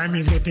 Crime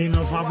is getting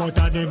off about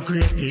them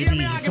create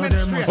babies. So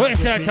them must where's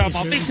that talk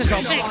about? Mix it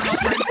up, mix.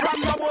 From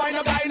the boy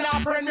no buy no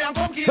friend me and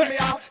come kill me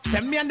out.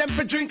 Send me and them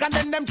for drink and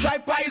then them try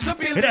pies up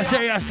pill me out.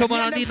 Serious,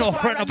 someone I need no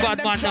friend of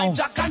bad man now.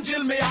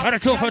 And I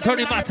talk for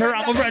Tony Matter,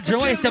 I'm a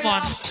brethren, where's the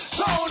man?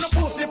 So no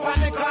pussy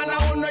panic and I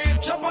wanna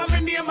eat chop on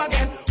me name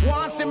again.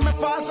 Once in me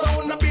fall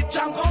so no bitch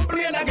and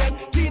complain again.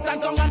 Teeth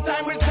and tongue and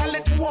time will tell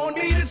it won't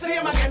be the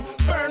same again.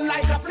 Burn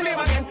like a flame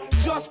again,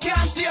 just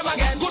can't tame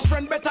again. Good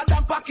friend better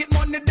than pocket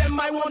money, them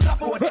I won't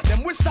afford.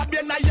 Them will stab you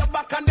in your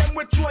back and them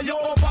will throw you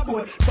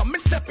overboard. So me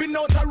stepping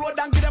out the road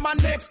and give them a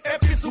next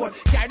episode.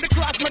 Carry the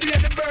cross, me lay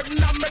the burden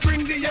and me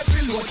bring the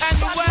heavy load. And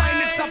bad mind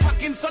it's a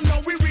packing, so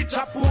now we reach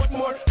a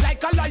Portmore.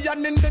 Like a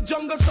lion in the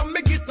jungle, so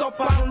me get up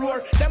and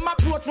roar. Them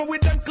approach me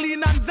with them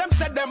clean hands, them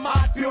said them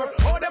heart pure.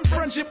 Oh, them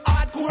friendship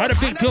hardcore. Had a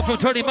big tour from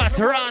Tony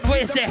Matter on,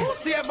 where's that?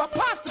 Pussy ever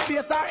pass the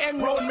face or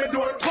hang round me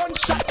door.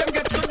 Gunshot them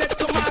get to death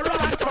tomorrow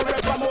and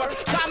forevermore.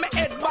 Cause me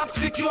head back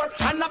secure.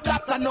 And of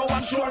that I know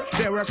I'm sure.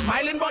 They were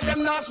smiling, but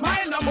them not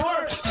smile no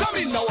more. So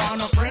me no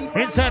want a friend.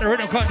 Inside the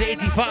rhythm called the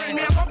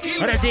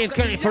 85. Under Dave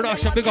Kelly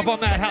production, big up on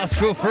Madhouse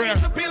crew for real.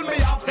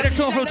 And the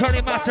two from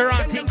Tony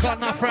Masteron, team called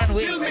Not Friend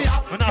Week.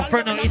 We're not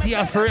friend no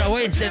ETR for real.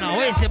 Wasting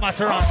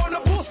Masteron. I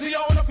wanna pussy,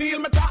 I wanna feel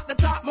me talk the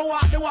talk, me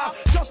walk the walk.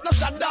 Just no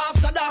shut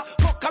after that.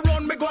 Fuck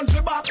around me guns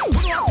me back. When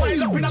I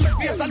smile up in my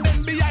face and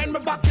then behind me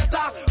back you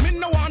talk. Me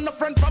no want no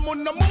friend from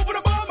on the move with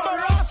the bomb or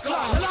rascal.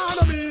 Well, I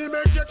know me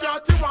make you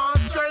cat you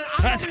want straight.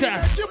 I know me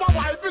make you a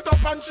wife it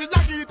up and she a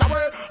get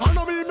away. I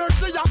know me make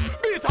she a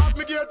beat off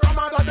me gate from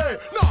other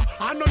day. No,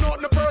 I know not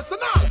the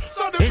personal.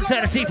 So the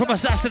inside the team from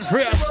Assassin for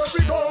real.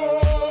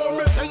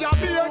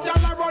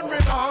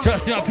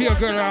 Trust me, a pure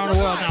girl around the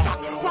world now.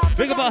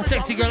 Big up all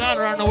sexy girl out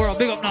around the world.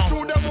 Big up now.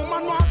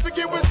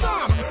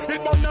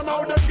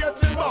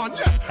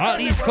 All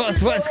East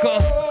Coast, West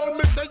Coast,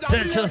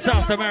 Central,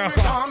 South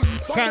America,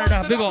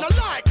 Canada, big up.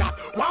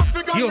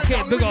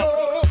 UK, big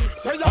up.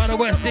 On the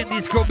West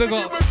Indies crew, big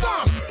up.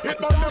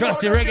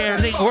 Trust me, reggae,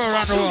 everything, world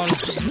around the world.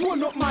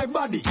 Run up my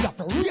body, you have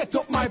to rate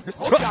up my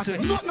trust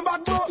me. Nothing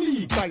about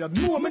me, cause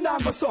you know me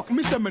not go suck.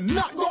 Me say me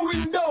not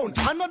going down.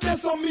 I know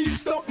there's some me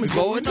stuck. Me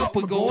going up,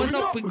 we going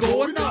up, we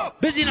going up.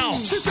 Busy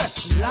now. She said,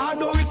 Lord,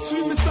 oh, it's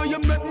sweet, me so you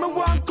make me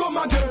want come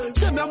again.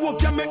 Them a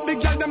walk, you make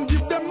the girl, them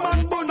give them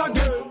man bun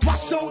again.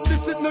 Wash out this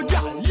is no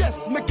girl, yes,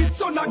 make it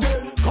son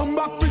again. Come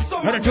back with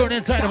some. Gotta turn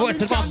inside the voice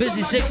of my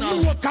busy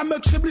signal. Walk and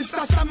make she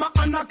blister summer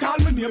and I call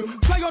me name.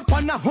 Fly out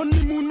on a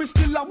honeymoon, me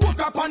still a walk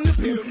up on the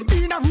plane.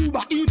 In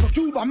Aruba, even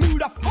Cuba, me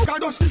would have fuck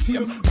just the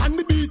same. On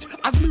the beach,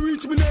 as me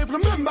reach me name,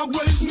 remember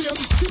well his name.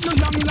 Sitting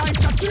long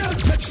like a trail,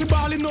 make she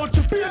balling out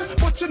to feel.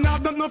 But you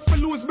not done enough for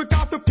lose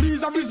because to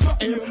please her is my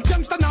aim.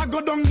 Youngster now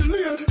go down the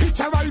lane, hitch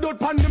a ride out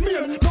on the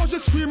main. Now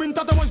she screaming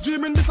that I was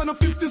dreaming this on a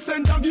 50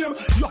 cent a game.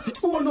 You have to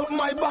own up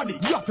my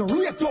body, you have to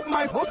rate up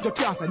my foot. You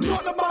can't say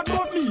nothing about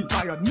me,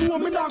 I know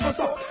me not go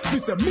stop. Me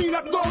say me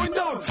not going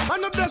down,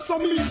 I know there's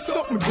some me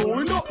stuff. Me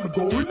going up, me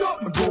going up,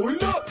 me going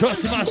up.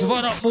 Trust me, massive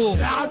one up move.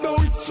 I know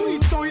it's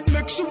sweet, so it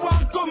makes you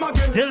want to come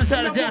again. The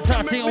inside the dance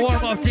out thing, a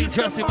warm up thing.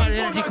 Trust me, man,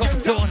 the energy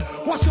comes soon.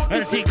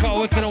 And the thing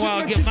called Wicked a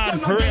while, get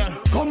mad for real.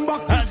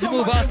 As you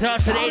move out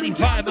to the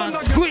 85, man.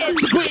 Squeeze.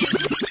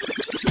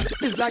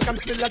 It's like I'm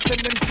still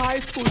attending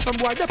high school. Some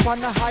boy up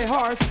on a high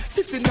horse,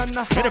 sitting on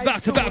a high stool.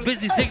 Back-to-back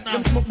busy signal.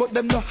 Them smoke, but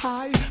them no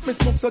high. Me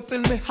smoke so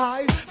till me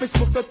high. Me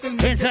smoke so till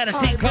me inside the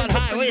thing called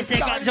high. Where you say,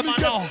 ganja man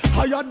now?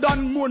 Higher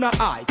than Mona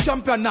Eye,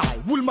 Champion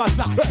Eye, Woolman's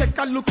Eye. Take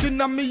a look in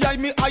at me eye,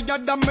 me higher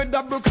than me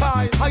double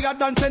high. Higher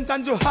than St.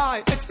 Andrew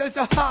High,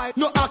 Excelsior High.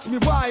 No ask me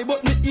why,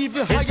 but me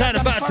even higher inside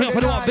than Fahrenheit. Inside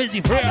the bad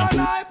busy prayer.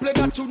 I play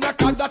that tune,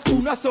 cause that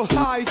tune so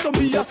high. So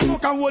me a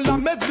smoke and hold a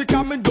meds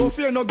because me don't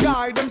fear no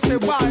guy. Them say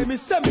why, me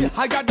say me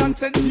higher than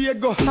St.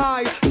 Diego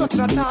High. Touch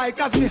not high,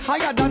 cause me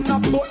higher than a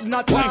but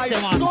not high.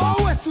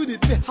 Go west with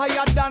it, me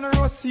higher than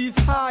Rossi's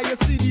high. You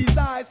see these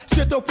eyes,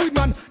 straight up with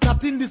man,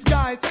 not in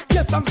disguise.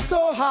 Yes, I'm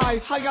so high,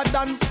 higher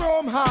than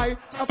from high.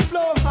 I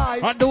flow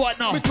high. Under what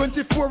now? Me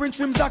 24-inch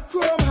rims are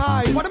chrome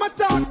high. What am I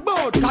talking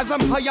about? Cause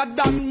I'm higher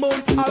than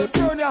Mount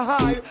Alvernia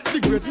High. The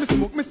great me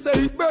smoke, me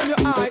say it burn your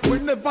eye.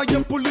 Whenever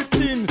you pull it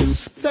in,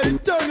 say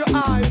it turn your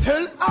eye.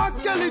 Tell R.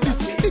 Kelly this,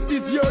 it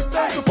is your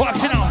turn to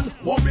watch it out.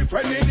 Won't be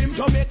friending him,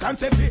 Jamaican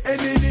say be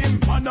ending him.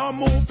 Man a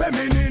move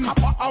feminine,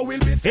 I will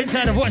be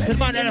inside the voice of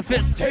man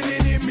elephant.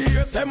 Telling him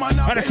here, say man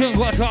a the tune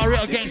go to our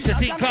real gangster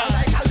team called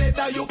like a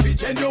leather you be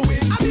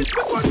genuine. And it's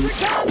because we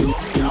can't go.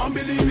 Can't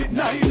believe it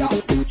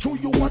neither. Show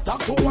you what I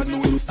go and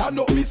know you stand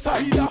up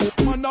beside her.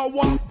 Man a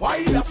walk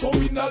wider, so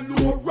in a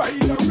low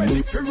rider.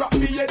 Ready for rap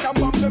me head and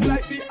bomb them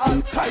like the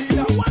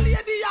Al-Qaeda. One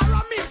lady you're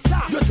a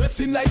mister. You're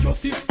dressing like your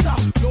sister.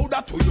 Know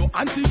that to your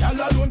auntie, y'all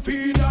alone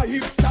feeling a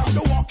hipster.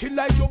 You're walking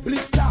like your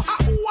blister.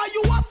 Who are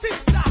you a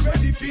sister?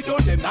 Ready for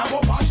done them, now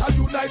go partial,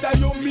 you neither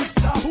you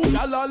mister. Two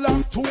y'all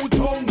along, two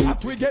tongue,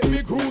 that will get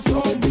me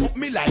gruesome. Put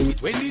me like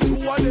it when the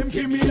two of them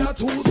give me a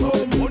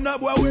twosome. One a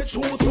boy with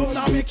twosome,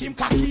 now make him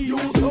cocky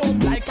use some.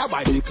 Like a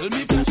bicycle,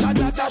 me flash and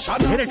a dash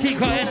and a the team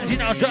called Energy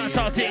now, dance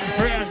out thing,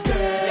 friends.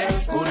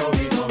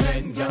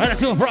 And the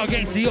two pro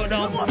gangster, you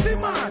know.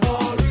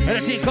 And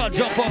the team called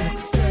Jump Up.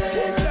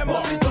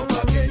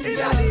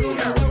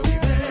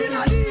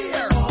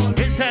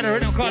 Inside the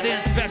rhythm called the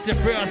Inspector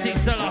Prayer, sing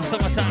sell off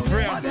summertime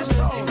prayer.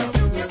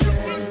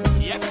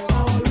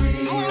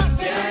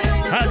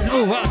 As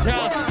move out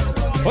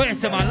out.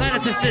 Waste them on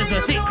line to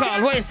scissors, team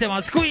called waste them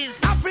on squeeze.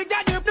 Africa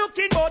deep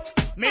looking but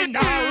me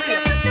nah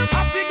rape.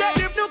 Africa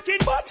deep looking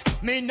but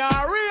me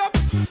nah rape.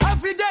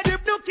 Africa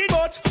deep looking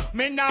but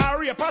me nah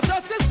rape. I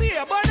just to see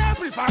but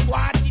every fan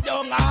want it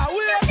down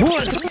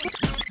away.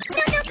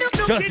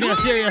 Just be a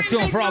serious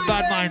tune for our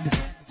bad mind.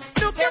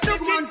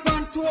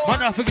 Man,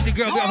 don't forget the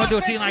girl, we have to do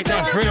a thing like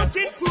that, for real.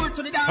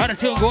 And the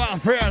tune go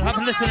out, for real. Have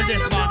to listen to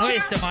this, man.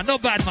 Waste it, man. No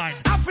bad mind.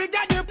 Africa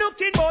deep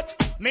looking but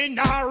me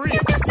nah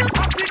rape.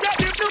 Africa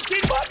deep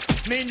looking but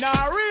me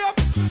nah rape.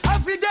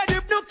 Africa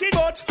deep looking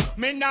but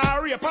me nah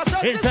rape.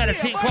 Inside the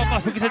team, come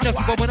on, forget the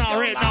but we're not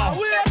rape now.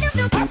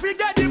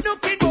 Africa deep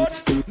looking but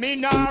me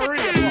nah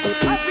rape.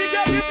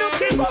 Africa deep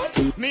looking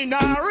but me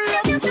nah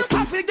rape.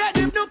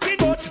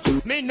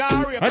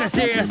 rape. I'm a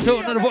serious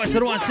tone of the voice of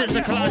the one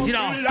sister class, you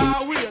know.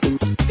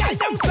 Tell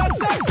them so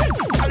sexy,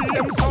 tell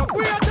them so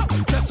great.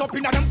 Dress up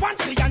in them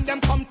fancy and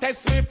them come test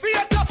me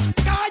fate.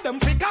 Guide them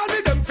fi call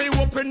me, them fi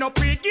open up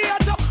the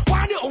gate.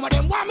 Why the over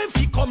them want me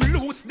fi come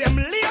loose them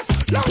lace.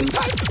 Long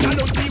time, I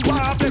don't see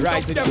why I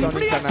Rising Sun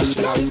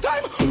Int'l. long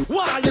time,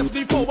 why left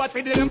the forward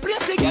fi them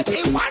place to get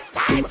in one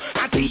time.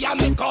 I see ya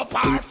make up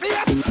our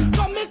face.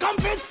 Come me come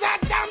fi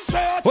set them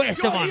straight. Where's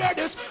the one? Hear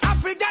this? I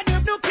forget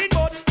them looking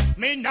but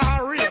me nah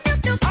rape.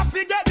 I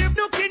forget them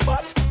looking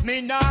but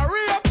me nah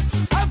rape.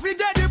 I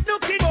forget them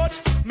looking but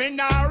me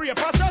nah rape.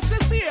 I just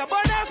to see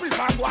but every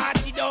man want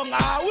it down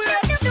away.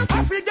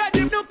 I forget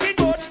them looking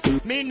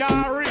but me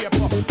nah rape.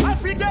 I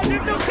forget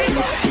them looking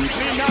but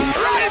me nah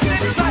rape.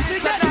 I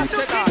forget them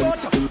looking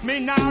but me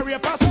nah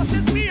rape. I just to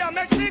see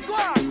Mexico.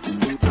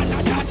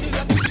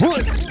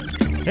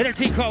 In a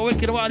team called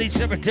Wicked Wild each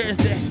and every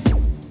Thursday.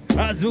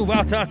 Let's move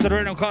out after the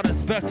rhythm called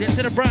Inspector.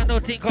 Into the brand new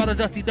team called the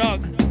Dusty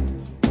Dog.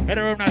 In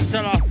the room that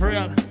start off for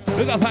real.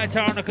 We got High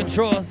Tower on the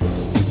controls.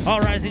 All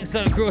Rising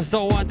Sun crew,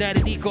 so one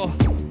Daddy Nico.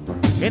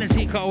 In a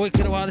team called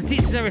Wicked Wild. It's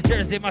each and every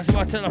Thursday. Much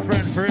about tell a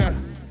friend for real.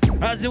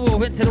 As we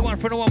move into the one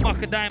for the one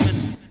Maka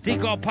Diamond.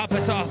 Team called Pop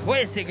It Off.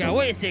 Wait a second,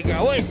 wait a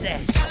second, wait a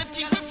second.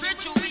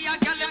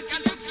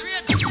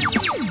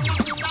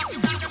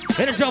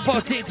 In a jump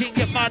out team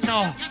get mad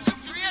now.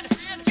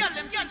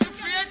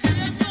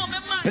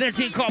 And then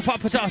team called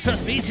Pop It Off,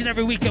 trust me, each and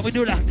every weekend we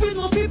do that. We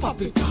know fi pop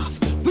it off,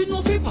 we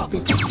know fi pop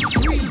it off.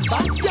 Real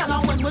bad gal,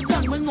 and when we're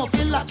done, we know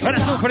fi lock it Let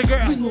us know off. for the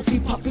girl. We know fi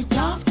pop it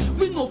off,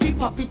 we know fi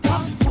pop it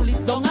off. Pull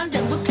it down and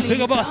then we clean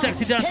Think it about off.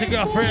 sexy dancing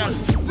girl for real.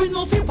 We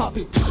know fi pop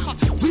it off,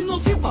 we know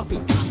fi pop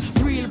it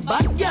off. Real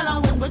bad gal,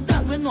 and when we're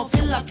done, we know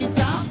fi lock it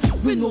off.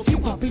 We know fi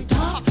pop it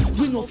off,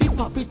 we know fi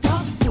pop it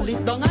off. Pull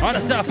it down and All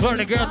the South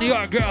Florida girl, New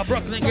York girl,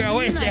 Brooklyn girl,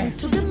 wait there.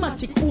 to the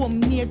matic,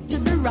 home near to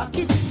the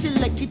rocket.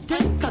 Select it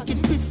and cock it,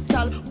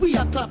 pistol. We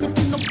are clap it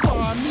in the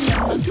bar. Me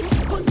and you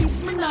police,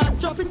 me not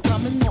drop it,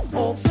 coming no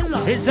awful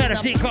lot. Inside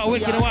a team called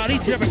Wicked Wild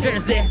each and every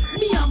Thursday.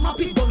 Me and my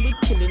big gun with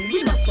killing.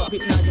 We not stop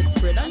it, now get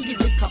spread and give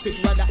it cop it.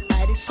 Rather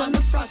hide it from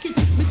the frock it.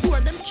 Before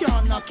them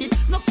can't knock it,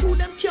 no fool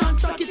them can't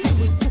track it.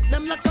 We cook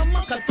them like a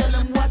maca, tell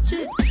them watch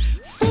it.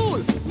 Fool,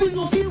 we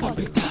know fi pop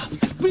it up,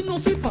 we know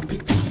fi pop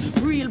it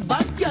up. Real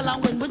bad girl, and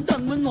when we're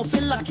done, we know fi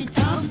lock it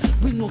up.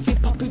 We know fi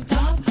pop it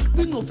up,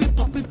 we know fi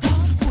pop it up.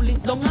 Pull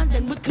it down and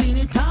then we clean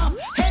it up.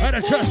 And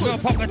the trust will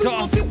pop it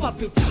off.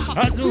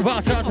 Let's move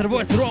out to the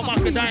voice of the Raw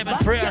Maka Diamond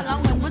for real.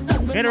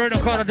 In the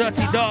rhythm called a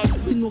Dirty Dog.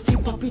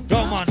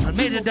 Go man,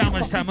 major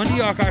damage time. A New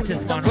York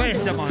artist man, wait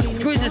a man.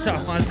 Squeeze it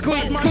up man,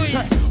 squeeze.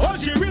 Oh,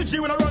 she real, she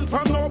when I run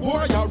from no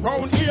boy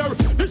around here.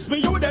 This me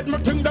you dead, me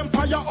think them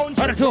fire on.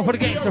 And the two for the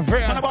gangster for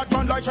real. And about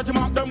man like shut him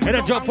out them. In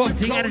a jump up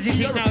thing, energy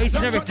thing now, each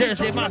and every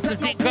Thursday, massive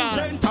thing called.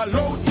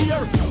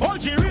 Oh,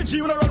 she real,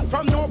 she when I run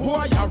from no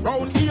boy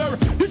around here.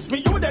 This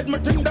me you dead, me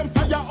think them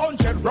fire on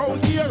shed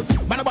round here.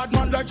 Man about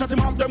man like shut him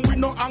out them with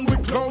no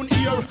angry clown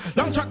here.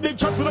 Long chat, big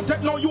chat, we don't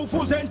take no you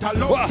fools ain't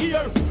alone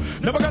here.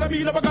 Never gonna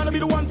be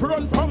the one to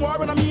run from war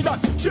when I need that.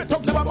 Shit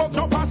up, never buck,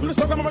 no pass me the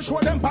stuff, I'ma show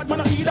them bad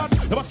man I need that.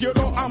 Never scared,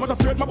 no, I'm not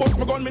afraid, my boss,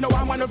 my gun, me no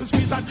I'm one of the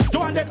squeeze that. You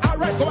want that,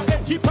 alright, go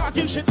ahead, keep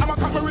talking shit, I'ma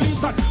cut me release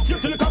that. See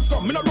till the cops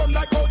come, me no run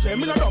like OJ,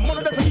 me no run, none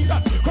of them need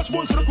that. Crush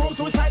bones to the chrome,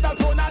 suicidal,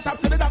 throw not up,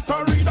 so the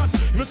doctor read that.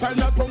 If you style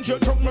that punch,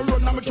 you'll choke me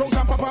run, I'm a choke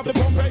and pop off the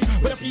pump, right?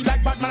 But I feel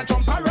like bad man, I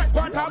jump, alright,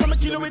 part out, I'ma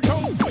kill you with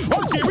tongue.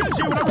 Oh, she will,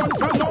 she when I run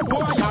from no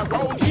boy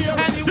around here.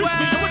 Anyway,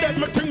 this me, dead,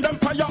 me bring them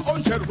fire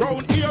on shed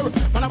round here.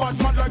 Man about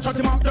man like shut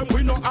him out them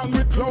with no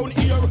angry clown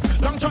here.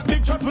 Long shot,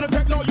 big shot, when I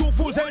take no you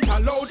fools ain't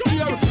allowed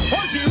here.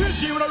 Oh, she will,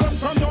 she when I run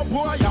from no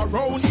boy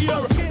around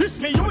here. This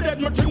me, you dead,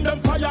 me bring them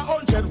fire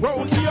on shed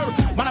round here.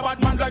 Man about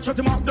man like shut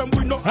him out them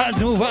with no. Let's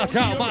move out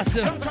town,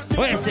 massive.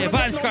 Wait a second,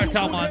 Vibes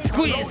Cartel man,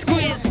 squeeze.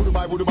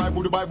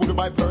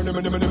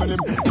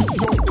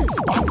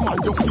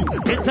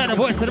 Inside the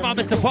voice of the man,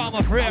 Mr.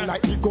 Palmer for real.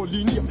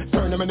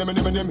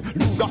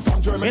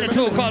 In a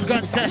tool called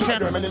Gun Session.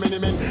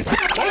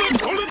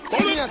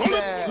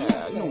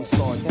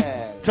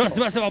 Trust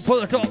me, I'll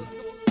pull it up.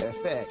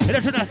 In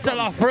a tune that sell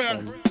off for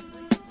real.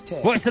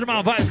 Voice of the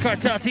man, Vibes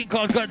Cartel, team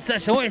called Gun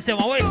Session. Wait a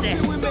second, wait a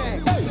second.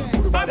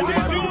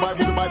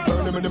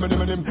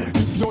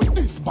 If you're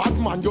this bad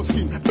man, your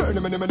skin burn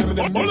him,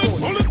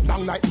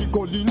 long like he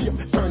go linear,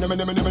 burn him,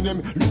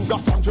 Luga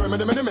from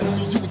Germany, we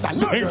use and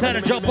murder. Inside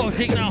the jump out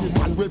thing now.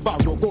 Man will bow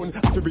your gun,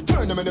 I feel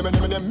return him,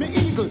 me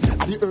eagle,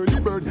 at the early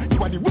bird, you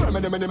are the worm,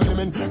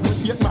 will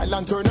eat my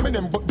lantern,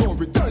 but don't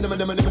return him,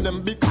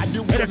 because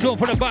you will. In the tune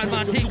for the bad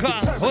man, team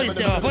called. Voice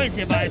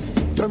it, boys.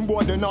 Them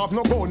boy they have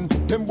no gun,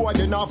 them boy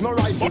they have no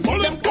rifle.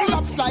 Them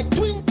collapse like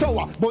twin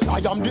tower, but I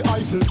am the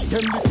Eiffel.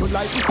 Them little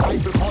like the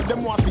Bible, all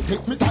them want to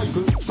take me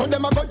title. So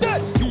them a go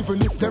dead,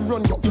 even if them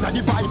run you in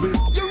the Bible.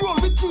 You roll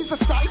with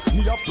Jesus Christ,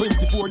 me have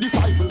 24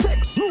 disciples.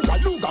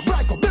 Luga,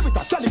 Brico,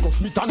 Bemita, Calico,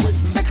 Smith and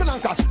Wesson.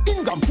 Ecolancash,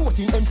 Ingham,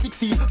 14,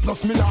 M16,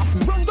 plus me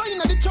laughing. Run go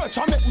in the church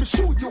and make me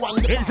shoot you on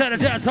the inside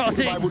the dance hall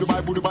thing.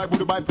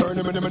 Burn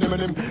him,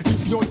 if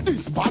you're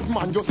this bad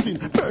man, your skin,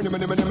 burn him,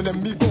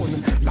 me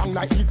gun. Long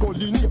like he go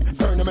linear,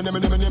 burn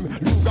him,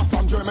 Luga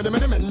from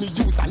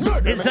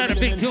Inside a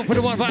big tune for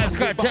the One Vibes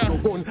Cartel.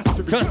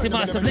 Trusty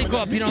Master, link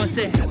up, you know what I'm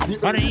saying?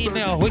 On an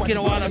email,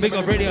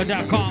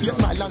 wickedandwild@bigupradio.com.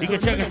 You can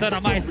check us out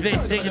on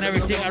MySpace thing and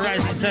everything at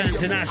Rising Sun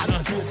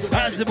International.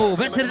 As the move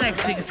into the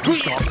next thing,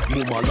 squeeze. And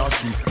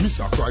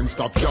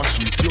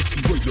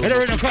the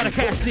rhythm called the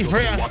Cassidy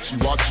Prayer. Back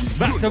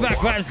to back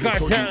Vibes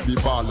Cartel.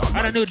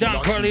 And a new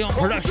Don Corleone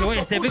production.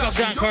 Wait, say big up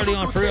Don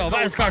Corleone for real.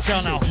 Vibes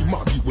Cartel now.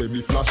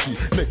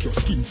 Make your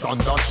skin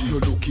sandashy. You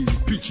looking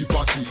pitchy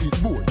patchy. It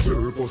bone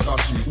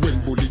purposashi.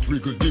 When bullet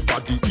wriggle the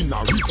body in a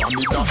river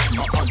me dashy.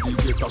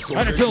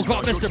 And a tune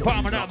called Mr.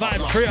 Palmer, that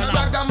Vibes for real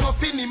now.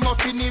 Ragamuffin,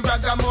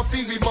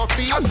 ragamuffin, we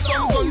muffy. And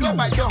some gun go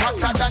bite your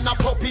hotter than a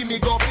puppy me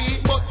guppy.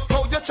 But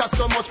how you chat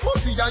so much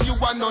pussy and you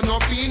want none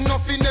of it.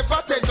 Nothing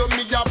never tell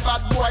me a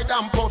bad boy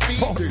than puffy.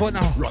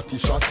 Ratty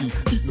shotty,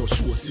 it no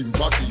show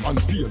sympathy. And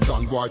pain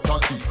than boy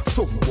tatty.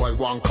 Some boy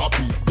want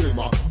copy. Them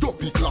a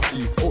dopey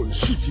clappy. All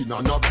shit in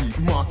a nappy.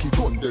 Mark it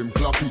on them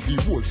clappy.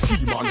 The whole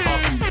scheme and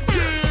happy.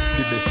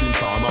 The best in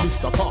farmer.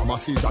 Mr. Farmer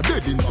says a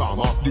dead in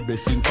farmer. The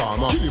best in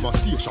farmer. Kill him a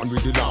station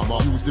with the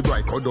llama. Use the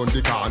bright cord on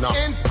the corner.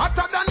 Ends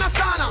hotter than a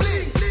sauna.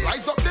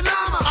 Rise up the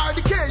llama.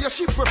 RDK, your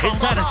ship from it's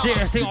not a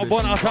serious thing on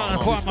one out on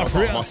the farmer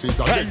for real. Rising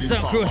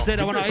Sun Crusade,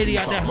 I want to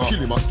idiot there.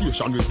 Kill him a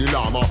station with the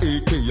llama.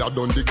 AK, you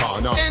done the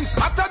corner. Ends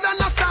hotter than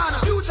a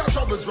sauna. Future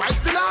troubles, rise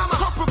the llama.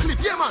 Couple clip,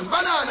 yeah man,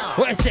 banana.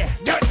 Where's that?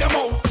 Get them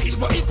out.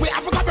 If we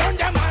have to burn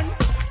them man.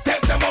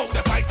 Take them out.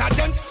 The fight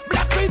against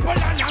black people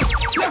and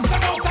left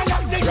them out and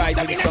lock them.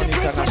 Rising Sun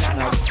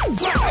International.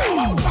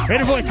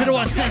 Ready voice to the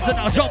one censor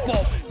now, jump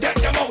up. Get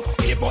them out.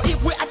 If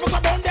we have to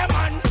burn them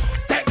man.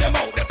 Take them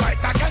out. The fight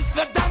against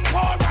the damn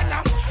poor and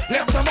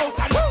left them out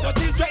and left the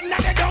children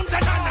and they don't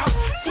and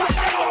swag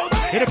them out.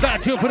 Hit it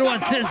back to for the one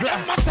sizzler.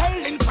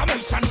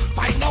 Information.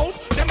 Find out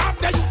them have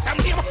the youth them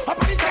name up on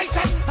the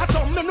station. And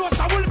some me know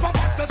some will pop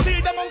up to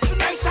see them on the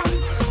nation.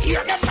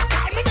 Hear them not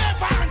call me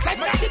never answer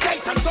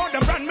meditation. So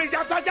them run me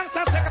as a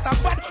youngster take a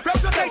bad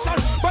reputation.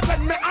 But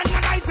when me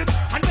analyze it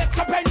and make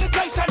a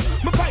penetration,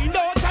 me find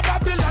out a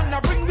Babylon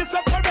and bring this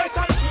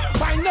separation.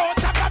 Find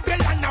out a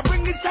Babylon and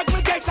bring this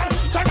segregation.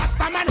 So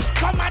Rasta man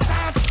come at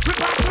us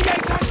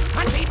repatriation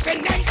and teach the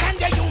nation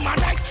the human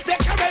rights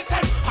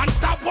declaration and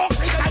stop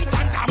walking like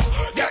them.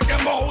 Get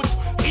them out.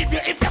 If you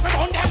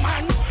own them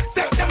man,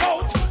 take them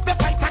out. The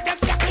fight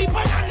against the people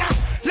and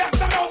let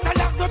them out and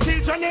lock the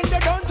children in the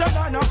dungeon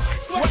and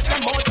switch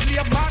them out,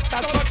 leave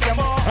masters, switch them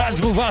out.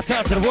 Let's move out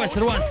to the voice of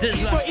the one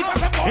sizzler.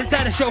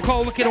 Inside a show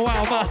called Wicked and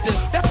Wild Masters.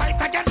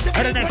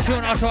 And the next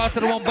tune also out to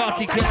the one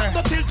Bounty Killer.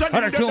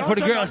 And a tune for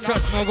the girls,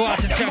 trust me, we'll go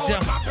out and check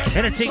them.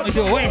 Anything we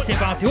do, what you say,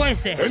 Bounty, what you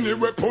say?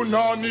 Anyway,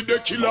 Punani the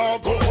killer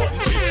go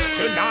hunting.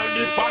 Send all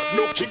the fat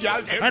no kill.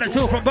 And a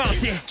tune from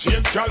Bounty.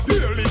 Change girl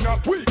daily,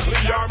 not weekly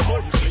or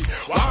monthly.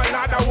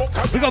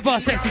 We got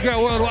Boss Sexy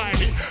Girl worldwide.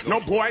 No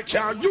boy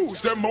can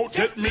use them out,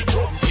 get me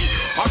jumpy.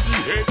 I be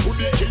head to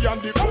the key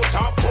and the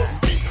butter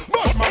pumpy.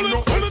 But man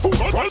no fool,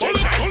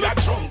 that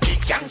chunky.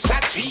 Can't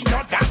see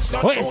no dance,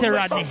 no show,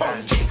 no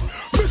funky.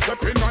 Me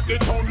stepping at the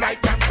town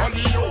like Don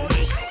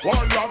Corleone.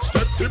 One love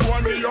step, the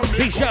one me on me.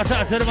 Big shout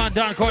out to the man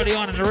Don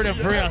Corleone and the rhythm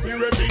for real.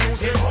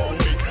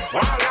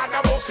 While I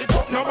the boss it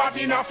up,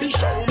 nobody nothing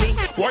show me.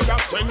 While I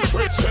send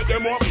straight, say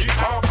them off, he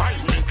can't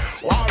find me.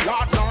 While I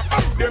not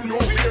hide them, no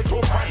way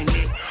to find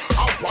me.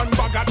 Out one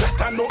bag of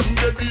that and nothing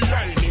they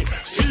behind me.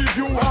 See if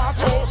you have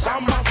house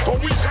and mask, how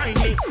we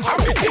shiny. How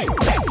we think,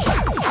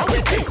 how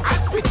we think,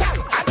 as we tell,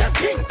 as a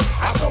king.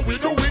 As so we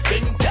do we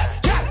think,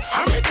 girl,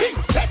 how we think,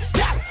 sex,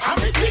 girl, how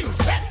we think,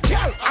 sex,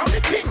 girl, how we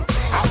think.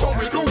 As so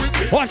we do we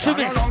think. Watch the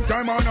mix.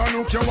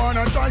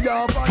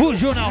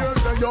 Who's you now?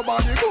 Your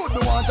body good,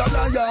 me want to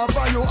fly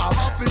for you. I'm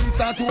a piece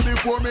to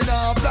before me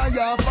now fly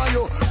for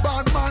you.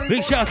 Bad man.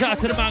 Big shout out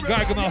to the man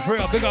Gargamel for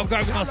real. Big up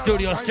Gargamel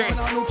Studio straight.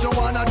 Look, you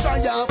wanna try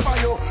for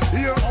you.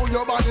 Hear how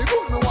your body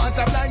good, me want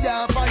to fly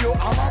for you.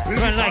 I'm a piece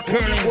man like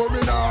curling.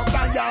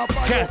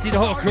 Chasty the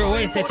whole crew.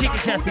 Wait, say chicken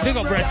chasty. Big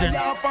up brethren.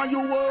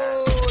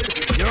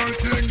 Your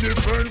thing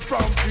different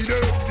from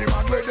them. The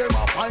man where them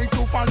a fight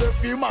to follow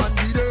the man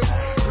be them.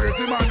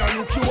 Crazy man a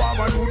look you have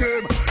a do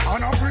them.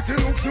 And a pretty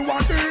looks you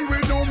want deal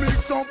with no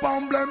mix up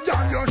and blame.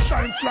 John you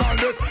shine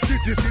flawless.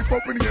 Titty slip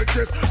up in your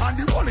chest. And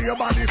the whole of your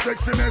body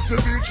sexiness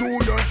to be true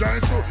your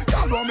dress. So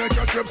y'all don't make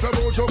your steps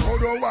about your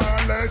code or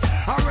wireless.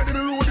 I'm ready to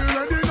rule the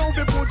ready now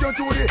to put you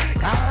to the.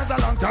 Cause a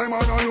long time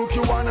I don't look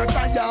you wanna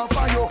try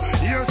for you.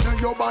 Here say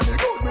your body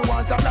good me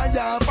want to fly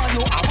for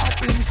you. I'm a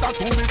piece of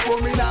two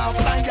before me now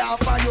fly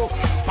for you.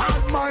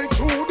 Bad my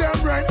true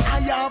them red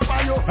higher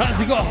for you. How's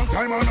it go?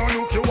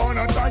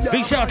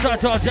 Big shout out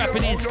to our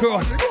Japanese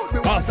crew.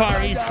 Our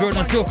Far East crew,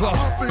 no super.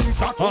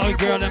 All the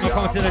girls that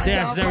come to the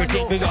dance and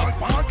everything, big up.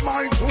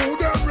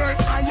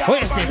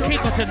 Wait a second,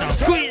 keep us in now.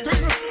 Squeeze.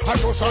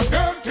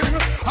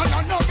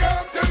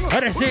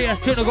 And a serious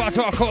tune to go out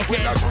to our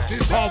cocaine.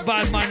 All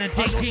bad man and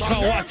think, keep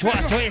on watch. Wait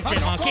a second,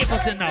 man. Keep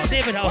us in now.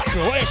 David House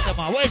crew, wait a second,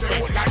 man. Wait a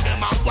second.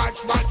 Watch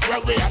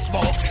where we are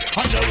smoke.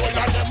 And the whole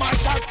of them are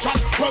chat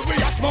where we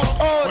are smoke.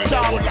 When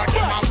the whole of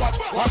them are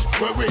watch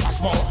where we are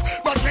smoke.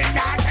 But we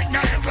not, we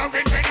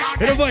not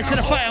the voice of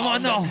the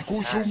fireman now.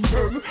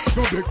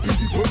 No big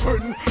people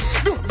friend.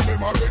 Done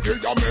them already,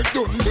 I make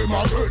done them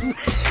again.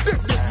 Them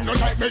no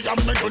like me, I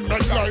make done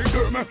not like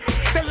them.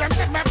 Tell them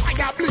set my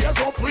fire blaze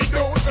up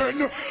without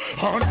end.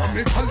 And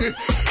me call it,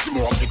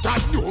 smoke it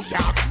at New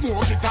York,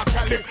 smoke it at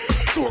Cali.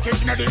 Smoke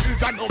it in the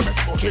hills and now me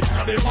smoke it in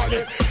the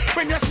valley.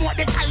 When you smoke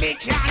the Cali,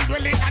 can't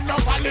dwell in no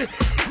valley.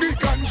 Me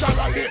ganja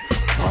rally.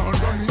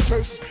 And me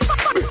says,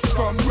 best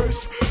from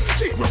west.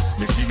 Serious,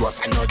 me serious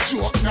and no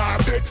joke nor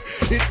bet.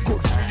 It's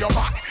good for your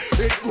back,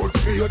 it's good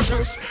for your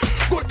chest.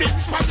 Good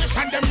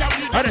disposition, them now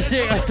we I just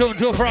say I don't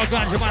do for a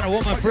ganja man, a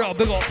woman for a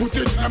big up. Put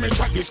it in me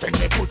chalice, then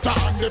they put her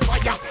on the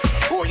fire.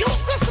 Who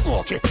used to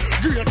smoke it?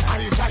 Great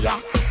Isaiah.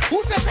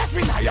 Who says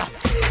Zephaniah?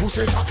 Who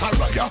says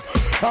Zachariah?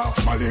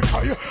 Ask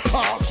Malachi,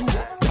 ask who?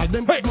 Tell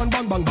them bad man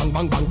bang bang bang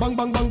bang bang bang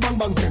bang bang bang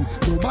bang them.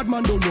 No bad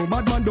man don't, no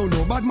bad man don't,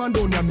 no bad man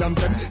don't yam yam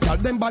them. Tell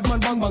them bad man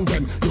bang bang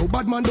them. No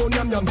bad man don't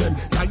yam yam them.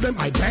 Tell them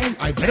I bang,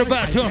 I bang. Little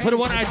bad tune for the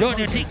one I don't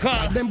you think call.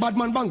 Tell them bad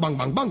man bang bang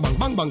bang bang bang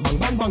bang bang bang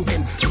bang bang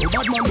them. No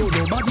bad man don't,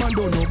 no bad man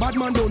don't, no bad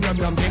man don't yam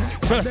yam them.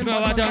 Trust me,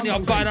 I down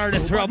your bad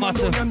artist real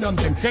massive.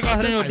 Check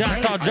out the new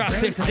dancehall drop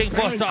 6 the thing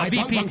bust off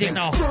BP thing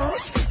now.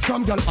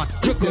 Slam gal hot,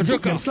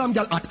 slam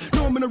gal hot.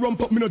 No, me no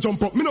rump up, me no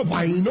jump up, me no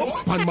whine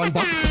up. Pan man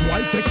back,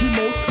 why take him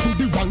out to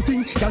the wrong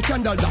thing? Gal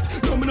candle that.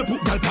 No, me no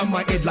put gal on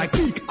my head like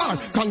peak or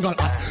kangal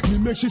hot. Me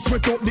make she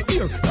sweat out the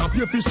ear. Now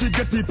your fish she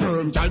get the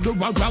perm. Gal do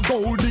rag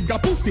go digga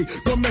pussy,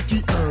 go make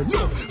it earn.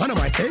 No, and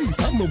my face,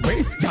 I'm my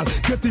waist, gal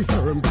get the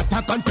firm. Got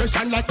a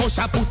confession like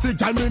Osha pussy,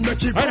 gal me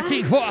make it burn.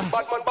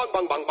 Bad man bang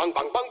bang bang bang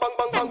bang bang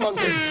bang bang bang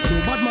bang. No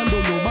bad man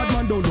don't, no bad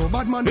man don't, no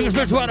bad man don't. Biggest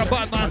bitch what a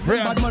bad man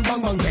friend. Bad man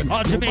bang bang them.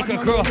 All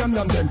Jamaica crew.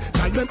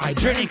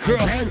 Journey crew.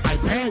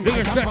 Big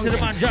respect to the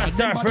man John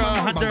Star for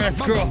Honduras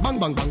crew.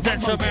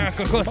 Central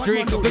America, Costa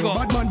Rica, big up.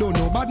 Bad man don't,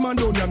 no bad man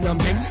don't yam yam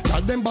them.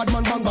 Tell them bad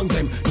man bang bang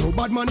them. No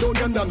bad man don't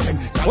yam yam them.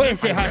 Wait,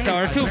 say hot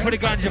hour 2 for the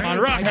ganja man.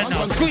 Rock head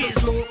now, squeeze.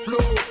 Slow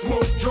flow,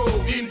 smoke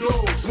Joe,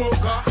 indoor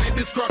smoker. See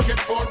this crockett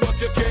for but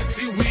you can't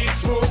see weed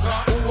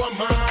smoker. Who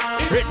am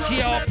I?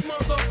 Richie up.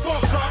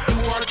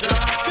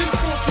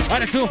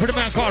 And a tune for the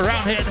man called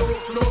Roundhead. Slow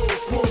flow,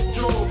 smoke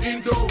Joe,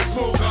 indoor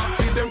smoker.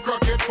 See them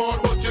crockett for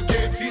but you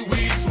can't see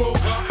weed smoker.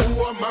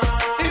 Who am I?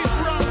 It's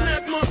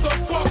Roundhead,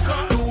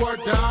 motherfucker. Do or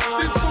die.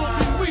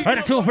 And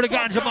a tune for the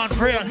ganja man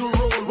friend. You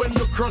roll when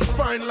you crunch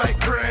fine like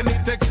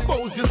granite.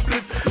 Expose your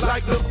split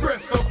like the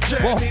breast of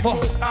Janet.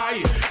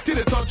 I till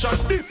it touch a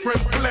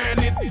different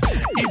planet.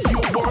 If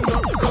you wanna,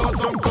 cause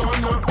I'm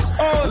gonna.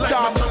 Oh, like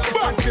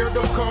my clear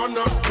the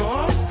corner.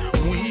 Cause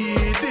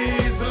weed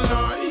is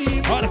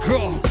life. On the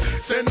crew.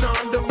 Send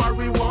on the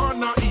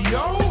marijuana,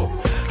 yo.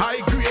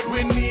 High grade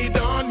we need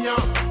on ya.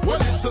 Well,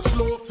 it's the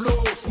slow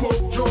flow,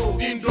 smoke Joe,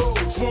 indoor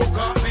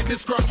smoker. See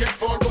this crockett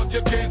fall, but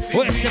you can't see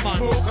me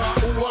smoker.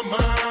 Who am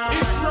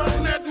I? It's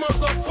Roundhead,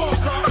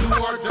 motherfucker. Do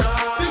or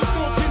die. Still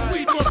smoking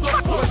weed,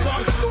 motherfucker.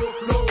 It's the slow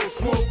flow,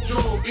 smoke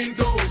Joe,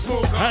 indoor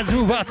smoker. Let's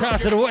move out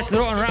to the west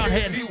throwing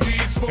Roundhead.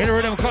 In a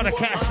rhythm called a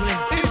Cashley.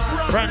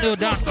 Brand new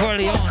Don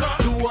Corleone.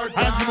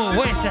 Let's move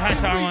west to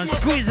hot hour one.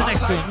 Squeeze the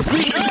next one.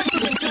 Squeeze.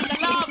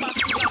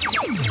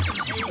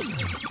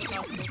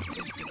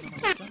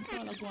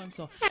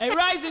 A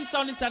Rising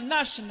Sun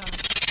International.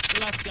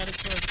 Last year the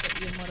first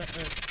that in Mother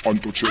Earth.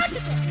 Untouchable.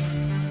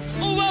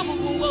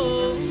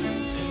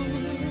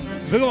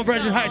 Look at my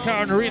brother Hightower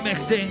on the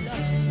remix thing.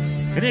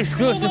 An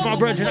exclusive my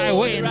brother I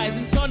win.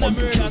 Waste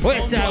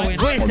that win.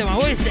 Waste that man.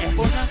 Waste that.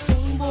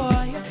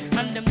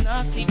 And them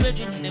nasty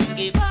virgin, them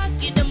give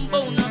asking them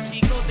bonus,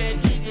 we go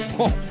bed.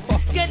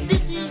 Get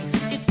this is,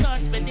 it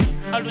starts spending.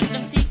 All when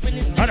them seek when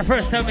it's the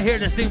first time I hear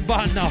this thing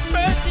bond now.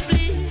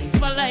 Firstly,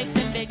 for life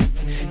them beg.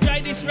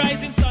 Try this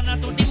rising sun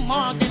out to the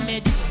mark, them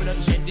made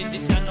bloodshed in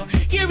this channel.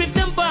 Here if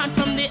them born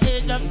from the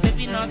age of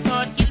 7 or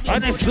third, kill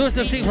them. An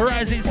exclusive thing for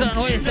Rising Sun,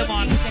 waste them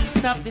on. Can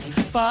stop this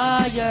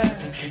fire.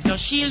 No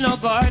shield, no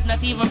guard,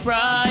 not even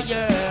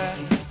prior.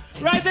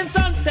 Rising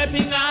Sun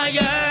stepping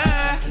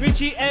higher.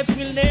 Richie F's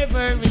will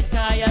never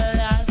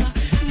retire.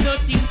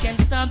 Nothing can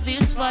stop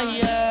this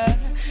fire.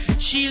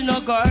 Shield, no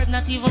guard,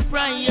 not even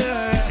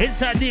prior.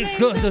 Inside the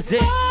exclusive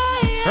thing.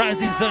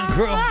 Rising Sun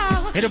crew.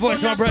 In the voice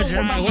of my brother,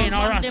 I win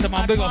all rasta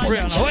man, big up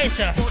real. Now wait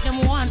sir. But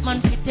them want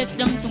man to take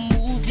them to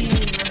movie.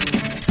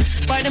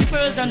 Buy them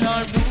pearls and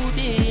all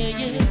booty,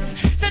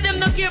 yeah. Say them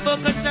no care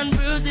about cuts and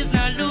bruises,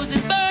 not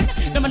loses, burn.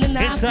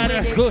 Inside the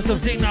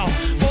exclusive thing now.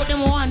 But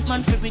them want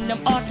man to bring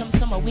them autumn,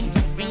 summer,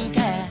 winter, spring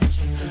cash.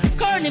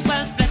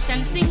 Carnival, splash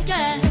and sting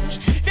cash.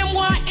 Them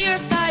want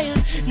hairstyle,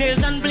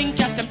 nails and bling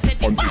cash. Them say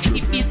they want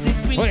the business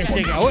bring cash.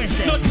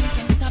 Nothing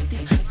can stop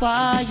this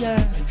fire.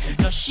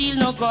 No shield,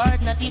 no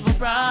guard, not even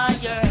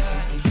prior.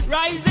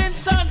 Rising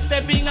Sun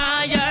stepping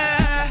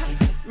higher.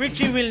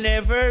 Richie will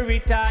never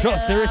retire.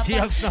 Trust the Richie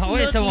up now.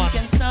 Wait a one.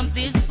 Nothing can stop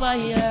this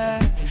fire.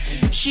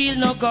 Shield,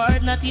 no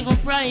guard, not even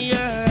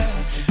prior.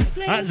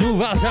 Let's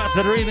move out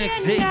to the remix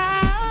thing.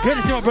 Good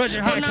to see my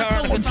brother Hightower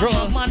on the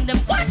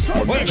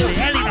control. Wait,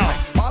 Ellie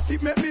now.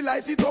 it, make me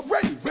light it up.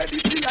 Ready to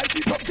light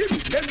it up. Give me,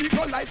 let me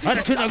go light it up. And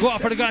the tune go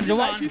out for the ganja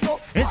one.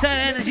 Inside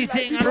energy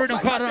thing and rhythm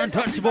called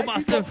Untouchable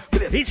Master.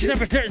 Each and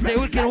every Thursday,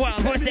 Wicked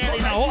Wild. What's the hell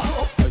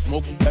now?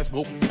 I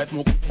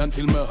smoke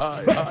until me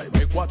high.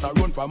 Make water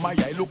run from my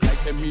eye, look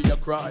like me a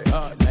cry.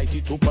 Light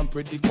it up and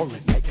spread the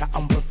current like a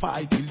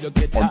amplify till you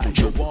get high.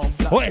 You won't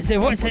fly. What's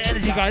the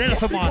energy guy?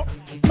 Elephant man.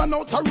 Man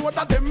out a road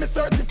that them me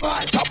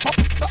certified. Top up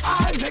the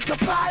eye, make you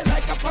fly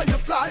like a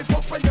firefly.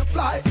 Fuck when you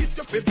fly, it's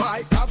your fit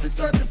bike, have it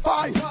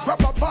certified.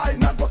 Grab a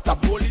vine and go stop,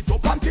 hold it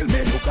up until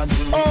me. Look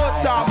until me. Oh,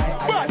 damn.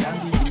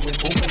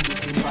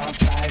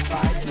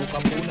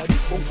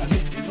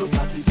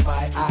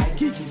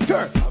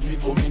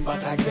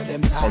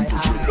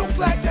 Look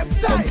like them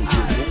die.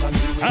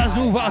 Let's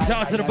move out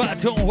to the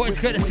baton. Voice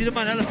courtesy the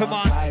man Elephant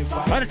man.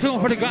 On the tune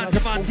for the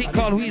ganja man, thing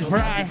called Weed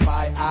Fry.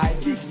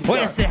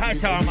 What you say, high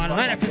tower man?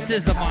 Line up the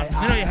Sizzler man.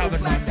 You know you have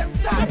it man.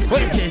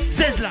 What you say,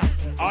 Sizzler?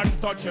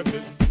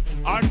 Untouchable.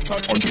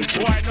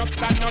 Why not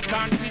stand no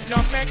chance? It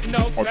don't make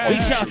no sense. We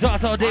shout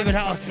out to David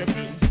House.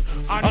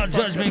 All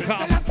Judgment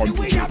Cop. All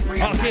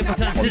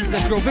Capleton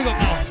Sizzler crew. Big up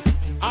now.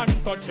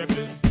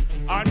 Untouchable.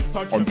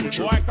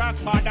 Boy cross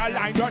border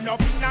line, run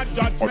up in a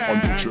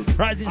judgment.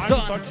 Rising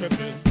Sun.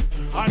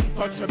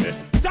 Untouchable.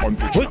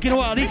 Wicked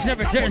Wild each and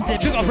every Thursday.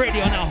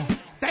 Bigupradio now.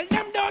 Tell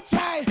them don't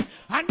try,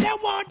 and they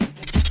won't.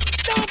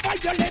 Don't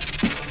violate,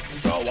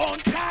 so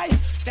won't try.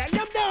 Tell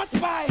them don't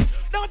spy,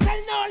 don't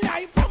tell no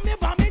lie. From me,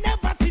 but me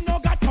never see no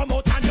God come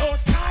out and don't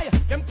try.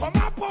 Them come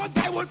up out,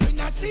 I will bring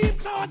a seam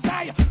close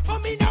eye. For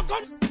me no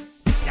gun,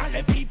 y'all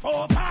let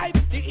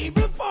P45, the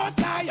evil force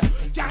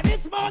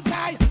Janice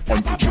Mosai,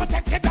 that are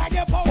protected by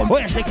the power.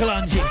 Where's the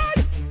Kalanji?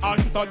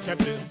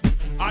 Untouchable.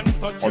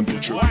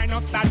 Why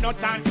not stand no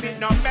chance? It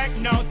no make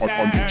no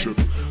sense.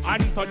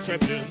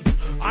 Untouchable.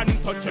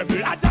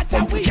 That's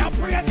how we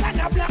operate and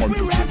a black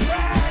we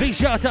reference. Big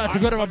shout out to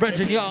go to my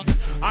Brendan Young,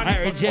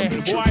 Harry J,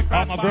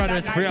 all my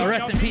brothers. For real.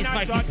 Rest in peace,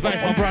 Mikey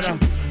Spice, my brother.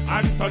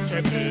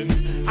 Untouchable.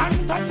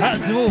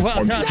 Let's move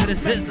out to the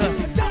Sizzler.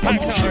 High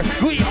tower,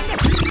 squeeze.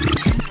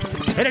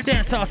 Hit a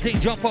dancehall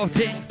thing, jump out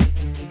thing.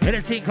 Hit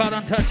a thing called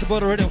Untouchable,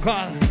 the rhythm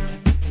call.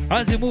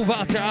 As we move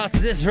out to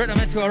this rhythm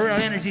into a real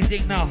energy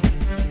thing now.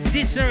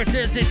 This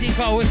Thursday thing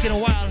called Wicked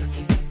and Wild.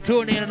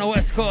 2-8 on the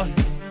West Coast,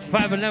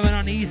 5-11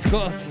 on the East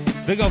Coast.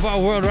 Big up our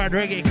worldwide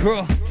reggae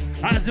crew.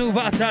 As we move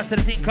out to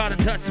the thing called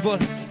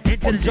Untouchable.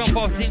 Into the jump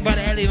off thing by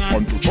the Ellie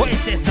man. What is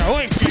this, sir?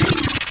 What is this?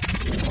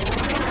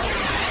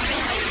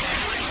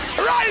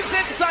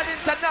 Rising Sun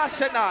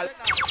International.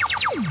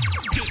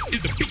 This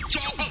is the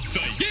picture of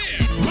the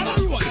year.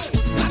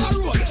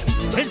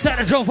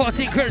 Inside the jump off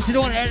thing, courtesy the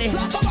one Ellie.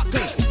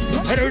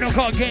 And the rhythm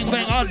called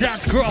Gangbang, all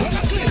dance crew.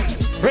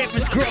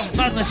 Rapist crew,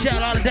 Mad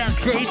Michelle, all the dance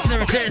crew, each and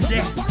every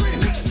Thursday.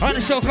 On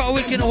the show called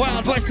Wicked and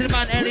Wild, voice to the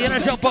man Ellie, and a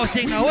jump off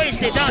thing now. Wait,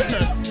 stay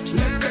dancers.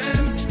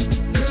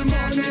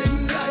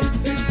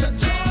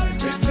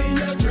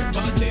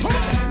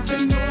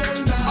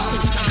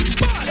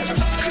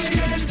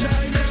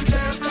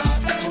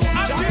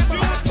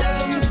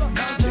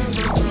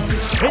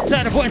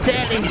 Inside the voice to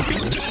Ellie.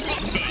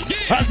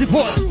 How's the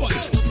boy?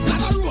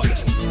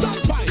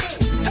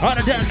 All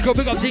the dance crew,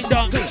 big up Ding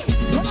Dong.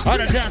 All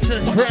the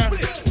dancers, prayer,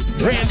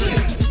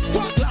 ravens.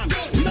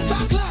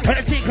 And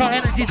a thing called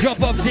Energy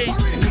Jump Up thing.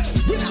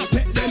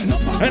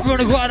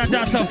 Everyone go out and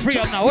dance up, free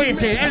up now. What do you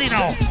say, Ellie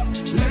now?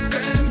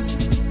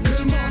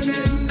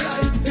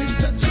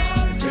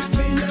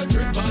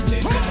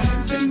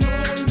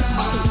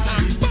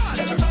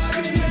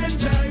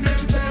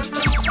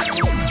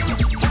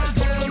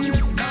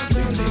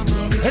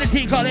 And a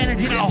thing called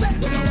Energy now.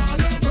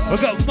 We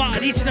got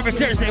mad each and every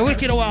Thursday,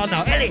 Wicked a while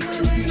now. Ellie.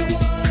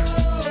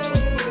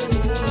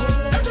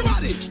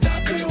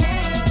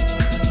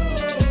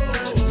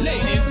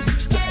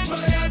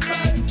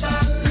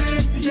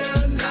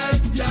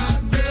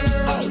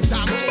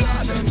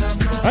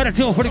 And a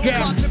tune for the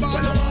game.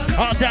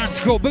 All dance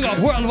crew, big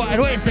up worldwide.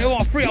 Wait, they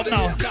want free up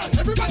now.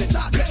 Everybody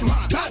start getting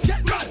mad.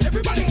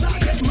 Everybody start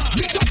getting mad.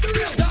 Pick up the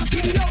real dance,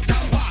 get it out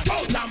and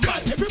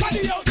bad.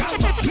 Everybody out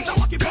and bad. Mr.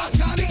 Wacky Pass,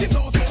 can't it is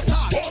so tight.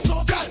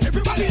 So tight.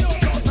 Everybody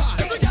out so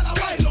tight. Every girl a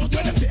wild out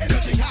when them see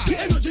energy got. The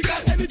energy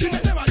got, energy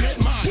make them a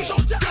get mad. Push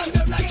out your hand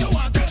them like you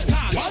want to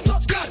start. One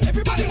touch class,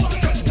 everybody want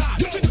to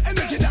start. You feel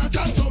energy dance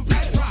and jump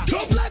like frost.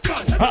 Jump like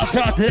frost. I'll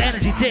start the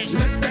energy thing.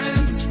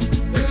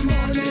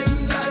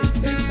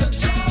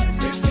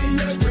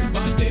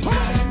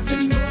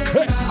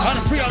 On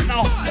free up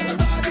now.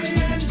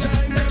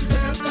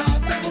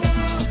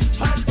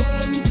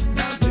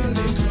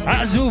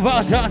 As move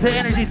out to the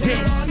energy thing.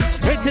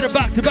 Right to the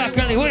back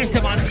alley. Wait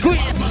a man. Squeeze.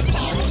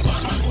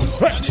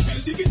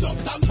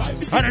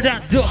 On the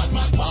dance do.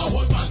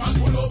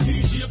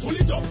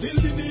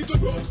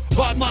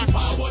 Badman.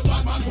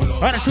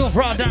 On the two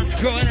broad dance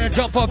crew in a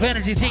jump up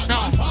energy thing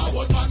now.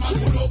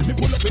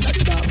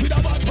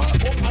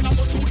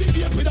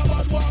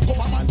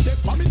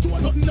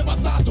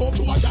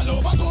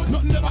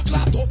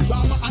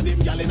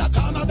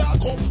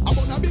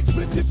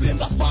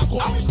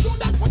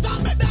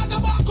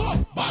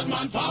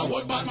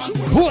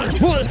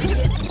 Pull.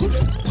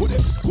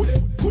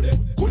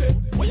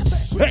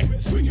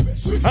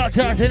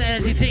 Shout out to the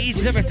energy to each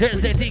and every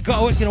Thursday. Think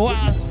got wicked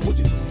wild.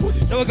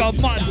 Then we got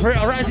Mud for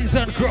real, Rising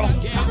Sun Crew.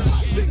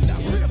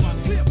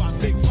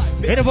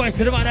 Hit the voice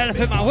to the man,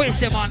 elephant man,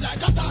 waste him on.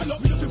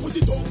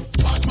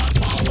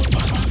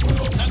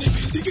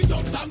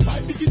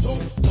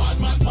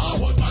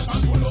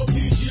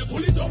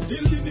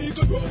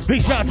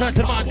 Big shout out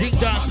to the man, Ding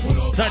Dong,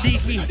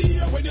 Sadiki.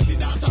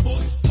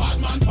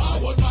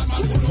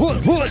 Pull.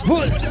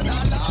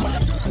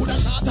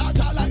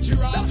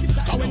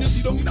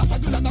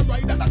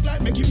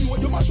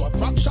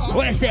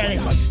 Where's Sally?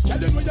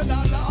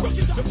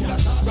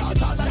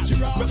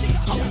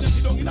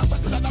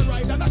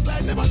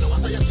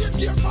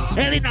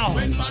 Ellie now.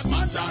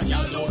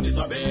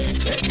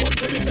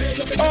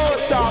 Oh,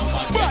 stop.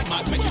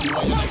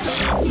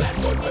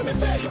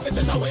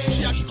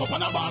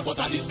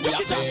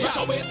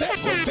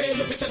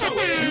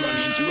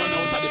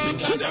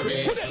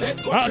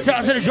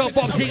 Out to the jump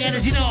up, sing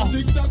energy now.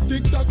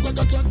 Tick tock like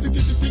a clock, tick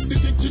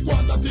she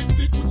want a tick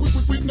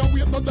quick now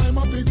wait no time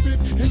a big fit.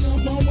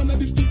 And now one of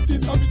the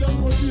stick I be the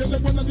roll here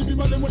like one of the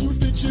people them when you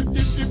stick shit.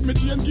 If me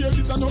chain gear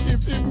this I know if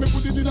me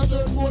put it in a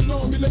third four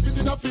now me left it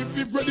in a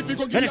fifth ready for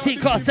go get.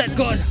 Anything cost that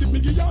good. Me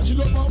give her she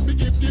love how me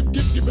give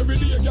every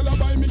day girl I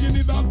buy me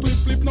guineas and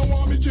flip now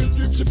want me chip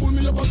she pull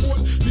me up a goal.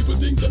 People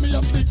think say me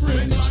a stick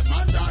ring. When bad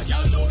man talk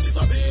y'all don't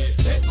disobey.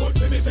 Let good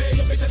for me fail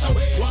you fit it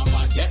away. One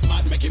bad get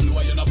mad make him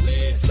know you no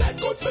play. Let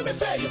good for me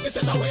fail you fit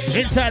it away.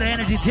 Inside the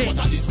energy team.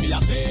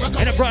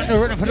 And a brand new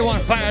rhythm for the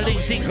one fire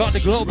link thing called the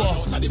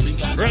global.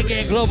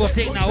 Reggae global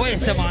thing now. Where's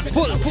the man?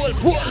 Pull.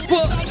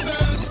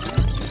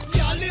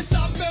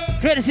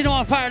 Credit to the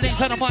one fire link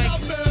on the mic.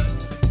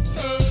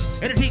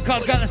 And a thing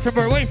called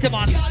Gallisonburg. Where's the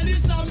man?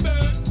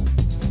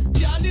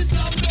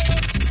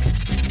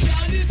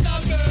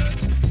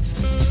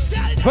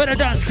 For the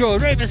dance crew,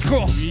 Ravens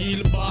crew.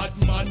 Real bad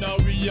man,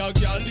 we a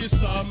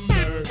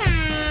Gallisonburg.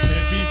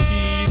 Every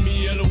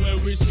female where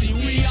we see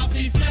we have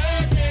the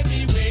first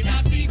every way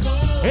that we go.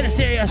 In a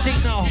serious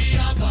thing now.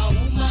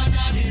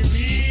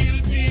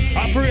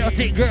 A real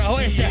thing, girl.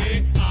 What is that?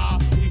 If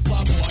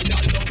a boy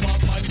a love a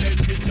man, then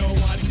we know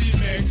what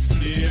him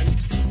explain.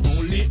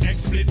 Only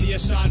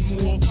explanation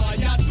more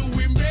fire to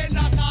him. When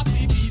not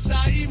happy, beats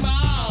a him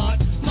heart.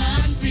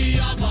 Man, we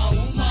have a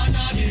woman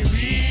and the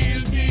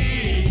real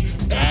thing.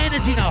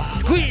 Energy now.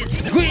 Squeeze.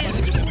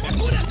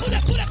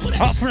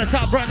 Up from the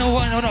top, brand new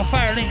one on our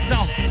fire links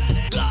now.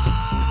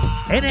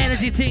 And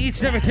energy thing each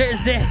and every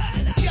Thursday.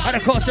 On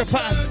the coaster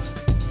pass.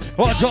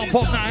 Well, jump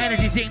up now,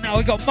 energy thing now.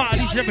 We got mad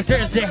each and every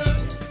Thursday.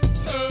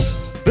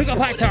 We got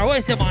Hector,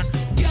 where's the man?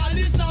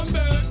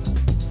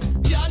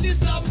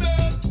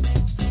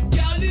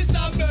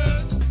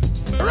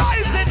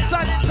 Rising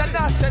Sun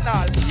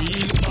International.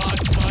 Real bad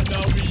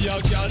man, we a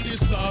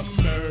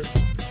Gallisonburg.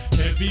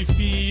 Every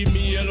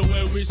female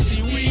where we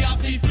see we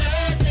have the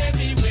first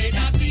every way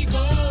that we go.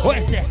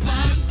 Where's that?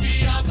 Man,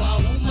 we have a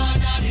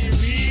woman and the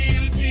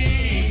real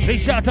thing. Big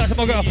shout out to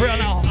my girl for real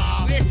now.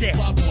 Where's that?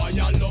 If a boy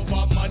a love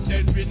a man,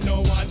 then we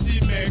know what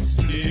him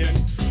explain.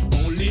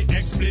 Only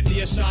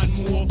explanation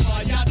more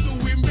fire to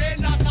him.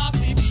 When not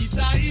happy, beats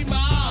a him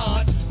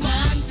heart.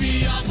 Man,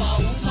 we have a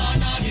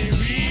woman and the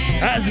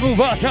real. Let's move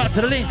out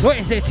to the links.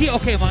 Where's that?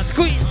 Okay, man,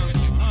 squeeze.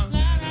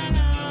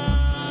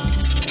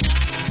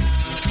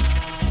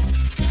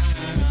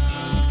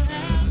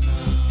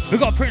 We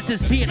got Princess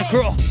P in the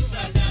crew.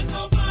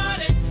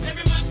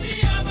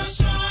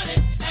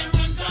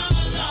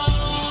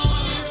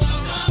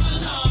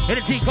 And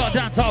a team called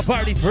Dancehall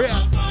Party for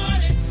real.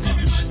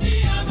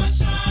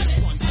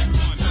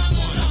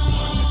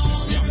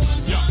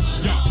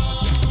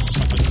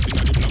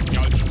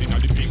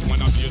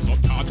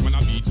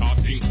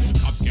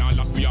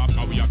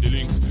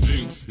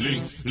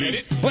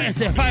 Where's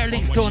the fire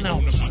links to now?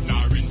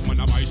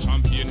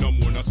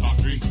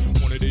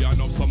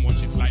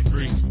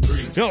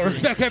 Yo,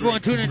 respect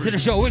everyone tuning into the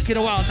show. Wicked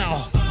a while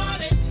now.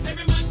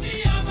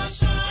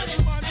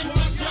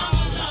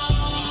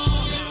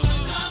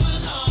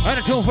 And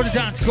a tune for the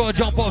dance crew.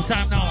 Jump off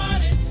time now.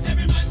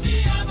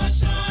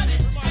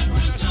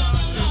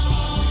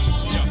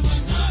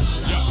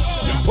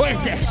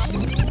 Where's that?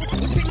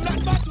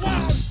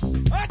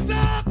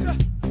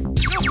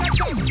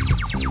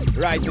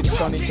 Rising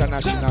Sun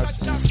International.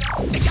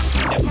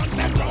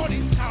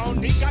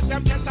 They got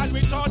them test and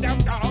we show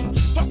them down.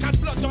 Fuckers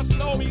blood just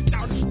slowing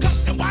down. Cause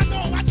they want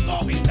know what's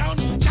going down.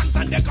 Gangs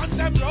and the guns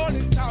them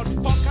rolling down.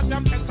 Fuckers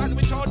them test and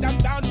we show them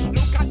down.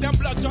 Look at them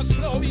blood just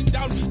slowing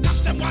down.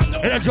 Cause them want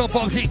know. And a jump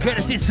off the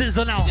courtesy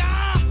sizzle now.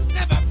 Yeah,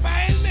 never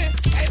fail me.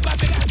 Hey,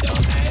 Babylon don't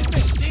fail me.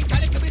 Think a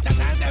little bit of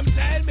time them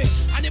tell me.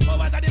 And the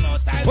powers of the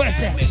most time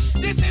tell me.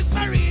 This is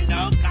for real,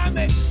 don't come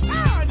me.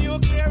 Ah,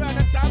 nuclear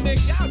and atomic.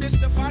 Yeah, this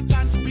the fat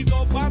and we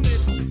go bomb it.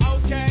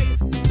 Okay.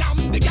 Damn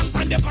the gangs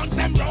and the guns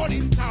them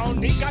rolling town.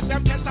 We got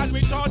them test and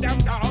we show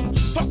them down.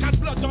 Fuckers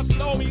blood just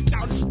slowing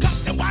down. Cause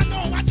they want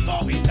know what's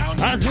going down.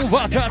 Let's move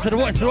out to the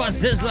voice to one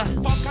sizzler.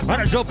 On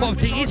a jump off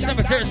thing each and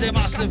every Thursday,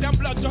 massive.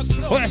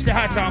 Where's the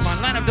high town,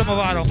 man? Line up the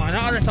Movado, man.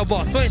 All that's a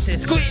boss. Where's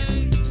it? Squeeze.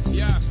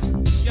 Yeah,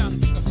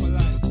 gangsta for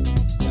life.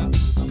 Yeah,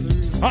 I'm the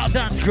real All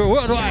dance crew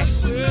worldwide.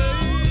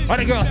 All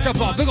the girls step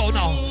up. Big old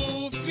now.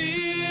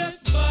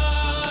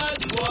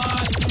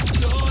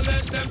 Don't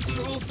let them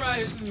screw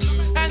frighten you.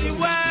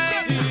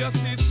 Anyway, yes,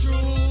 it's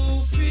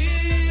true.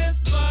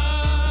 Fierce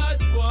bad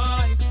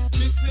boy.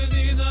 Listen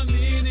in a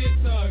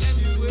minute or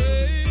two.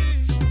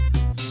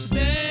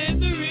 Then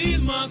the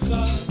real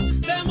marker.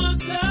 Them on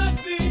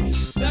coffee.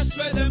 That's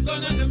where them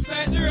gonna them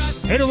side the rat.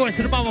 Hey, the voice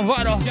of the Mama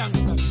Vado.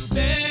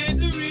 Then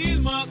the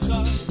real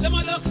marker. Them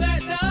on look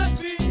like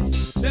coffee.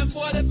 Them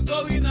boy they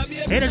go in a baby.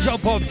 Hey, the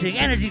jump up thing,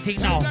 energy thing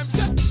now.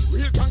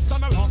 Real gangsta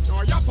no love to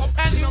your pop.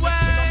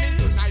 Anyway.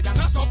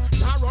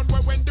 Run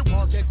where when the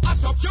war gets hot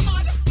up, you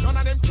mad? None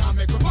of them can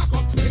make me back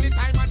up.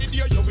 Anytime of the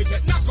day you will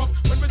get knocked up.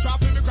 When we drop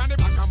in the granny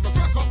back and me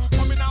crack up.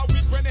 Coming out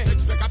weak when the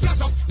heads make a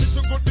blast up.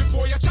 Listen good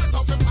before you chat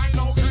up and find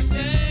out.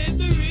 Ain't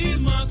the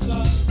real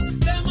marker.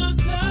 Them on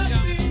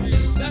coffee.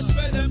 That's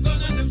where them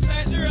gonna them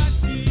side the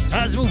ratty.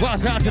 Let's move on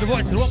to the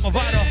voice of the Mama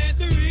Vado.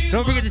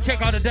 Don't forget to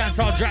check out the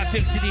dancehall drop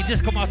pick CD.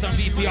 Just come out on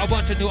VP. A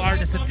bunch of new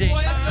artists and things.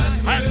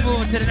 Let's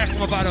move on to the next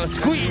Mama Vado.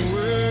 Squeeze.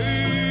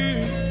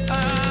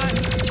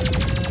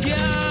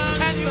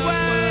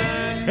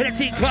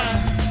 Anything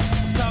class.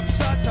 Top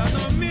shot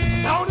on me.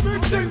 Now the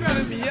big things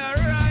gonna be a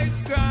rice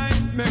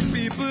grind. Make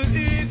people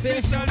eat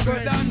fish and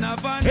bread and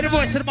have a Hey, the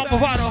voice of the Mama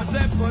Vado.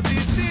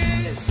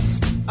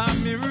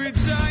 I'm in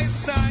rejoice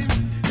time.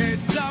 It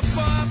drop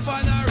off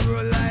and I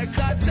roll like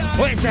a dime.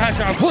 Wait to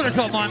hash our pull it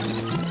up, man.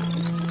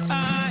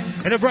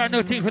 And a brand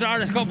new team for the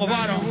artist called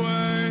Movado.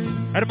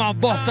 And the man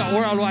bust out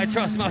worldwide.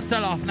 Trust me, I'll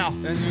sell off now.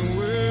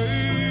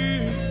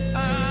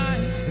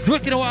 It's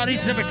wicked and wild each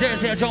and every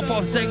Thursday. I jump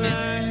off segment.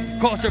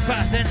 Culture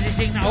past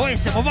anything now. Wait,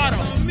 Movado.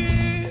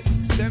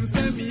 Them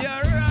say me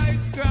a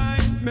rice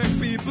grind.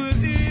 Make people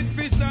eat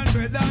fish and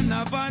bread and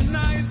have a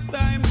nice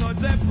time. No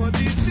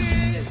jeopardy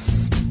this.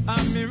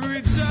 I'm in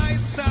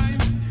rejoice time.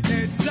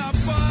 It drop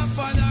off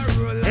and I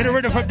roll. Hit a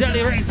rhythm from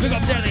Delhi Rings. Big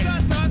up Delhi.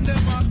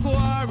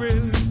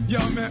 You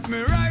make me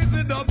rise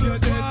it up your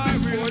quarrel.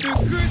 For the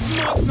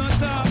Christmas, not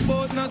talk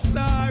about no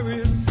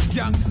starring.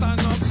 Gangsta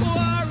no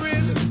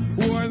quarrel.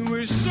 When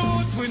we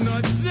shoot, we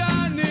not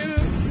channel.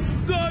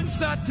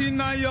 Gunshot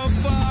in your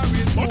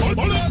forehead.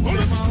 Bullet,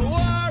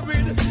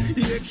 worried.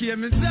 You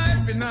came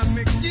driving and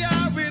me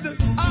carried.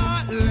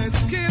 Heartless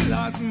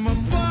killers, my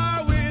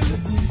forward.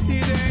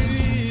 It ain't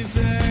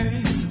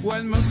easy.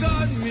 When my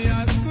gun me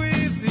a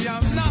squeeze,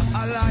 I'm not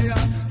a liar.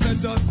 So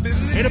just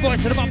believe. Hey, the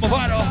boys to the Mama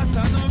Vado.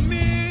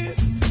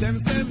 Them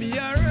say me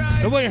a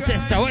right. Wait,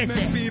 sister, wait.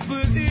 Make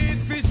people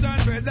eat fish and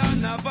bread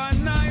and have a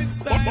nice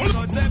time.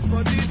 No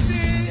jeopardy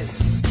this.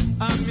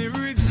 I'm in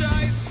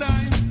rejoice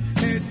time.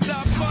 It's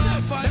a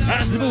fun.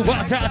 Let's move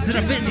on to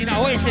the busy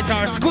now. Wait, it's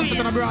our squeeze.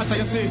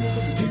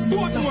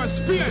 What was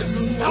speed?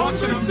 I want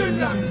you to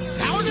sing that.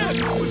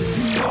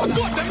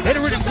 Hit a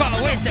rhythm call.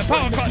 Wait, the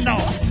power cut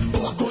now.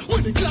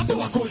 When the clap, you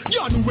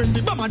know when the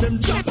bomber them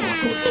jump.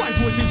 Why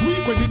was it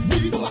weak when it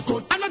beat?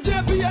 And a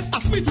JPS, a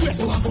speed west.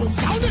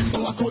 Sound it.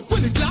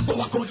 When the clap,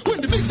 when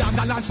the big dogs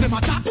are launch them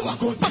attack.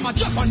 Mama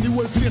jump on the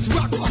whole place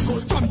rock.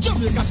 From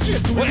Jamaica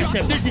straight to Where's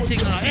the busy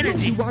signal?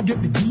 Energy. You want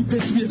get the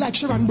deepest way. Like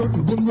Sharon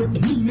Burton, gun work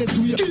the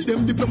meanest way. Kill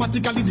them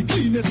diplomatically the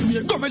cleanest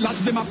way. Gorillas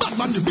them a bad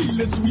man the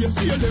realest way.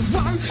 See them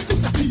wrong, the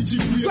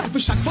strategic way.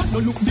 Rifle shot but no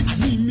look the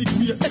anemic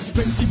way.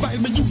 Expensive while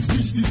me use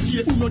fish this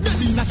year. Who no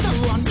dead in a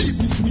sorrow and beat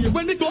this way.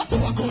 When it go,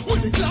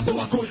 when it clap, you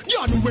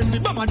know when the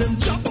bomber them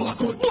jump.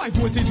 Why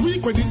voltage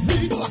weak when it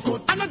beat?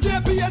 And a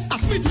JPS a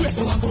speed west.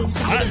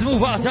 Let's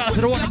move on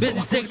to the one busy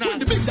signal.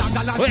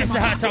 Where's the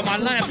hat on my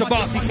line up the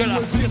bossy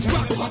killer?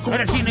 And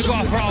I seen the go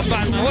for all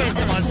bad man. Where's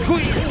the man?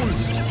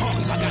 Squeeze.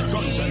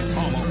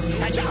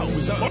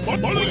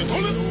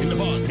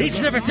 Each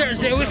and every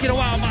Thursday, Wicked and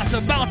Wild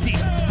Master Bounty.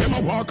 Them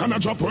a walk and a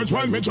drop words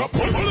while me drop.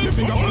 The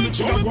finger on the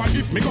trigger, boy,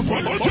 if me go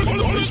pull.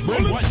 Polish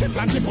brain, boy, say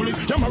plenty pull it.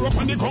 Them a up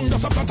on the ground,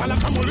 that's a flat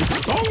like a mullet.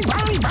 Bang,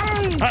 bang,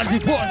 bang. As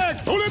before.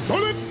 Pull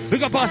it.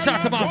 Big up our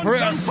shots about for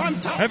real.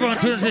 Everyone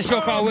tunes this show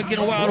called Wicked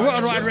and Wild.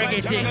 Worldwide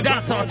reggae thing,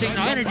 dancehall thing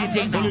now, energy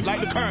thing now.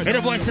 Hit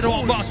the voice to the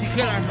one bossy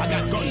killer.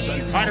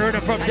 I heard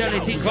it from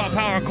Delhi thing called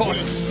Power Course.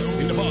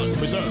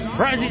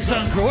 Rising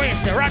Sun Crew, where's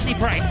the Rodney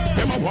Price?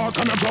 Them a walk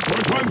and a drop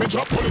words while me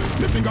drop pull it.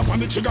 The finger on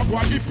the trigger,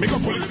 boy, if me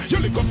go pull it. You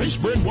lick a fish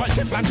brain, boy,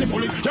 say plenty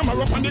pull it. Them a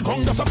up on the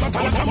ground, that's a flat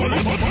like a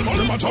mullet.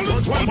 Them a drop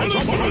words while me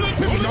drop pull it.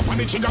 Me finger on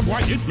the trigger,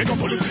 boy, if me go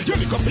pull it.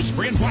 You lick a fish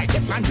brain, boy, say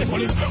plenty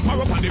pull it. Ma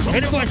up on the ground.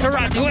 Hit the voice to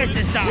Rodney, where's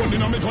this sound?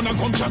 Running on me gonna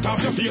come shut off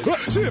your face.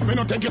 See if me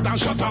no take it and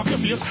shut off your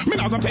face. Me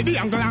now gonna take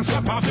the angle and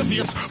slap off your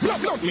face.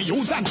 Blood me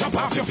use and chop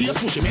off your face.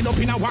 Push him up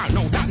in a wall,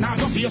 no, that not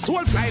your face.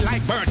 Soul fly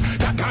like bird,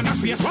 that kind of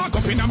space. Walk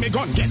up in a me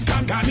gun, get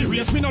can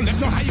race. Me no let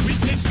no high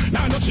witness,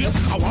 nah no chase.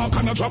 I walk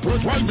and a drop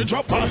words while me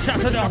drop. Oh, shut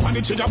it up. On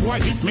the trigger,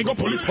 boy, if me go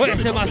pull it. Wait a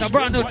minute, a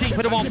brand new thing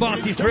for the one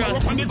bounty for real.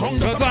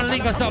 We're gonna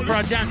link us up for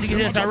our dancing.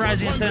 It is our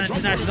Rising Sun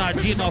International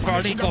Gmail for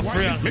our link up for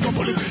real. Me go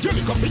pull it. You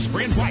lick a fish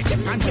brain, boy,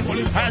 get fancy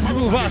pull it. As we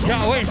move on,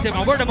 y'all wait a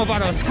minute. Word them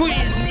about us. Squeeze.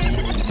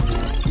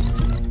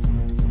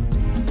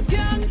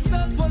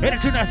 Hit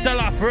it to that sell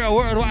off for real.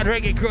 Worldwide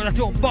reggae crew. That's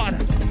your bottom.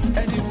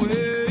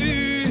 Anyway.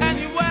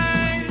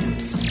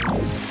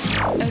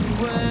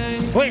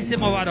 Where's the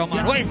Movado,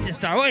 man? Where's the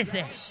star? Where's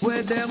the?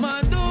 Where them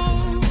a do,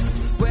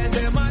 where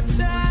them a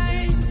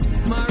try,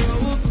 tomorrow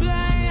will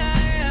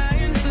fly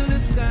into the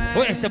sky.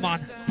 Where's the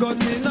man? Got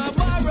me no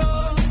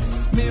borrow,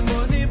 me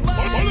money buy,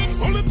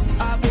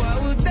 I boy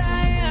will die.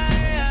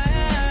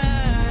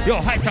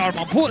 Yo, high tower,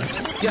 man, pull.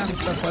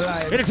 Gangsta for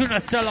life. Get a tune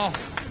that sell off.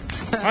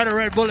 Out of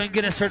Red Bull and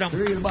get us for them.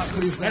 Real back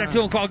to Get a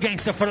tune called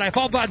Gangsta for Life.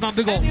 All bad, man,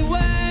 big up.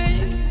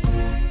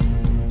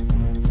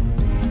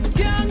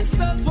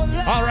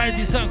 All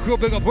Rising Sun crew,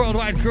 big up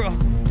worldwide crew.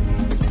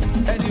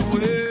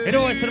 Anyway. You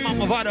know what's the man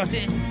Movado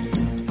thing?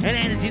 And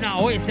energy now,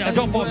 always say, I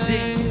jump up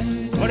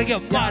thing. Wanna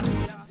get mad.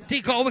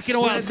 Think all wicked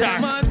and wild star.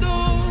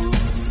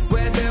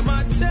 Where them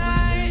a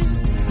try,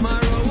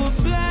 tomorrow will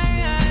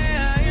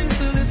fly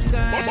into the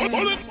sky.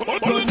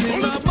 But me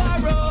no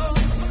borrow,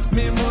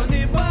 me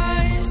money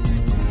buy,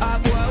 a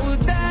boy will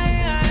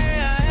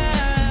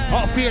die.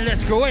 Oh,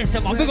 fearless crew, where's the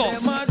man? Big up.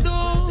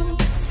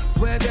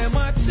 Where them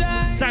a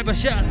try, Cyber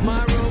shot.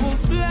 tomorrow will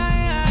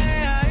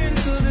fly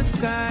into the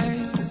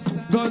sky.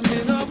 Got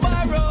me no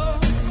borrow,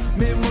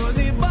 me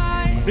money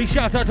buy. Big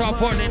shout out to our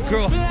Portland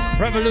crew.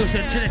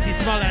 Revolution, Trinity,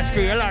 small ass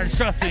crew. You're large,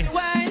 trust me.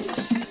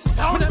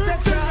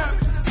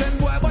 Send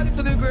boy body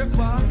to the grave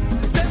bar.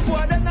 Them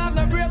boy them have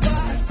no brave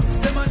bar.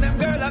 Them and them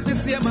girl have the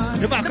same man.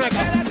 The back like a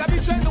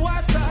bitch trying to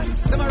watch that.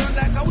 Them a run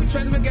like a witch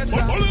when we get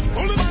that.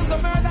 Man go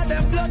murder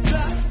them blood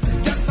clot.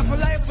 Gangsta for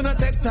life we no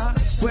take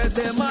that. Where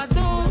them a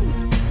do,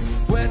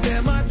 where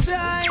them a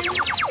try.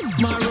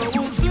 Tomorrow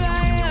will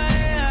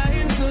fly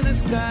into the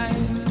sky.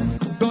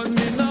 Gun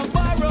me no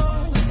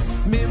borrow,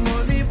 me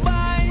money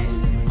buy.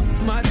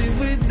 Smarty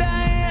we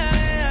die.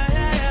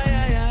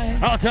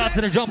 Out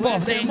to the jump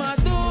off thing.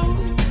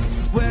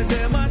 Where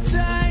them a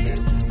try,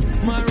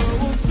 tomorrow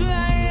will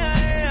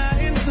fly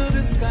into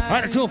the sky.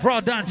 Alright, the two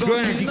proud dance crew,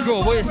 energy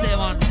crew. Where's the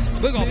man?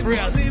 Big up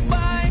real.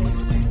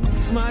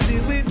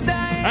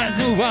 Let's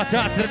move out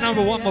to the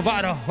number one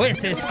Movado. Where's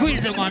the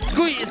squeeze it, man?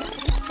 Squeeze.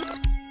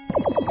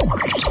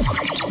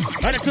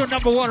 Alright, the two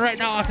number one right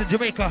now out of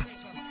Jamaica.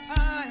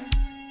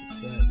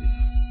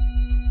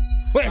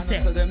 Where's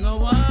the? So them no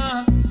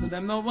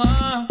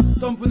one,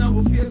 thumping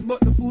our face, but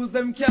the fools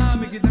them can't.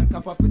 Me give them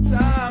cap off the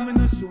charm, me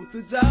no shoot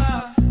to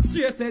jar.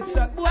 Straight head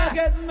shot, boy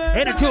get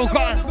murdered. Hey, the two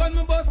call.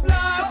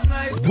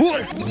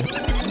 Pull.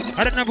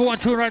 I the number one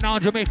tune right now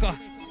in Jamaica.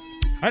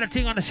 I the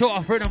thing on the show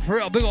off rhythm for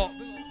real, big up.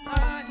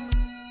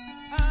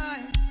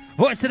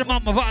 Voice to the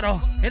man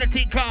Movado. Hey, the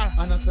thing call.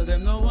 And I said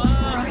them no one,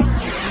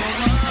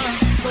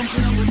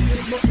 thumping our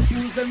face, but the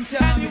fools them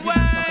can't. Me give them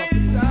cap off the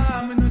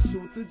charm, me no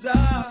shoot to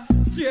jar.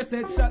 Straight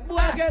head shot,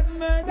 boy get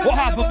murdered. What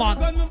happened, man?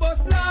 Gun me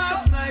bust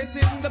last night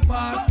in the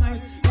past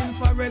night.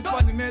 Infrared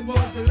for the med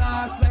was the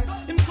last light.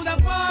 Him could have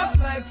passed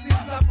like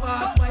sister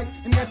past like.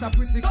 Him get a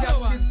pretty cat,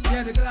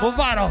 yeah the glass.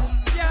 Movado.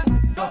 Yeah,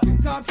 fucking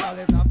cops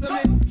always after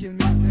me. Kill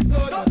me if they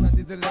could, but I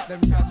didn't let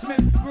them catch me.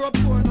 Grew up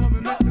poor, now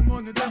me make the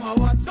money, them a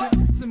watch me.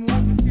 See me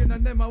want me chain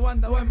and them a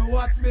wonder when me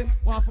watch me.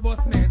 Want for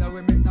bust me, that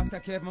way make Dr.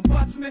 Kevin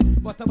patch me.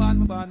 But I ban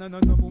my ban and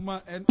no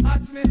woman and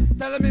hatch me.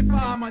 Tell me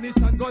farm and this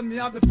and gun me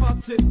have the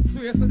factory.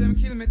 Swear so them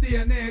kill me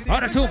DNA.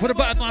 All the two for the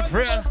bad man for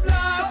real.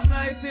 Last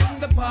night in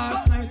the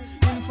past night.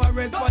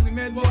 Infrared for the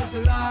med was the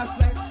last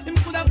light. Him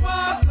could have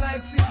passed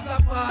like sister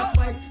past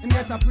like. Him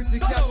get a pretty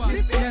cat,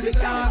 yeah the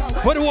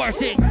glass. What the war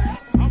thing?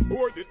 I'm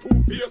bored the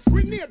two-face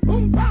grenade,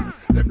 boom, bang.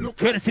 Them look.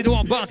 Courtesy the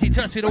one bounty,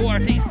 trust me, the war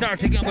thing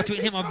starts again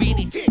between him and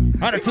Beanie.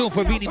 Out of two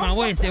for Beanie man,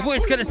 where's the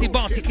voice courtesy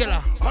bounty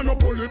killer? I no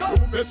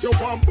bulletproof vest, you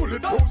want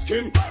bulletproof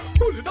skin.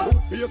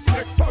 Bulletproof face,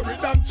 neck, forehead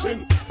and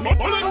chin. Bullet.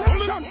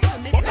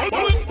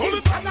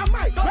 And I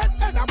might red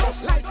head, I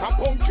bust like a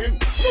pumpkin.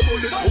 No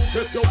bulletproof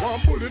vest, you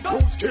want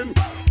bulletproof skin.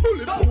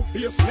 Bulletproof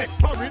face, neck,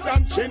 forehead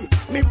and chin.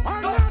 Me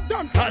partner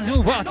done. Let's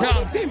move out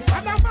town.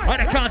 On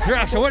the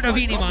counteraction, where the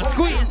Beanie man?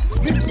 Squeeze.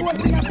 Before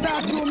we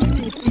start to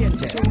meet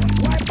angel,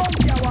 why bump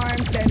your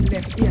arms and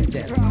left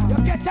angel? You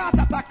get out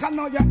attack and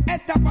now your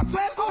head up as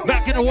well.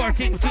 Back in the war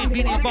team between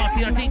Beanie and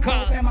Bounty, I think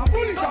called.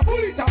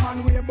 Bullet,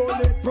 man, we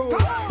bulletproof.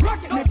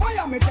 Rocket me,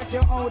 fire me, take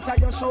you out of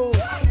your show.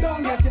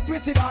 Don't get it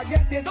twisted or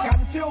get this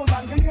confused.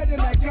 And grenade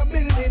make your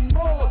building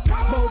move.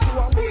 Go to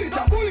a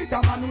bullet,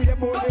 man, we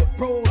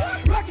bulletproof.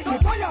 Rocket me,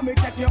 fire me,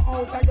 take you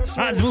out of your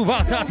show. Let's move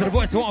out to the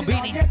voice to one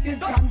Beanie.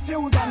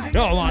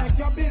 Yo, man.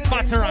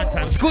 Batter on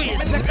time. Squeeze.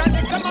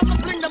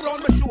 Bring them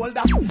round my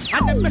shoulder.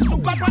 And then me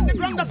sugar on the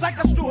ground just like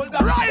a shoulder.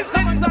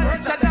 Rising Sun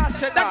Int'l.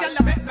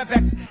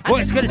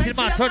 Boys, good to see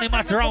my Tony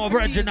Matter around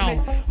with Virgin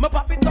now. My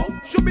puppy toe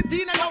should be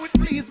teen and now it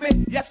please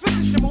me. Yes,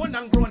 she moan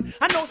and groan.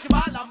 I know she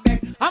ball and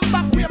beg. I'm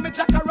back where me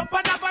jack her up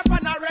and have her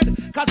pan a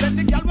red. Cause then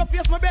the girl will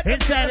face my bed.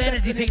 Inside the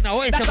energy thing now.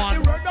 Wait a man.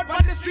 That's the word out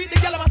on the street. The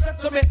girl ever said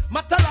to me,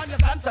 Matter on your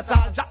dance at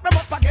all. Jack them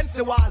up against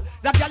the wall.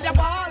 That girl your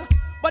balls.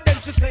 But then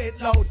she say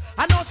it loud.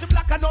 I know she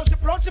black, I know she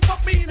proud. She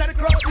fuck me in the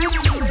crowd.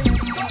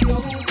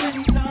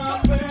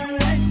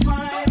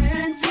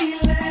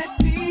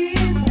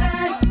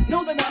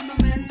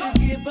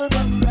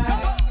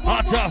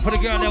 Hot off for the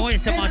girl that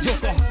went to my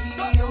Joko.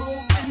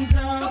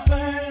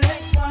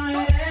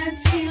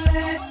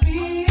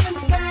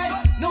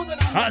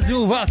 As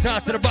you walk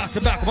out to the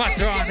back-to-back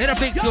master on. In a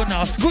big tune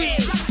now.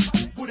 Squeeze.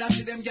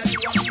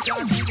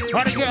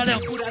 How the girl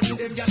them?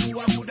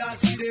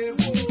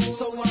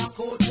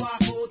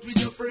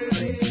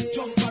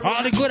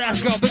 All the good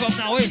ass girl, big up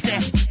now, wait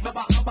there.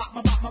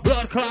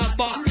 Blood clot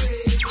box.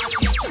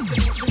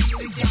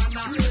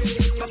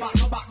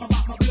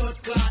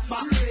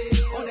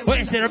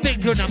 Wait there, a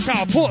big tune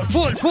now. Pull.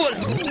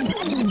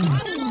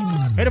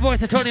 Hey, the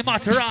boys are Tony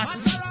Mataran.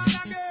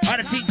 On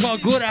a team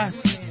called Good Ass.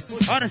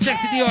 On a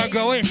sexy Dior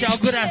girl, wait there,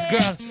 good ass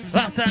girl.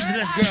 Los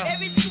Angeles girl.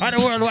 On a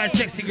worldwide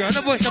sexy girl.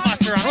 The boys are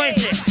Mataran, wait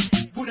there.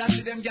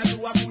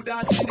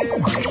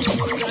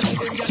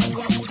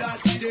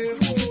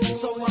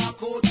 So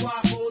walk out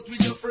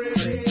with your friend.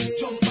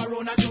 Jump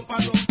around.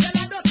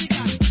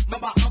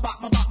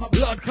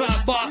 Blood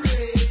clot box.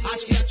 And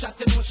she a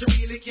chatting, no, she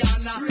really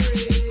can't.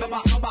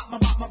 My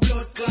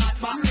blood clot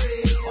box.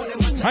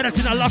 I don't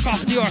think I lock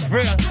off New York,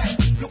 real.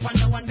 Look on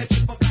the one that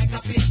keep up like a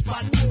fish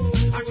pan.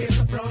 Her face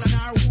so brown and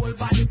her whole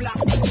body black.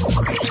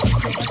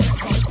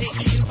 They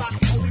heel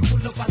back, now we pull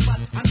up a spot,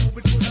 and now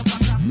we pull up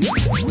a trap.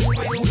 Why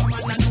over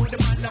man, I know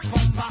the man that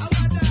come back.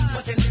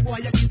 But tell the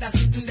boy you keep that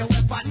sitting there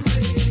with fat.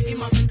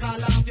 Him have to call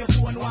off your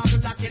phone, want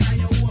to lock it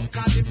on your home,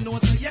 cause him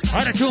knows so you can't.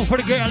 I don't tune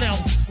for the girl now.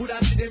 Good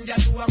as see them,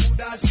 you a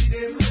good as see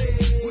them.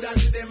 Good as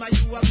see them, and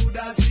you a good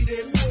as see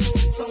them.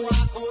 So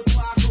walk out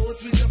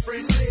with your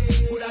friend.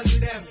 Good as see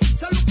them.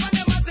 So look on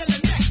them and tell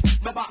them next.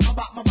 My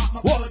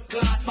blood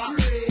clot back.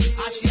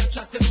 And she a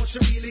chat to know she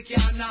really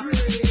can't. My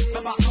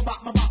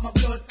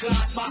blood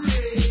clot back.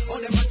 All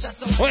them a chat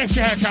so. Where's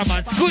the hair,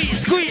 man?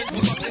 Squeeze.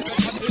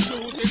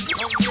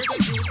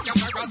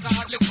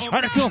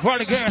 I don't tune for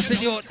the girls in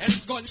you.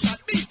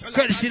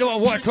 Credit to the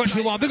War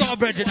 21. Big up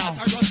Bridget now.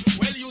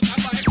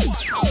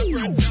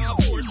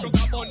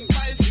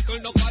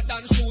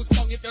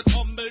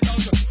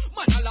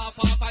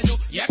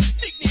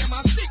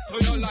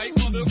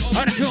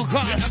 On the tune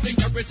call.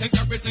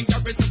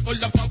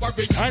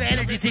 On the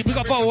energy team, pick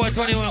up our War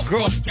 21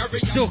 crew.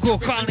 Still cool,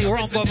 Conley,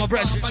 Rumble, my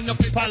brother.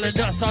 Pilot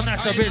Dust on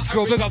Natural Bridge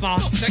crew, big up man.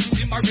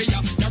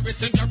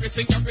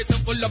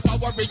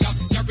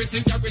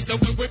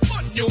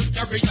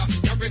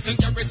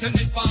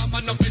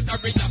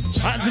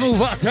 Let's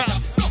move up top.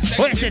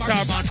 Where's it,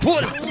 man?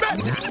 Pull.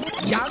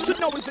 Y'all should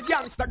know it's a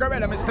gangster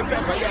gorilla, Mr.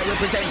 Pepper, yeah,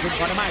 representing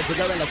for the mighty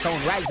gorilla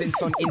sound, Rising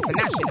Sun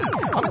International.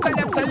 I'm gonna tell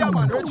them, say, yeah,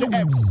 man, Richie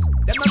Epps.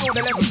 Them know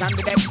the levels and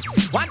the depths.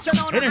 Watch you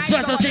know the it is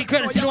special thing,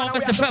 credit to the one,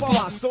 Mr. Pepper.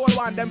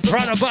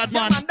 Brother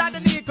Badman. Yeah, man, Daddy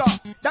Nico.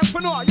 Them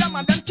for no, yeah,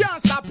 man, them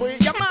can't stop with,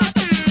 yeah, man.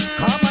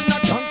 Come on,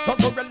 that gangster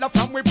gorilla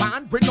from we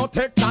band, we no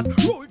take that.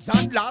 Rules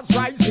and laws,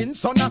 Rising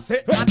Sun, I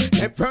say that.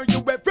 Never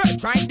you ever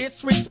try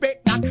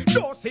disrespect that.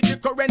 Don't see the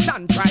current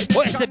and try to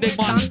where's the big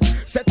man?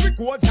 Set we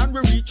goals and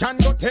we reach and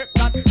go take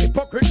that.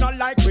 Hypocrite not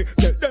like we,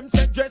 tell them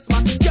set dress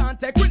man. Can't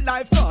take with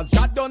life cause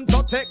God done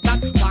protect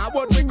that.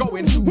 Forward we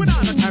going, we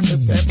don't have time to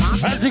step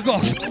on. As we go.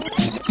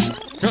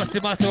 Trust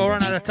him, master, we'll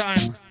run out of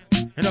time.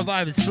 And the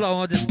vibe is slow,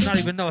 I'll just not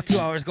even know 2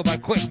 hours go by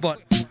quick, but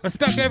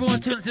respect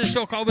everyone tuning to the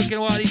show called Wicked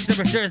Wild each and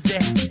every Thursday.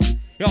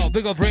 Yo,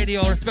 big up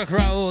radio, respect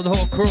Raul, the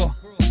whole crew.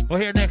 We're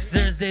here next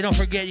Thursday, don't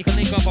forget, you can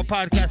link up our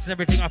podcasts and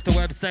everything off the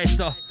website,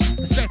 so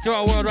respect to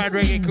our worldwide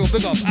reggae crew,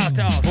 big up, out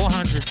to all,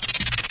 100.